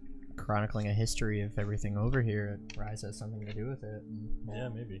was chronicling a history of everything over here. Rise has something to do with it. Yeah,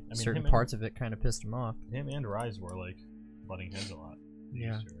 maybe. I mean, certain parts of it kind of pissed him off. Him and Rise were like butting heads a lot.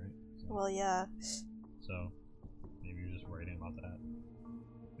 Yeah. Used to, right? So, Well, yeah. so maybe he was just writing about that.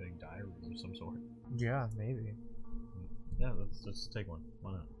 Getting diaries of some sort. Yeah, maybe. Yeah, let's take one.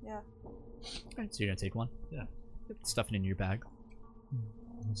 Why not? Yeah. Alright, so you're gonna take one? Yeah. Stuff it in your bag.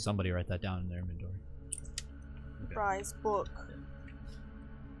 Somebody write that down in their inventory. Okay. Rise book.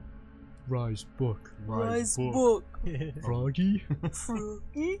 Rise book. Rise book. Froggy?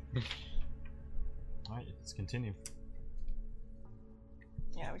 Froggy? Alright, let's continue.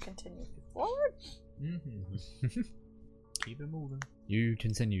 Yeah, we continue forward. Keep it moving. You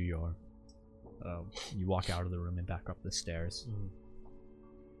continue your you walk out of the room and back up the stairs.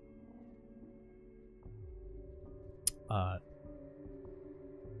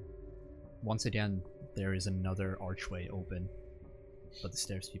 Once again, there is another archway open, but the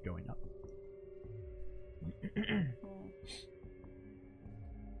stairs keep going up.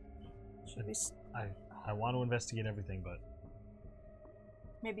 Should we? I want to investigate everything, but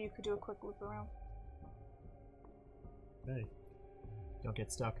Maybe you could do a quick loop around. hey, Don't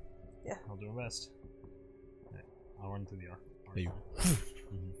get stuck. I'll do my best. Alright, I'll run through the arc. You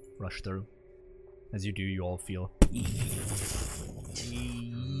rush through. As you do, you all feel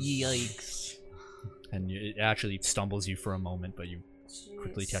Yikes. and it actually stumbles you for a moment, but you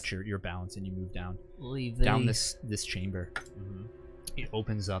quickly Jeez. catch your balance and you move down Leave down this chamber. Mm-hmm. It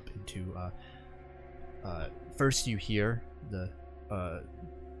opens up into first you hear the a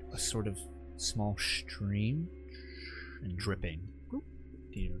sort of small stream and dripping.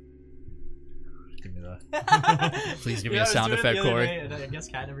 Do you give me the please give me a sound effect, Corey. And I guess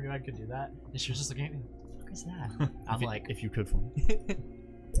Kat never knew I could do that. And she was just looking at me. What is that? I'm like, if you could for me.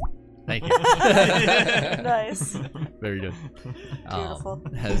 Thank you. Nice. Very good. Beautiful.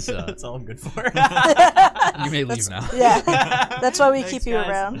 that's all I'm good for. You may leave now. Yeah, that's why we Thanks, keep you guys.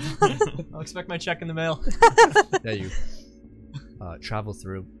 around. I'll expect my check in the mail. Yeah, you travel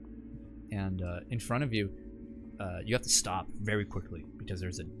through, and in front of you, you have to stop very quickly because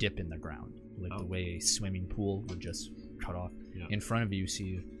there's a dip in the ground, like the way a swimming pool would just cut off. Yeah. In front of you, you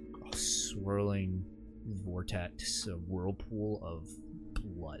see a swirling vortex, a whirlpool of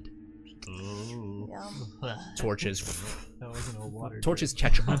blood. Oh. Yum. Torches. That wasn't old water. Torches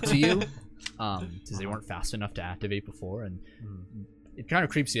catch up to you, because they weren't fast enough to activate before, and it kind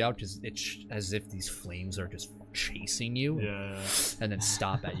of creeps you out because it's as if these flames are just chasing you, Yeah. and then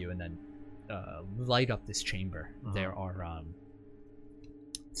stop at you, and then light up this chamber. There are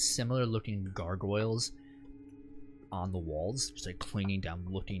similar-looking gargoyles on the walls, just like clinging down,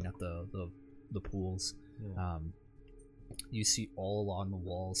 looking at the pools. Yeah. You see all along the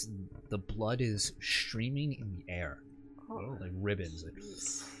walls, the blood is streaming in the air, Oh. like ribbons, like,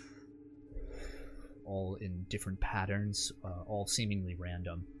 all in different patterns, all seemingly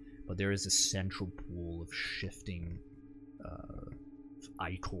random. But there is a central pool of shifting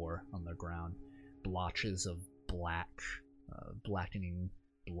ichor on the ground, blotches of blackening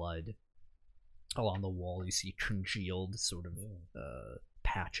blood. Along the wall, you see congealed sort of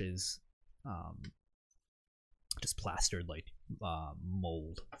patches, just plastered like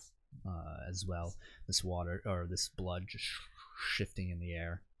mold as well. This water or this blood just shifting in the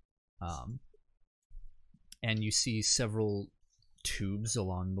air, and you see several tubes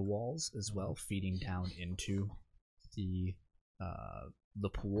along the walls as well, feeding down into the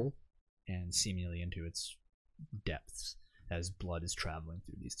pool and seemingly into its depths as blood is traveling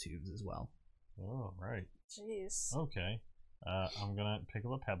through these tubes as well. Oh, right. Jeez. Okay. I'm gonna pick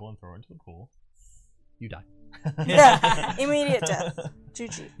up a pebble and throw it into the pool. You die. Yeah, immediate death.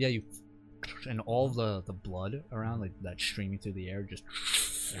 GG. Yeah, you, and all the blood around, like that streaming through the air, just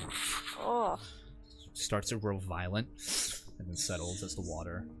Oh. starts to grow violent and then settles as the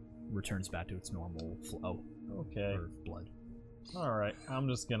water returns back to its normal flow Okay. of blood. Alright, I'm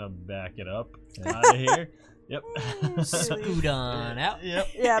just gonna back it up out of here. Yep. Scoot on out. Yep.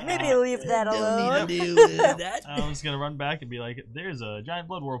 Yeah, maybe leave that alone. I'm just gonna run back and be like, there's a giant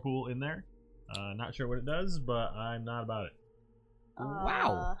blood whirlpool in there. Not sure what it does, but I'm not about it.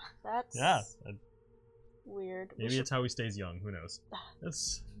 Wow. That's Yeah. weird. Maybe it's how he stays young. Who knows?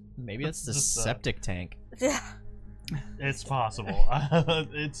 Maybe that's the Just, septic tank. Yeah. It's possible.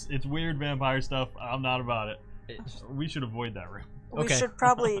 It's weird vampire stuff. I'm not about it. We should avoid that room. We Okay. should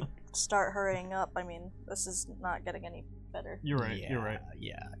probably start hurrying up. I mean, this is not getting any better. You're right. You're right.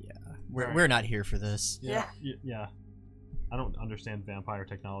 Yeah. We're not here for this. Yeah. Yeah. I don't understand vampire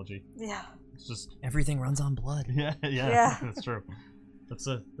technology. Yeah. It's just Everything runs on blood. yeah. Yeah. That's true. Let's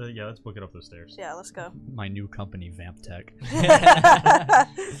let's book it up those stairs. Yeah, let's go. My new company, Vamp Tech.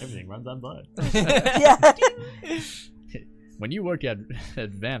 Everything runs on blood. Yeah. When you work at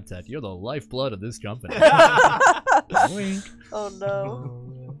Vamp Tech, you're the lifeblood of this company. Wink. Oh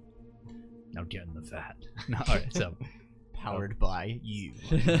no. Now get in the vat. No, all right, so Powered by you.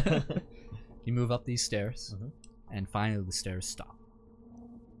 you move up these stairs, and finally the stairs stop.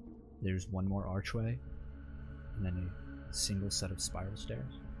 There's one more archway, and then a single set of spiral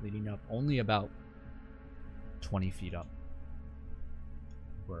stairs leading up only about 20 feet up.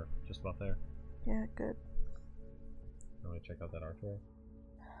 We're just about there. Yeah, good. Want to check out that archway?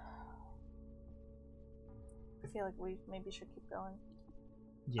 I feel like we maybe should keep going.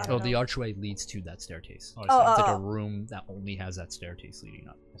 Yeah. I Oh, don't the know. archway leads to that staircase. Oh, I Oh, It's like a room that only has that staircase leading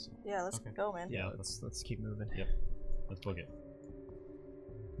up. Yeah, let's Okay. go, man. Yeah, let's keep moving. Yep. Let's book it.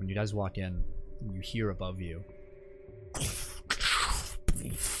 When you guys walk in, you hear above you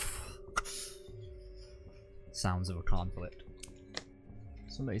sounds of a conflict.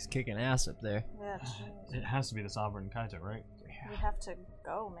 Somebody's kicking ass up there. Yeah, jeez. It has to be the Sovereign Kaito, right? We have to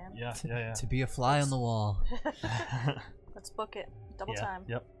go, man. Yeah. To be a fly on the wall. Let's book it. Double time.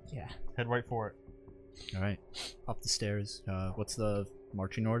 Yep. Yeah. Head right for it. All right, up the stairs. What's the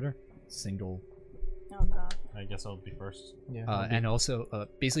marching order? Single. Oh god. I guess I'll be first. Yeah. And also,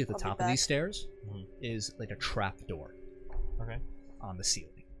 basically at the I'll be top of these back. stairs Mhm. is like a trap door Okay. on the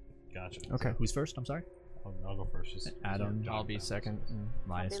ceiling. Gotcha. Okay. Who's first? I'm sorry. I'll go first. Just Adam. I'll be second.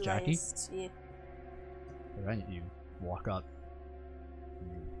 Minus Be Jackie. last. Yeah. All right, you walk up.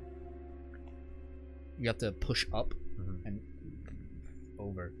 You have to push up Mhm. and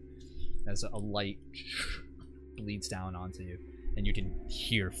over as a light bleeds down onto you, and you can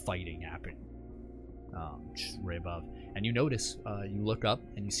hear fighting happen just right above. And you notice, you look up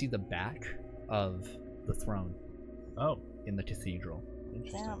and you see the back of the throne Oh, in the cathedral.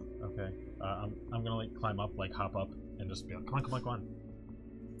 interesting. Damn. Okay. I'm gonna like climb up, like hop up, and just be like, come on.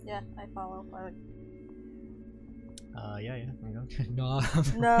 Yeah, I follow. Yeah. I'm going. No,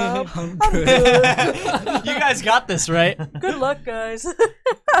 No, I'm I'm good. You guys got this, right? Good luck, guys.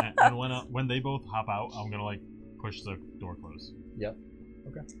 and when they both hop out, I'm gonna like push the door closed. Yep.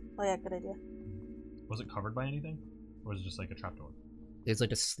 Oh yeah, good idea. Was it covered by anything, or was it just like a trapdoor? It's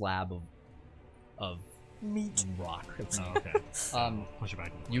like a slab of Meat. rock. Oh, okay. Push it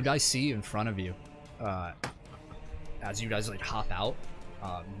back. You guys see in front of you, as you guys like hop out,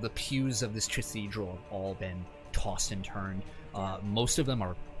 the pews of this cathedral have all been tossed and turned. Most of them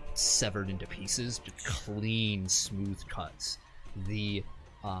are severed into pieces, just clean, smooth cuts. The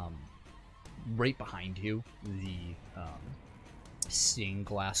right behind you, the stained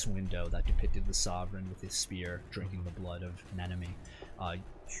glass window that depicted the sovereign with his spear drinking the blood of an enemy,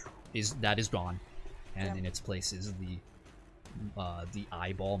 is gone, and Damn. in its place is the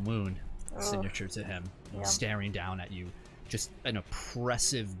eyeball moon, Ugh. signature to him, Yeah. staring down at you, just an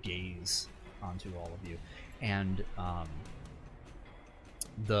oppressive gaze onto all of you. And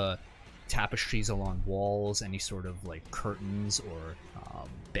the tapestries along walls, any sort of like curtains or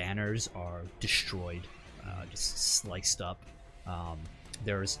banners are destroyed, just sliced up.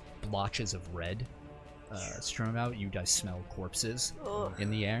 There's blotches of red strewn out. You guys smell corpses Ugh.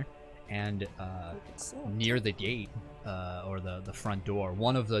 in the air. And You can see 'em. near the gate, or the front door,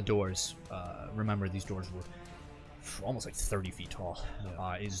 one of the doors, remember these doors were almost like 30 feet tall,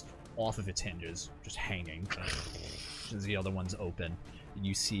 is off of its hinges, just hanging. As the other one's open,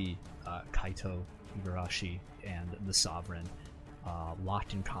 you see Kaito, Igarashi, and the Sovereign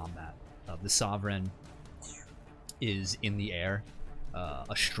locked in combat. The Sovereign is in the air,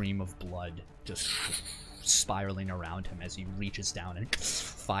 a stream of blood just spiraling around him as he reaches down and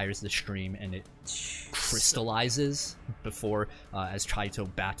fires the stream, and it crystallizes before, as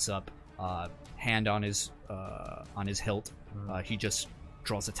Kaito backs up, hand on his hilt, he just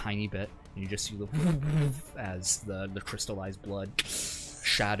draws a tiny bit, and you just see the as the crystallized blood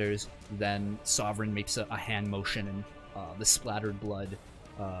shatters. Then Sovereign makes a hand motion, and the splattered blood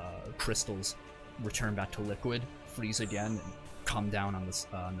crystals return back to liquid, freeze again, and come down on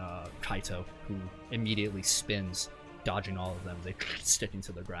Kaito, who immediately spins, dodging all of them. They stick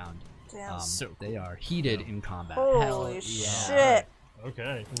into the ground. Damn. So They are heated in combat. Holy yeah. shit.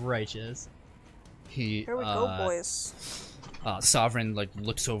 Okay. righteous. He Here we go, boys. Sovereign like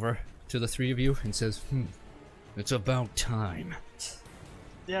looks over to the three of you and says, "It's about time.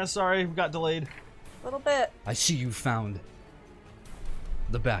 Yeah, sorry, we got delayed. A little bit. I see you found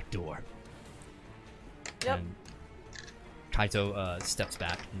the back door." Yep. And Kaito steps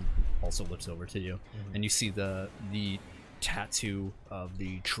back and also looks over to you, and you see the tattoo of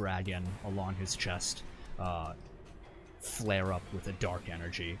the dragon along his chest flare up with a dark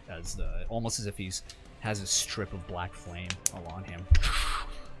energy, as almost as if has a strip of black flame along him.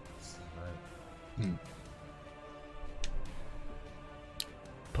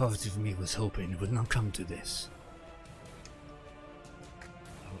 Part of me was hoping it would not come to this.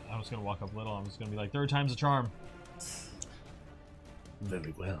 I was gonna walk up little. I was gonna be like, third time's a charm.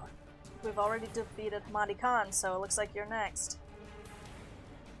 Very well. We've already defeated Hamadi Khan, so it looks like you're next.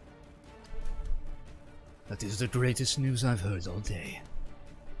 That is the greatest news I've heard all day.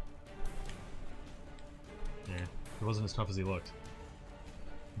 Yeah, he wasn't as tough as he looked.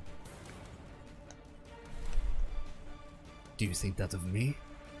 Do you think that of me?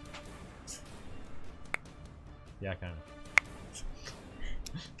 Yeah, kind of.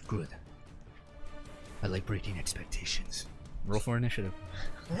 Good. I like breaking expectations. Roll for initiative.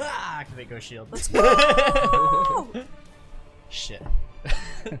 Activate Ghost Shield. Let's go! Shit.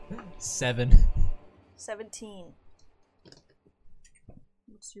 7. 17.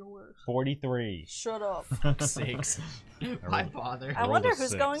 What's yours? 43. Shut up. Sakes. Why bother? I rolled wonder a who's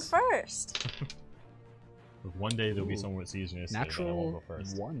 6. going first. One day there'll be someone with seasonous. Natural go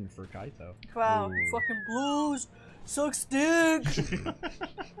first. 1 for Kaito. Wow, Ooh. fucking blues sucks dick.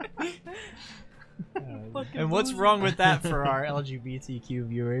 Fucking And what's blues. wrong with that for our LGBTQ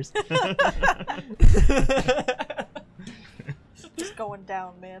viewers? Just going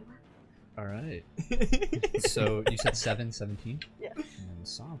down, man. All right. So you said 7, 17? Yeah. And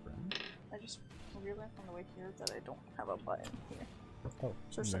Sovereign. I just realized on the way here that I don't have a button here. Oh,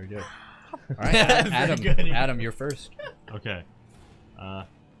 So very so- good. All right, Adam. Very good. Adam, you're first. Okay.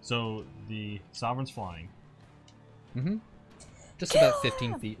 So the Sovereign's flying. Mm-hmm. Just about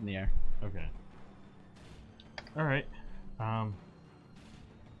 15 feet in the air. Okay. All right.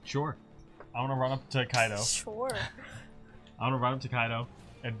 Sure. I want to run up to Kaido. Sure. I want to run up to Kaido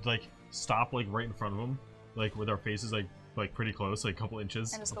and like stop like right in front of him, like with our faces like pretty close, like a couple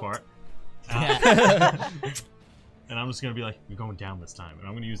inches And just go apart. And I'm just gonna be like, "You're going down this time," and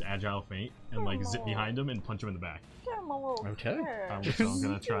I'm gonna use Agile Feint and like zip behind him and punch him in the back. Get him a little Okay. kid. So I'm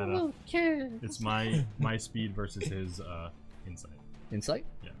gonna try to. It's my speed versus his insight. Insight?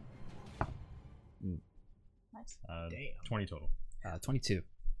 Nice. Damn. 20 total. 22.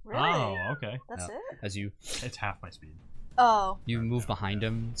 Really? Oh, okay. That's Yeah. it? As you It's half my speed. Oh. move behind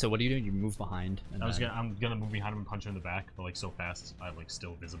him. So what do? You move behind. And I'm then- gonna move behind him and punch him in the back, but like so fast I'm like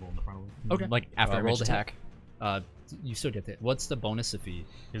still visible in the front of him. Okay. Like after a roll ranged the hit. attack. You still get it. What's the bonus if he?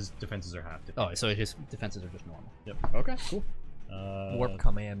 His defenses are half. Oh, so his defenses are just normal. Yep. Okay. Cool. Warp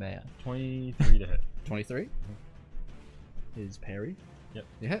Kamehameha. 23 to hit. 23. Is parry? Yep.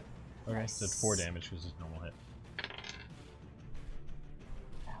 You hit. Okay. So it's 4 damage because it's normal hit.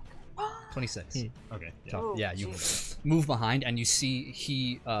 26. Okay. Yeah. Tough. Ooh, Yeah, you Jesus. move behind and you see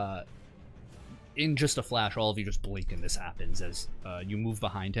he in just a flash all of you just blink and this happens as you move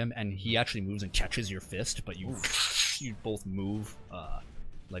behind him and he actually moves and catches your fist, but you both move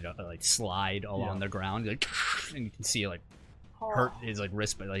like slide along the ground, like, and you can see it like hurt his like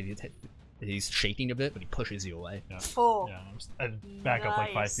wrist, but like he's shaking a bit, but he pushes you away. Yeah. Oh. Yeah. I back up like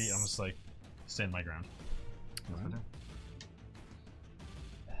 5 Nice. feet. I'm just like stand my ground.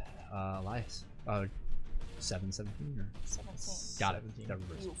 Elias. 7, 17 or 17. got it. 17. Got it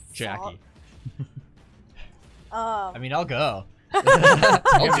reversed. You Jackie. I mean, I'll go.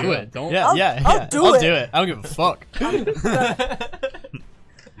 I'll do it. Don't. Yeah, I'll yeah. do I'll it. do it. I don't give a fuck.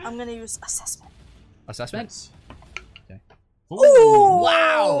 I'm gonna use assessment. Assessment. Ooh!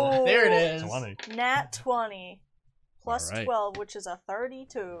 Wow! There it is. 20. Nat 20. Plus Alright. 12, which is a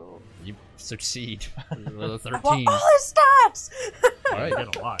 32. You succeed. With a I want 13. all his stats! All right. You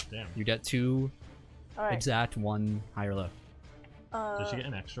get a lot. Damn. You get 2 Alright. exact, 1 high or low. Does she get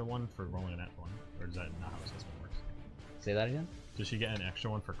an extra one for rolling a net one, or is that not how assessment works? Say that again. Does she get an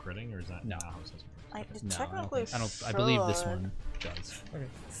extra one for critting, or is that No. not how assessment works? I No, technically I don't. I believe this should. one does.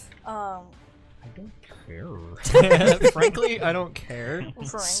 I don't care. Frankly, I don't care.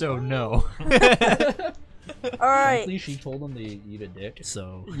 So Frankly. no. Alright. Frankly, she told him to eat a dick,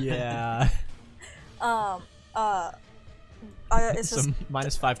 so Yeah. It's So just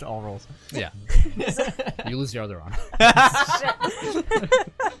 -5 to all rolls. yeah. You lose your other arm.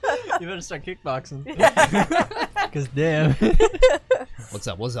 You better start kickboxing. Cause damn. What's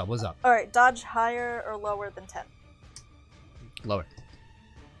up? What's up? What's up? Alright, dodge higher or lower than 10. Lower.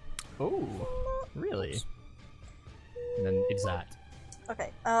 Oh, really? And then exact.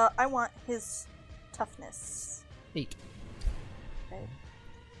 Okay, I want his toughness. 8. Okay.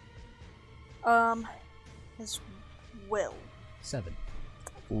 His will. 7.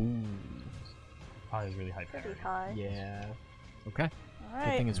 Ooh. Probably is really high Pretty parry. high. Yeah. Okay. Good thing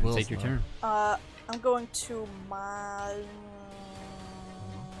Alright. is Will's Take your low. turn. I'm going to my...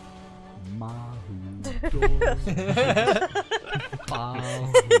 Mahu.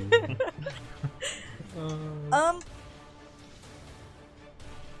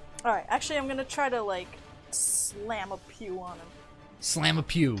 Alright, actually I'm gonna try to, like, slam a pew on him. Slam a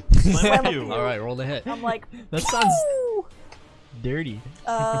pew. Slam a pew. pew. All right, roll the hit. I'm like, That sounds pew! dirty.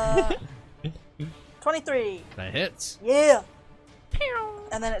 23. That hits. Yeah!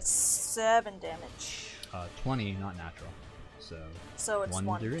 And then it's 7 damage. 20, not natural. So So it's 1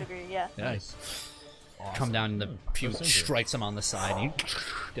 1 degree. degree, yeah. nice. Awesome. Come down, and the pew First injury. strikes him on the side. And he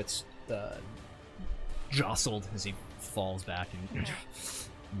gets jostled as he falls back and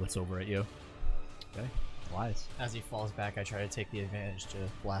looks over at you. Okay, wise. As he falls back, I try to take the advantage to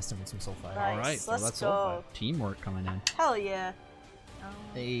blast him with some sulfide. Nice. All right, so let's that's go. all. Teamwork coming in. Hell yeah.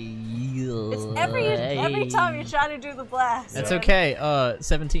 It's It's every time you try to do the blast. That's man. okay.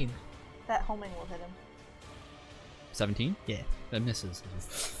 17. That homing will hit him. 17? Yeah. That misses.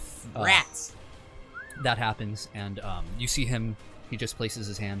 Rats. That happens, and you see him. He just places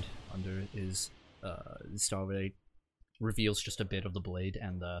his hand under his starblade, reveals just a bit of the blade,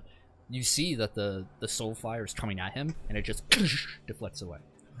 and you see that the soul fire is coming at him, and it just deflects away.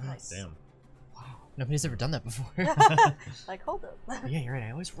 Nice. Damn. Nobody's ever done that before. Like, hold up. Yeah, you're right.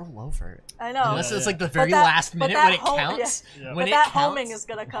 I always roll low for it. I know. Unless Yeah, it's yeah. like the very that- last but minute that when it home- counts. Yeah. When But it that counts, homing is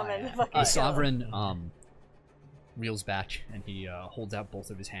gonna come in. yeah. Fucking The kill. Sovereign reels back, and he holds out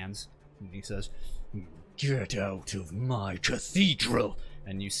both of his hands, and he says, "Get out of my cathedral!"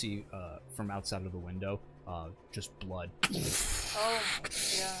 And you see from outside of the window just blood, Oh my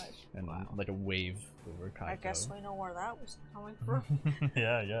gosh. and like a wave over Kaito. I guess we know where that was coming from.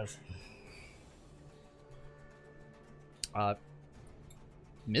 Yeah, I guess.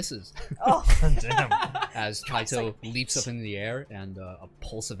 Misses Oh. Damn. as Like, Kaito leaps up into the air, and a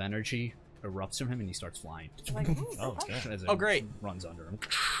pulse of energy erupts from him, and he starts flying. Like, ooh, Oh, okay. damn. As it Oh, great. Runs under him.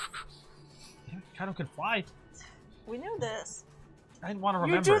 Kaito can fly. We knew this. I didn't want to You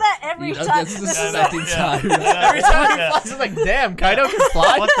remember. do that every That's time. the This is second a- time. Every time he Yeah. flies, it's like, damn, Kaido can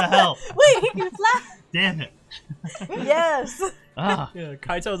fly. What the hell? Wait, he can fly. Damn it. Yes. Ah. Yeah,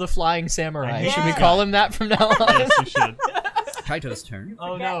 Kaito the Flying Samurai. Yeah. Should we call him that from now on? Yes, you should. Kaito's turn.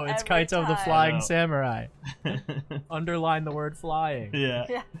 Oh Forget no, it's every Kaito the time. Flying No. Samurai. Underline the word flying. Yeah.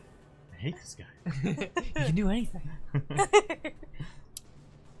 Yeah. I hate this guy. He can do anything.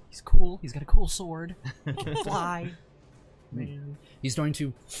 He's cool. He's got a cool sword. He can fly. He's going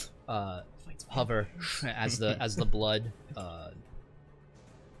to hover as the blood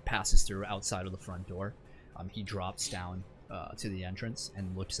passes through outside of the front door. He drops down to the entrance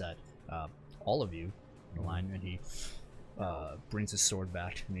and looks at all of you in the line, and he brings his sword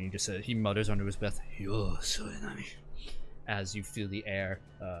back, and he just he mutters under his breath, as you feel the air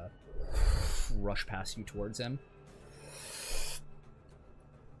rush past you towards him,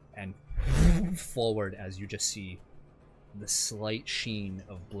 and forward as you just see the slight sheen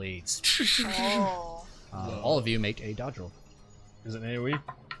of blades. Oh. All of you make a dodge roll. Is it an AoE?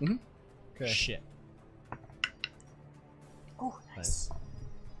 Mhm. Okay. Shit. Oh, nice.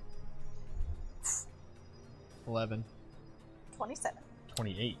 11. 27.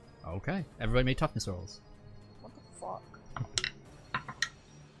 28. Okay, everybody make toughness rolls. What the fuck?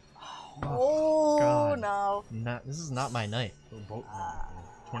 Oh, God. no. This is not my night. 20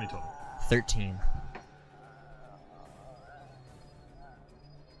 total. 13.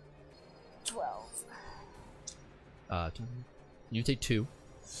 12. You take 2.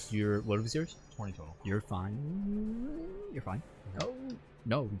 What was yours? 20 total. You're fine. You're fine.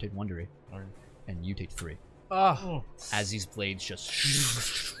 No, you take 1 degree, Alright. and you take 3. Oh. As these blades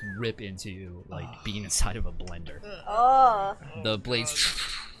just rip into you like being inside of a blender. Oh. The blades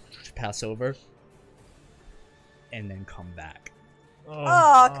pass over, and then come back.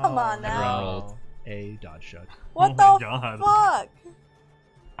 Oh, come on Everyone now. rolled a dodge check. What Oh the my God.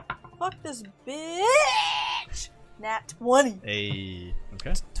 fuck? Fuck this bitch. Nat 20.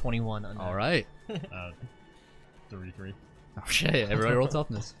 Okay. 21 under. All right. 33. Okay, everybody roll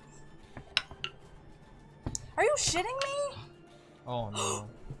toughness. Are you shitting me? Oh no.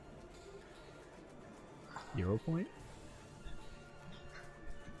 0 point.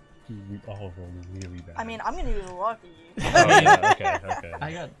 We all rolled really bad. I mean, I'm gonna use lucky. Oh, yeah, okay, okay.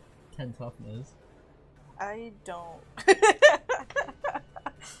 I got 10 toughness. I don't.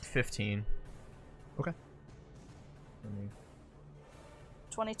 15. Okay. For me.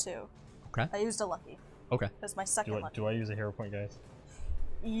 22. Okay. I used a lucky. Okay. That's my second lucky. Do I use a hero point, guys?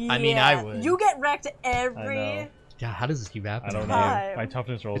 Yeah. I mean, I would. You get wrecked I every. know. Yeah, how does this keep happening? I don't know. Time. My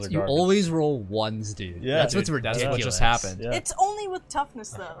toughness rolls are You garbage. always roll ones, dude. Yeah, that's dude, what's ridiculous. That's what just happened. Yeah. It's only with toughness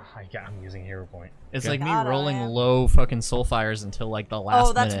though. I'm using hero point. It's Okay. like me God, I rolling am. low fucking soul fires until like the last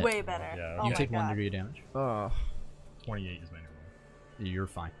Oh, that's minute. way better. Yeah, Oh You my take 1 God. degree of damage. Oh. 28 is my new You're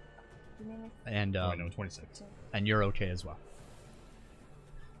fine, You mean me? and roll. No, 26. and you're okay as well.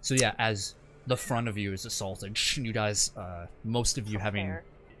 So yeah, as the front of you is assaulted, you guys, most of you having Fair.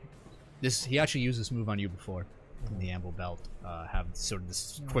 this, he actually used this move on you before in the Amble Belt. Have sort of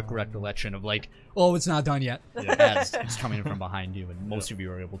this quick recollection of like, oh, it's not done yet. Yeah. As it's coming from behind you, and most of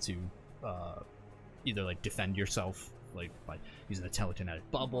you are able to either like defend yourself, like by using a telekinetic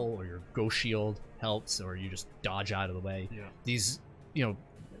bubble, or your ghost shield helps, or you just dodge out of the way. Yeah. These,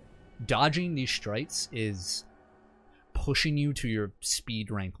 dodging these strikes is pushing you to your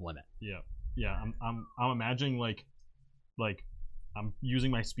speed rank limit. Yeah. I'm imagining like I'm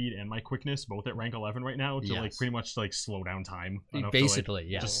using my speed and my quickness both at rank 11 right now to like Yes. pretty much like slow down time. enough Basically, to, like,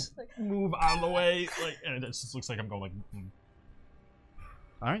 yes. Just move out of the way, like, and it just looks like I'm going like.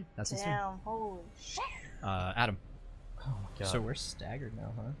 All right, that's his turn. Damn, holy shit. Adam. Oh my god. So we're staggered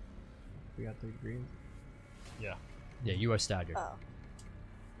now, huh? We got 3 degrees. Yeah. Yeah, you are staggered. Oh.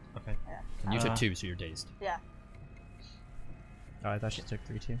 Okay. And you took 2, so you're dazed. Yeah. Oh, I thought she took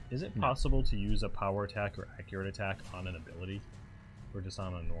 3 too. Is it No. possible to use a power attack or accurate attack on an ability? Or just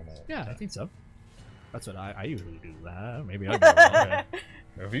on a normal Yeah, I attack? think so. That's what I usually do. Maybe I do that.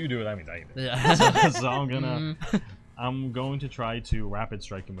 If you do it, that means I can do it. Yeah. So I'm going to try to rapid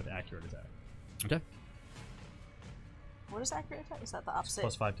strike him with accurate attack. Okay. What is accurate attack? Is that the It's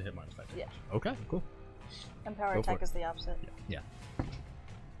opposite? +5 to hit, -5 to hit. Yeah. Okay, cool. And power Go for attack it. is the opposite. Yeah.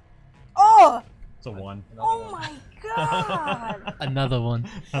 Oh! It's a 1. Oh my god! Another one.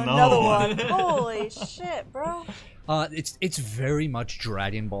 Another one. Holy shit, bro. It's very much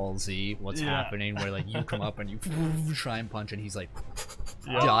Dragon Ball Z. What's Yeah. happening? Where like you come up and you try and punch, and he's like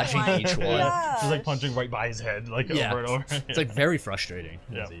Yeah. dodging Oh my each one. God. Just like punching right by his head, like Yeah. over and over. It's like very frustrating.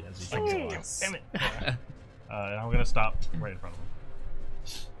 Yeah. As he Like, comes Jeez. along. damn it. And I'm gonna stop right in front of him.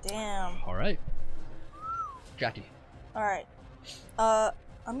 Damn. All right, Jackie. Alright.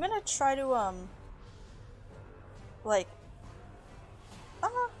 I'm gonna try to, like...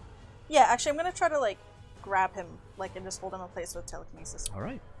 yeah, actually, I'm gonna try to, like, grab him, like, and just hold him in place with telekinesis. All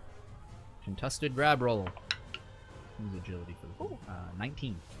right. Contested grab roll. Use agility for the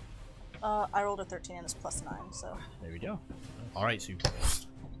 19. I rolled a 13 and it's +9, so... There we go. All right, so you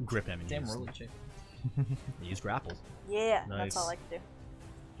grip him and Damn, use, roly chick. use grappled. Yeah, Nice. that's all I can do.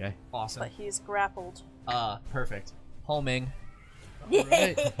 Okay. Awesome. But he's grappled. Perfect. Homing.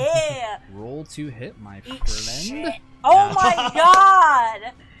 Alright. Yeah! Roll to hit, my Eat friend. shit. Oh my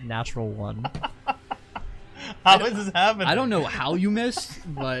god! Natural 1. How is this happening? I don't know how you missed,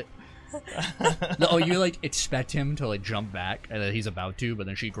 but oh, you like expect him to like jump back, and then he's about to, but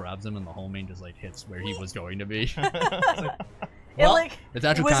then she grabs him, and the homing just like hits where he was going to be. It like It's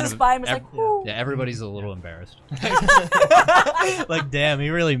actually whizzes kind of by him. It's like, whoo. yeah, everybody's a little embarrassed. Like, damn, he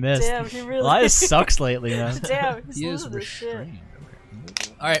really missed. Damn, he really. Elias sucks lately, man. Damn, he's He is losing his shit. restrained.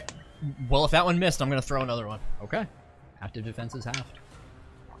 Okay. All right. Well, if that one missed, I'm gonna throw another one. Okay. Active defense is halved.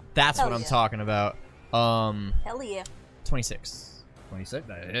 That's Hell what I'm yeah. talking about. Hell yeah. 26. 26.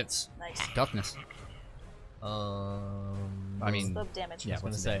 That hits. Nice. Toughness. I mean, The damage. yeah, I was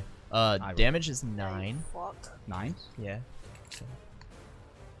gonna what's say. roll. Damage is 9. Fuck. 9. Yeah.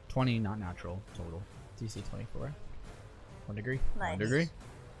 20, not natural total. DC 24. 1 degree. Nice. 1 degree.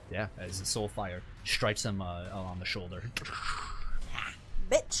 Yeah, as the soul fire strikes him on the shoulder.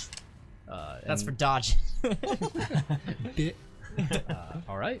 Bitch. That's and- for dodge. bit.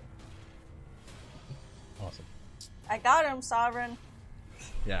 All right. Awesome. I got him, Sovereign.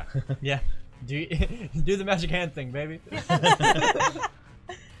 Yeah. Yeah. Do the magic hand thing, baby.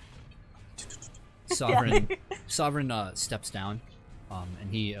 Sovereign steps down,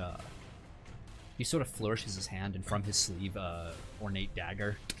 and he sort of flourishes his hand, and from his sleeve, ornate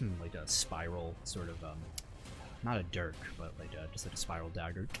dagger, like a spiral sort of, not a dirk, but like just like a spiral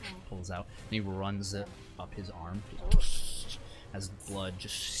dagger, pulls out, and he runs it up his arm as blood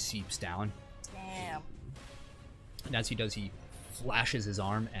just seeps down. Damn. And as he does, he flashes his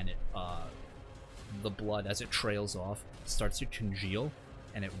arm, and it, the blood, as it trails off, starts to congeal,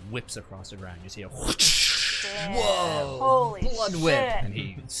 and it whips across the ground. You see a Damn. Whoa. Holy Blood shit. whip. and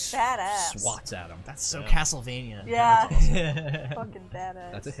he Badass. swats at him. That's so Yeah. Castlevania. Yeah. That's awesome. Fucking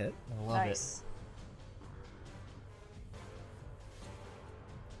badass. That's a hit. I love Nice.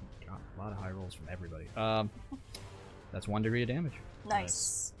 God, a lot of high rolls from everybody. That's 1 degree of damage.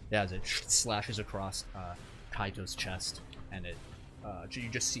 Nice. Yeah, as it slashes across Kaito's chest, and it you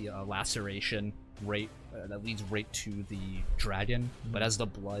just see a laceration right that leads right to the dragon. But as the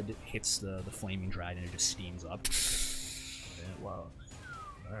blood hits the flaming dragon, it just steams up. Whoa.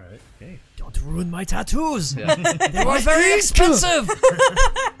 Alright. Okay. Don't ruin my tattoos. Yeah. They were very expensive.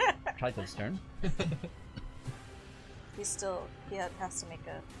 Kaito's turn. He's still. He has to make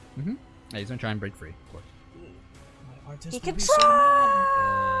a. Yeah, he's gonna try and break free. Of course. He can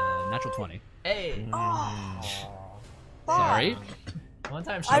try. Natural 20. Hey. Oh. Sorry. One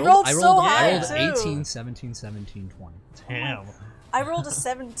time. I rolled I so rolled high, 18, too. 17, 17, 20. Damn. I rolled a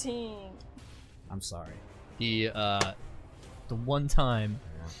 17. I'm sorry. He The one time.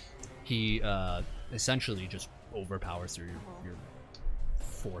 he essentially just overpowers through your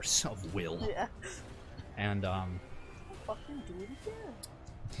force of will, Yeah. and Fucking do it again.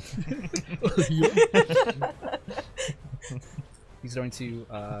 he's going to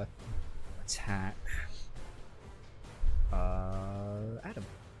attack Adam.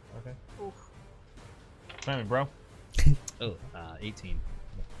 Okay. Oof. Fine, bro. 18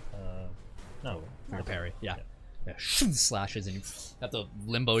 No. for the parry. Yeah. Yeah, slashes and you have to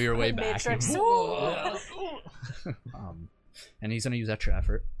limbo your way back. Matrix. And he's gonna use extra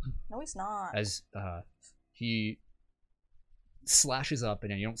effort No, he's not. as he slashes up,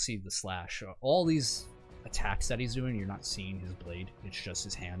 and then you don't see the slash. All these attacks that he's doing, you're not seeing his blade. It's just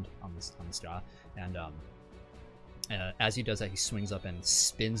his hand on this jaw. And as he does that, he swings up and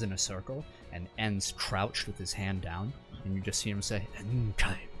spins in a circle and ends crouched with his hand down. And you just see him say, "End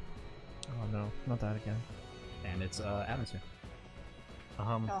time." Oh no, not that again. And it's Adam's turn.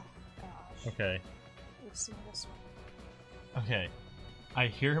 Oh gosh. Okay. We've seen this one. Okay. I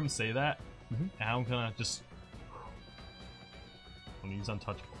hear him say that, Mhm. and I'm gonna just. I'm gonna use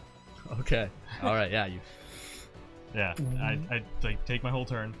untouchable. Okay. All right. Yeah. You. Yeah. I like take my whole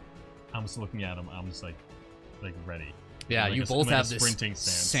turn. I'm just looking at him. I'm just like ready. Yeah. Like You a- both like a have this sprinting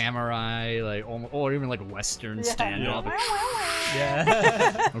stance. samurai, like, or even like Western standoff.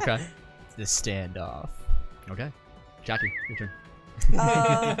 Yeah. Okay. The standoff. Okay. Jackie, your turn.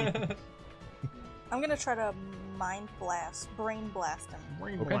 I'm gonna try to brain blast him.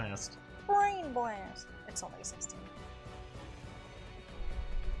 Brain Okay. blast. Brain blast. It's only 16.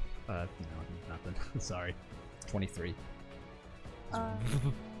 No, nothing. Sorry. 23.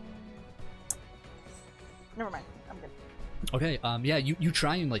 Never mind. I'm good. Okay. Yeah. You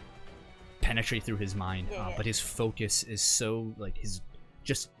try and like penetrate through his mind, Yeah. but his focus is so like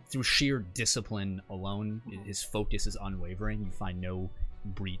just through sheer discipline alone, his focus is unwavering. You find no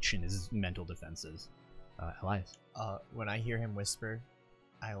breach in his mental defenses. Elias. When I hear him whisper,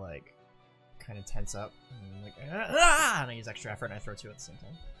 I like kind of tense up and I'm like, ah! And I use extra effort and I throw 2 at the same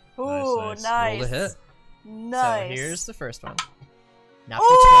time. Ooh, Nice. nice. Roll the hit. Nice. So here's the first one. Natural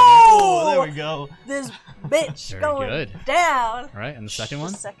 20. Oh, Oh, there we go. This bitch Very going good. down. All right, and the second one.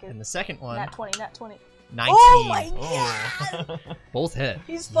 Second. And the second one, Nat 20, nat 20. 19. Oh my Oh. god! Both hit.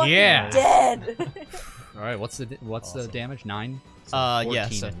 He's fucking Yeah. dead. All right. What's the Awesome. damage? 9. So Yeah,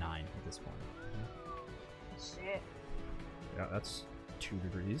 14 so- and 9 at this point. Shit. Yeah, that's 2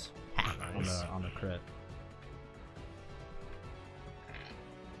 degrees on Nice. the crit.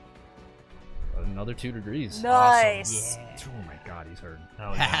 Another 2 degrees. Nice. Oh my god, he's hurt.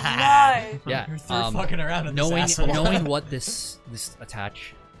 Hell yeah. Nice. Yeah. You're through fucking around with knowing this asshole. knowing what this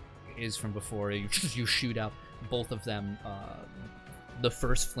attach is from before, you shoot out both of them. The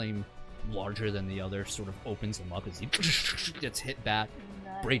first flame, larger than the other, sort of opens him up as he gets hit back,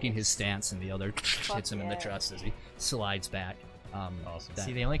 Nice. breaking his stance, and the other hits him in the yeah. chest as he slides back. Awesome. that-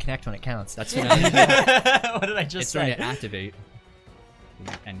 See, they only connect when it counts. That's Yeah. gonna, What did I just it's going say? to activate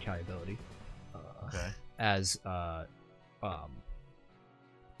the Enkai ability. Okay. As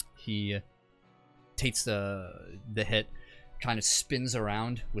he takes the hit, kind of spins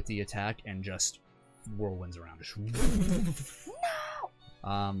around with the attack and just whirlwinds around.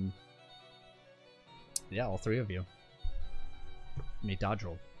 Yeah, all 3 of you. Make dodge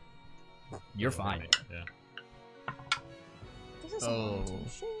roll. You're fine. Yeah. This is Oh.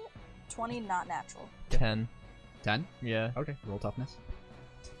 shit. 20, not natural. 10. 10? Yeah. Okay, roll toughness.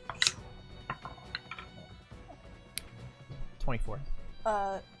 24.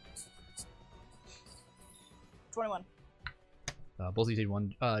 21. Both of you take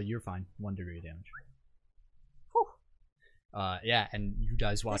 1. You're fine. 1 degree of damage. Whew. Yeah, and you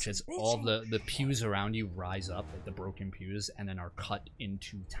guys watch This as all bitch the pews around you rise up, like the broken pews, and then are cut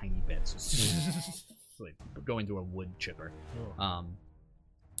into tiny bits, like going through a wood chipper. Oh.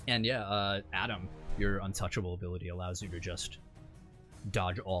 And yeah, Adam, your untouchable ability allows you to just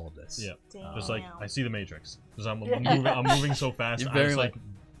dodge all of this. Yeah. Damn. Just like I see the Matrix, because I'm Yeah. I'm moving so fast. You're I very just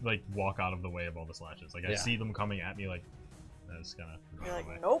like walk out of the way of all the slashes. Like I Yeah. see them coming at me, like I just kind of. You're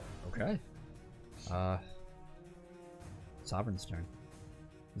like, nope. Okay. Sovereign's turn.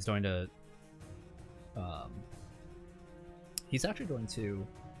 He's going to. He's actually going to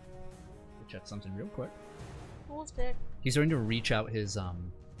check something real quick. Cool stick. He's going to reach out his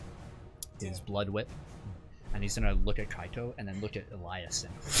blood whip, and he's gonna look at Kaito and then look at Elias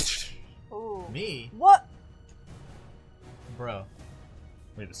and Ooh. Me? What? Bro.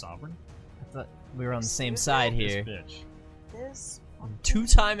 Wait, the sovereign? I thought we were on the same side here. This bitch. This I'm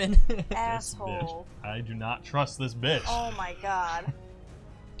 2-timing. asshole. Bitch. I do not trust this bitch. Oh my god.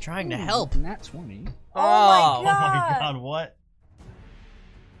 Trying to help. Nat 20. Oh my Oh god. my god, what?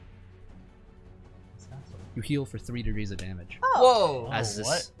 You heal for 3 degrees of damage. Oh. Whoa. As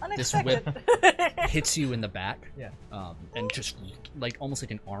this Unexpected. whip hits you in the back, Yeah. and just like almost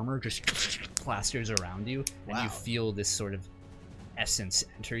like an armor just plasters around you, and Wow. you feel this sort of essence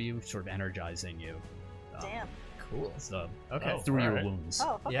enter you, sort of energizing you. Damn. Cool. So, Okay. through your alright. wounds,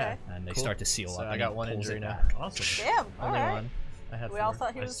 Oh, okay. Yeah. and they Cool. start to seal So up. I and got he 1 pulls injury it now. back. Awesome. Damn. Only Alright. one. I had We 4. all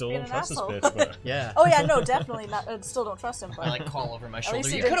thought he I was still being don't an trust this asshole. bitch, but Yeah. Oh yeah, no, definitely not. Still don't trust him. I But like call over my least shoulder.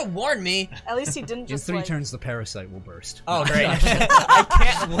 he You didn't- could have warned me. at least he didn't In just 3 like. turns, the parasite will burst. Oh great! I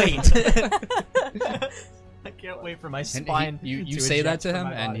can't wait. I can't wait for my And spine. you to say that eject to from him,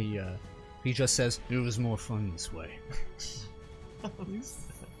 my and body. he just says, "It was more fun this way."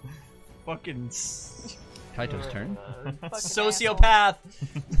 Fucking Kaito's turn. Fucking sociopath.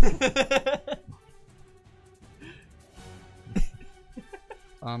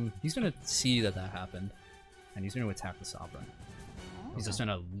 He's gonna see that happened, and he's gonna attack the Sovereign. He's just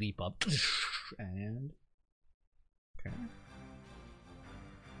gonna leap up, and okay.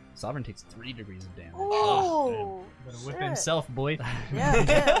 Sovereign takes 3 degrees of damage. Oh, Better whip shit. himself, boy. Yeah,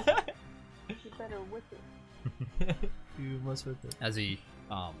 yeah. You better whip it. You must whip it. As he,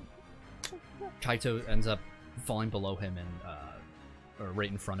 Kaito ends up falling below him and, or right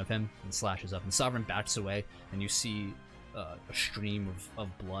in front of him, and slashes up. And Sovereign backs away, and you see a stream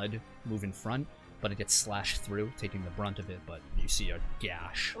of blood move in front, but it gets slashed through, taking the brunt of it. But you see a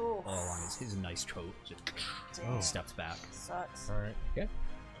gash Oh. all along his nice coat. Just Damn. steps back. Sucks. all right. Okay,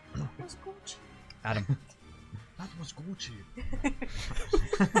 That was Gucci. Adam. That was Gucci.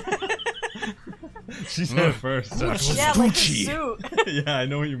 She said it first. That was Yeah, like the Gucci. suit. yeah, I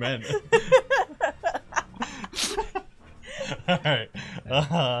know what you meant. Alright.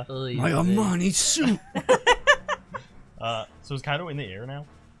 My Armani suit. So is Kaido in the air now?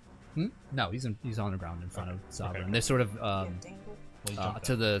 No, he's on the ground in front of Sovereign. Okay. They're sort of Yeah, dangle. Well, he jumped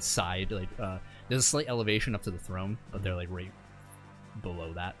to up. the side, like there's a slight elevation up to the throne, but they're like right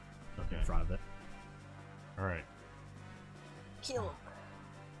below that, Okay. in front of it. Alright. Kill him.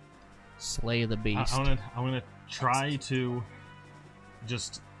 Slay the beast. I'm gonna try to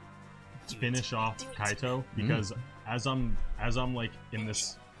just finish off Do it. Kaito because as I'm like in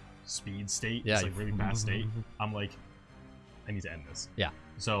this speed state, Yeah, it's like you- really fast state, I'm like, I need to end this. Yeah.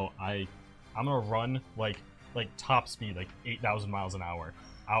 So I'm gonna run like top speed, like 8,000 miles an hour,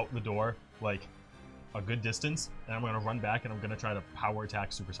 out the door, like a good distance, and I'm gonna run back and I'm gonna try to power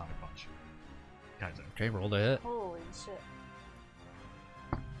attack Supersonic Punch. Kaito. Okay, roll to hit. Holy shit.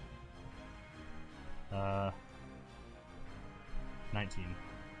 19.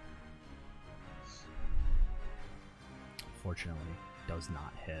 Fortunately, does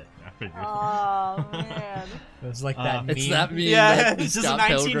not hit. I figured. Oh man. It was like that meme. It's that meme. Yeah, that it's just a Scott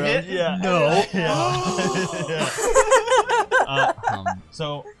 19 Pilgrim. hit. Yeah. No. Yeah.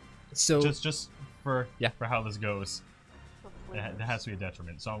 So So just for Yeah. for how this goes, it has to be a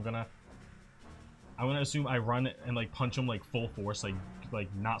detriment. So I'm gonna assume I run and like punch him like full force, like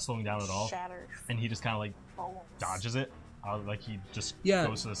not slowing down at all, Shattered and he just kind of like bones. dodges it. Like he just Yeah.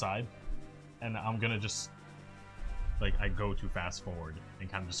 goes to the side, and I'm gonna just like I go too fast forward and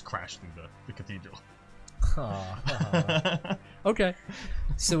kind of just crash through the cathedral. okay.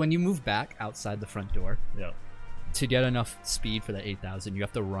 So when you move back outside the front door, Yeah. to get enough speed for the 8,000, you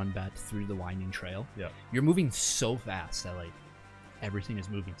have to run back through the winding trail. Yeah. You're moving so fast that like everything is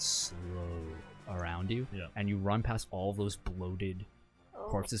moving slow around you. Yeah. And you run past all those bloated Oh.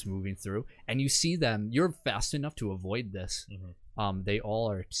 corpses moving through, and you see them. You're fast enough to avoid this. Mhm. They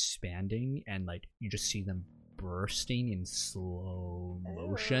all are expanding, and like you just see them bursting in slow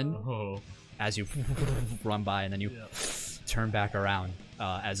motion Oh. as you run by, and then you Yeah. turn back around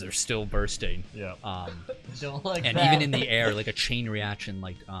as they're still bursting. Yeah. Don't like And that. even in the air, like a chain reaction,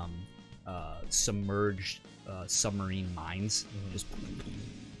 like submerged submarine mines, Mhm. just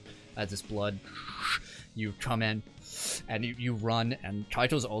as this blood, you come in, and you run, and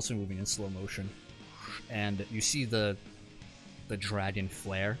Kaito's also moving in slow motion, and you see the dragon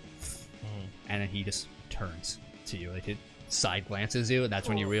flare, Mhm. and then he just turns to you, like it side glances you, and that's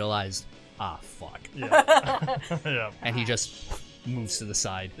when you Oh. realize, ah, fuck, Yeah. Yeah. and he just moves to the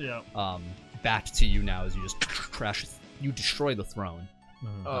side. Yeah. Back to you now as you just crash. You destroy the throne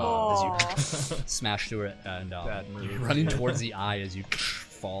Oh. as you smash through it, and Bad move. you're running towards the eye as you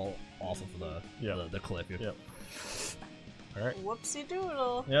fall off of Yeah. the cliff. Yep. All right. Whoopsie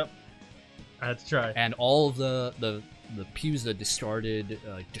doodle. Yep. I had to try. And all of the pews, the discarded,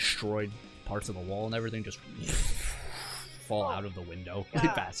 destroyed parts of the wall and everything just fall out of the window really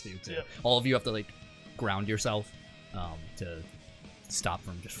God. fast too. Yep. All of you have to like ground yourself to stop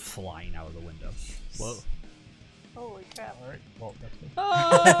from just flying out of the window. Whoa. Holy crap. All right. Well, that's good.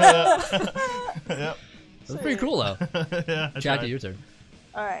 Ah! Yep. That's pretty cool though. Yeah. I Jackie, tried. your turn.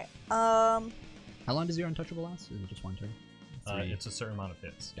 Alright. How long does your untouchable last? Is it just one turn? Three. It's a certain amount of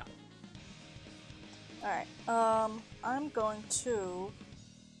hits. Yeah. Alright. I'm gonna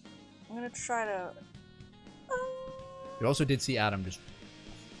try to You also did see Adam just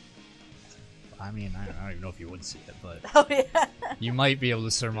I mean, I don't even know if you would see it, but Oh yeah. you might be able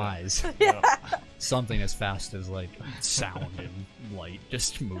to surmise Yeah. something as fast as like sound and light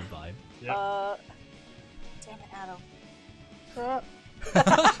just move by. Yep. Damn it, Adam.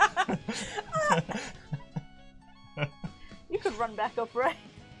 You could run back up, right?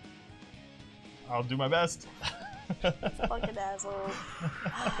 I'll do my best. Fucking asshole.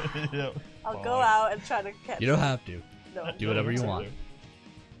 Yep. I'll go out and try to catch You don't him. have to. No. Do whatever you want.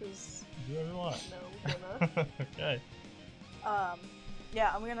 'Cause- Do whatever you want. No, I'm gonna. Okay.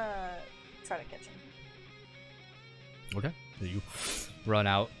 Yeah, I'm gonna try to catch him. Okay. So you run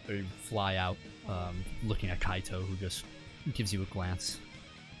out, or you fly out, looking at Kaito, who just gives you a glance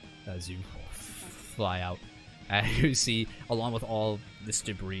as you fly out. And you see, along with all this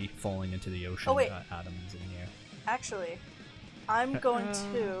debris falling into the ocean, Oh, wait. atoms in the air. Actually, I'm going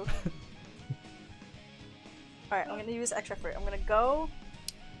to. Alright, I'm gonna use extra effort. I'm gonna go.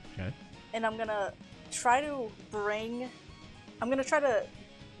 Okay. And I'm gonna try to bring.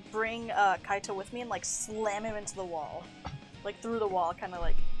 Kaito with me and like slam him into the wall. Like through the wall, kind of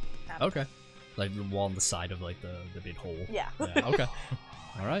like. Okay. Like the wall on the side of like the big hole. Yeah. Yeah, okay.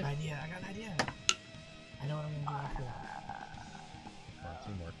 Alright. Idea. I got an idea. I know what I'm gonna do.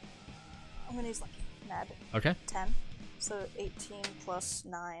 Teamwork. I'm gonna use like mad Okay. 10. So 18 plus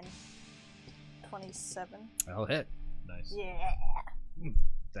 9. 27. That'll hit. Nice. Yeah.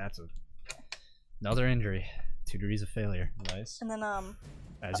 That's another injury. 2 degrees of failure. Nice. And then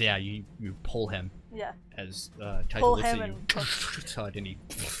As you pull him yeah. as Taito Pull looks him at you and and he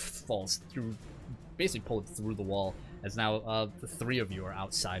falls through, basically pulled through the wall. As now the 3 of you are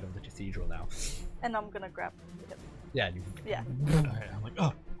outside of the cathedral now. And I'm gonna grab him. Yeah, you Yeah. Alright, I'm like,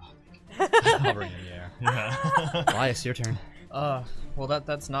 oh. hovering in the air. Yeah. Elias, your turn. Well,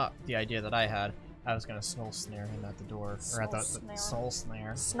 that's not the idea that I had. I was gonna snow snare him at the door, or at the Snare. soul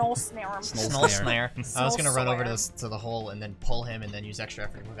snare. Snow snare him. Snore Snow snare. snare. I was gonna run over to, Snore. to the hole and then pull him, and then use extra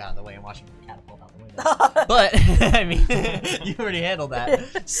effort to move out of the way and watch him catapult out the window. But I mean, you already handled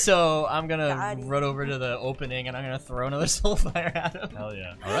that. So I'm gonna Got it. run over to the opening and I'm gonna throw another soul fire at him. Hell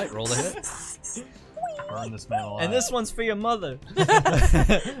yeah. Alright, roll the hit. Burn this man alive. And this one's for your mother.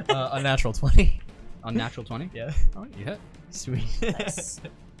 A natural 20. Unnatural 20? Yeah. Alright, you hit. Sweet. Nice.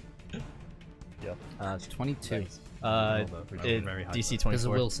 Yep. It's 22. Nice. Roll It, very high. DC This is a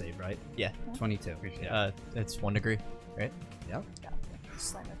 24. will save, right? Yeah. 22. It's 1 degree, right? Yep.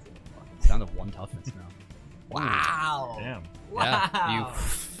 Slam it through the wall. It's down to 1 toughness now. Wow. Damn. Yeah, you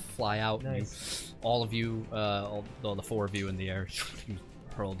fly out. And Nice. you, all of you, all the 4 of you in the air, you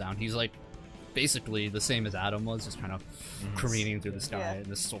hurl down. He's like basically the same as Adam was, just kind of careening through the sky. Yeah. And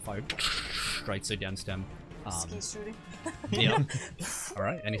this soul fire strikes against him. Ski shooting. Yeah. All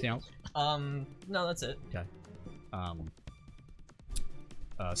right. Anything else? No, that's it.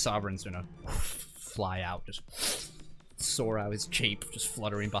 Sovereign's gonna fly out, just soar out, his cape just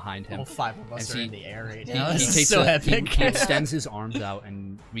fluttering behind him. All 5 of us And are he- in the air right He, now. he This is takes so he epic. extends his arms out,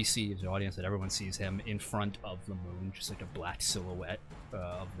 and we see as the audience that everyone sees him in front of the moon, just like a black silhouette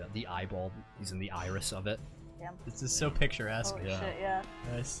of the eyeball. He's in the iris of it. This is so picturesque. Holy shit, yeah.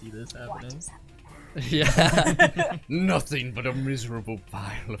 I see this What happening. is happening? Yeah, nothing but a miserable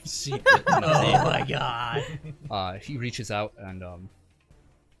pile of secret. Oh my god. He reaches out and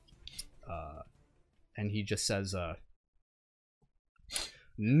he just says,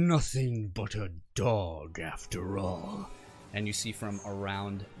 "Nothing but a dog after all." And you see from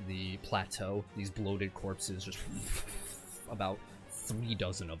around the plateau these bloated corpses, just about 3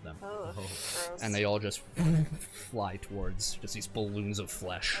 dozen of them. Oh, gross. And they all just fly towards just these balloons of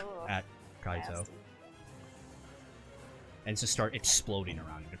flesh Ugh. at Kaito. Nasty. And just start exploding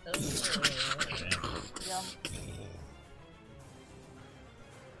around you. Yum.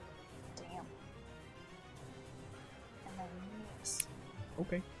 Damn. And my knees.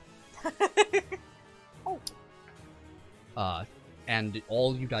 Okay. Oh. And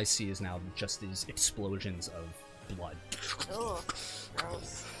all you guys see is now just these explosions of blood. Ugh.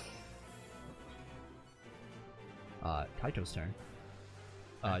 Gross. Kaito's turn.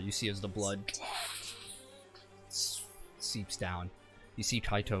 You see as the blood seeps down, you see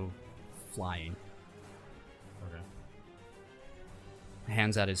Kaito flying. Okay.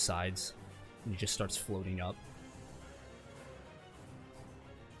 Hands at his sides, and he just starts floating up.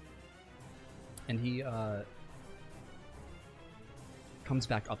 And he comes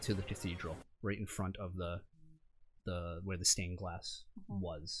back up to the cathedral, right in front of the where the stained glass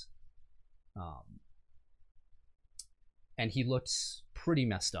was. And he looks pretty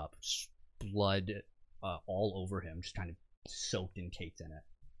messed up. Just blood all over him, just kind of soaked and caked in it.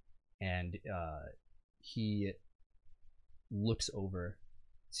 And he looks over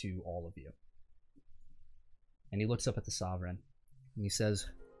to all of you, And he looks up at the Sovereign, and he says,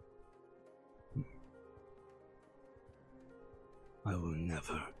 I will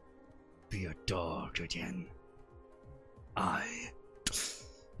never be a dog again.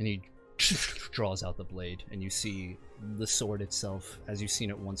 And he draws out the blade, and you see the sword itself, as you've seen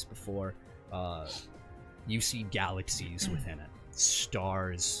it once before. You see galaxies within it,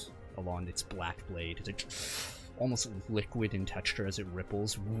 stars along its black blade. It's almost liquid in texture as it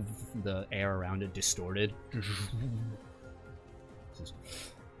ripples, the air around it distorted.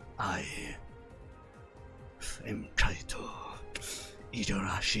 I am Kaito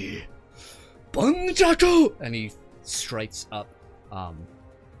Igarashi Banjaku! And he strikes up,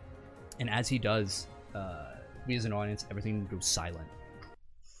 and as he does, we as an audience, everything goes silent.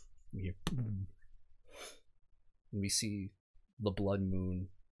 We hear boom. And we see the blood moon,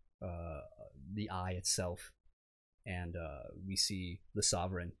 the eye itself, and we see the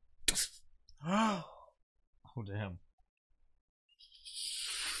Sovereign. Oh damn!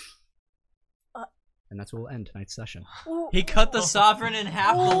 And that's where we'll end tonight's session. He cut the Sovereign in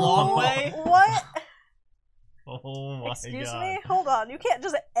half the long way? What? Oh my god! Excuse me? Hold on. You can't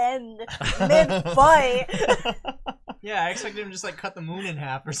just end mid-fight. Yeah, I expected him to just like cut the moon in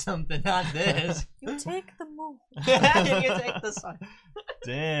half or something, not this. You take the moon. You take the sun.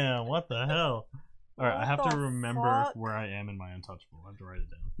 Damn! What the hell? All right, I have What to the remember fuck? where I am in my untouchable. I have to write it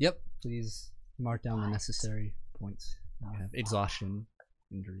down. Yep, please mark down the necessary points. You have exhaustion,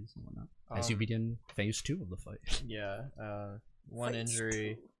 injuries, and whatnot. As you begin phase 2 of the fight. Yeah, one Phase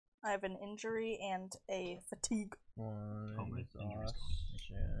injury. 2. I have an injury and a fatigue. One Oh, my injury's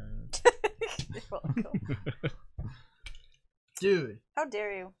exhaustion. You're welcome. Dude, How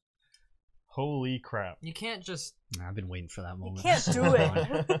dare you? Holy crap! you can't just. I've been waiting for that You moment. can't do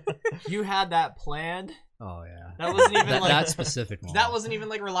it. You had that planned. Oh yeah. That wasn't even That, like that specific moment. That wasn't even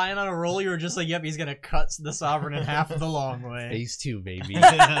like relying on a roll. You were just like, "Yep, he's gonna cut the Sovereign in half the long way." phase 2, baby.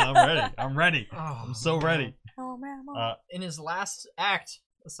 I'm ready. I'm ready. Oh, I'm so ready. Oh man. In his last act,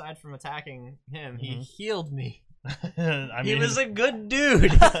 aside from attacking him, he Mhm. healed me. I He mean, was a good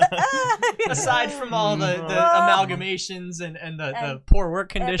dude. Aside from all the amalgamations and the And poor work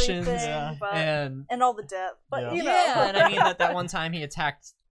conditions everything, but- and and all the debt. But Yeah. you know. yeah, and I mean that one time he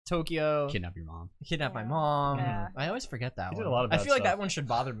attacked Tokyo, Kidnap your mom. kidnapped my Yeah. mom. Yeah. I always forget that He one. did a lot of I bad feel like stuff. that one should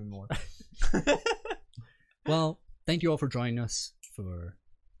bother me more. Well, thank you all for joining us for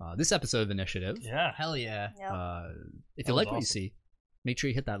this episode of Initiative. yeah. Hell yeah. Yep. If That you was like what you awesome. see, make sure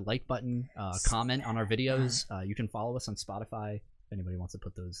you hit that like button, comment on our videos. You can follow us on Spotify if anybody wants to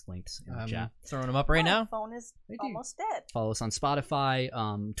put those links in the I'm chat. throwing them up right My now. phone is Thank you. almost dead. Follow us on Spotify,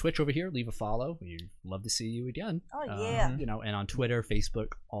 Twitch over here. Leave a follow. We'd love to see you again. Oh yeah. You know, and on Twitter,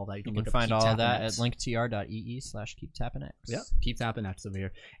 Facebook, all that. You can can look up find Keep all of Tapping that X. at linktr.ee/keeptappingx. Yep, keep tapping X over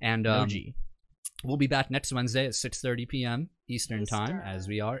here. And No G. we'll be back next Wednesday at 6:30 p.m. Eastern Time, Eastern. as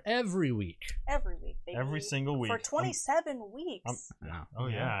we are every week. Every week, baby. Every single week. For 27 weeks. Wow. Oh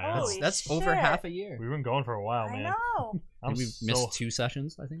yeah. Holy That's over shit. half a year. We've been going for a while, I man. know. I'm We've so missed 2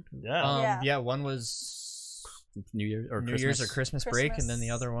 sessions, I think. yeah. Yeah. One was New Year or New Christmas. Year's or Christmas break, and then the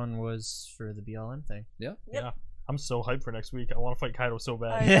Christmas. other one was for the BLM thing. Yep. I'm so hyped for next week. I want to fight Kaido so I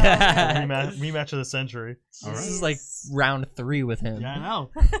bad. know, Yeah. man. Rematch of the century. All right. This is like round 3 with him. Yeah, I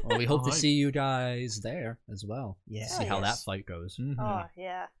know. Well, we hope to Alright. see you guys there as well. Yeah. See Oh, how that yes. fight goes. Mhm. Oh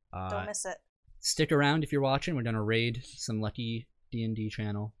yeah. Don't miss it. Stick around if you're watching. We're gonna raid some lucky D&D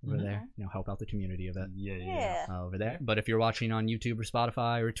channel over Mhm. there. You know, help out the community of it Yeah. over there. But if you're watching on YouTube or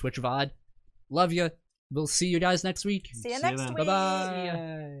Spotify or Twitch VOD, love you. We'll see you guys next week. See you See you next then. week. Bye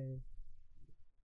bye.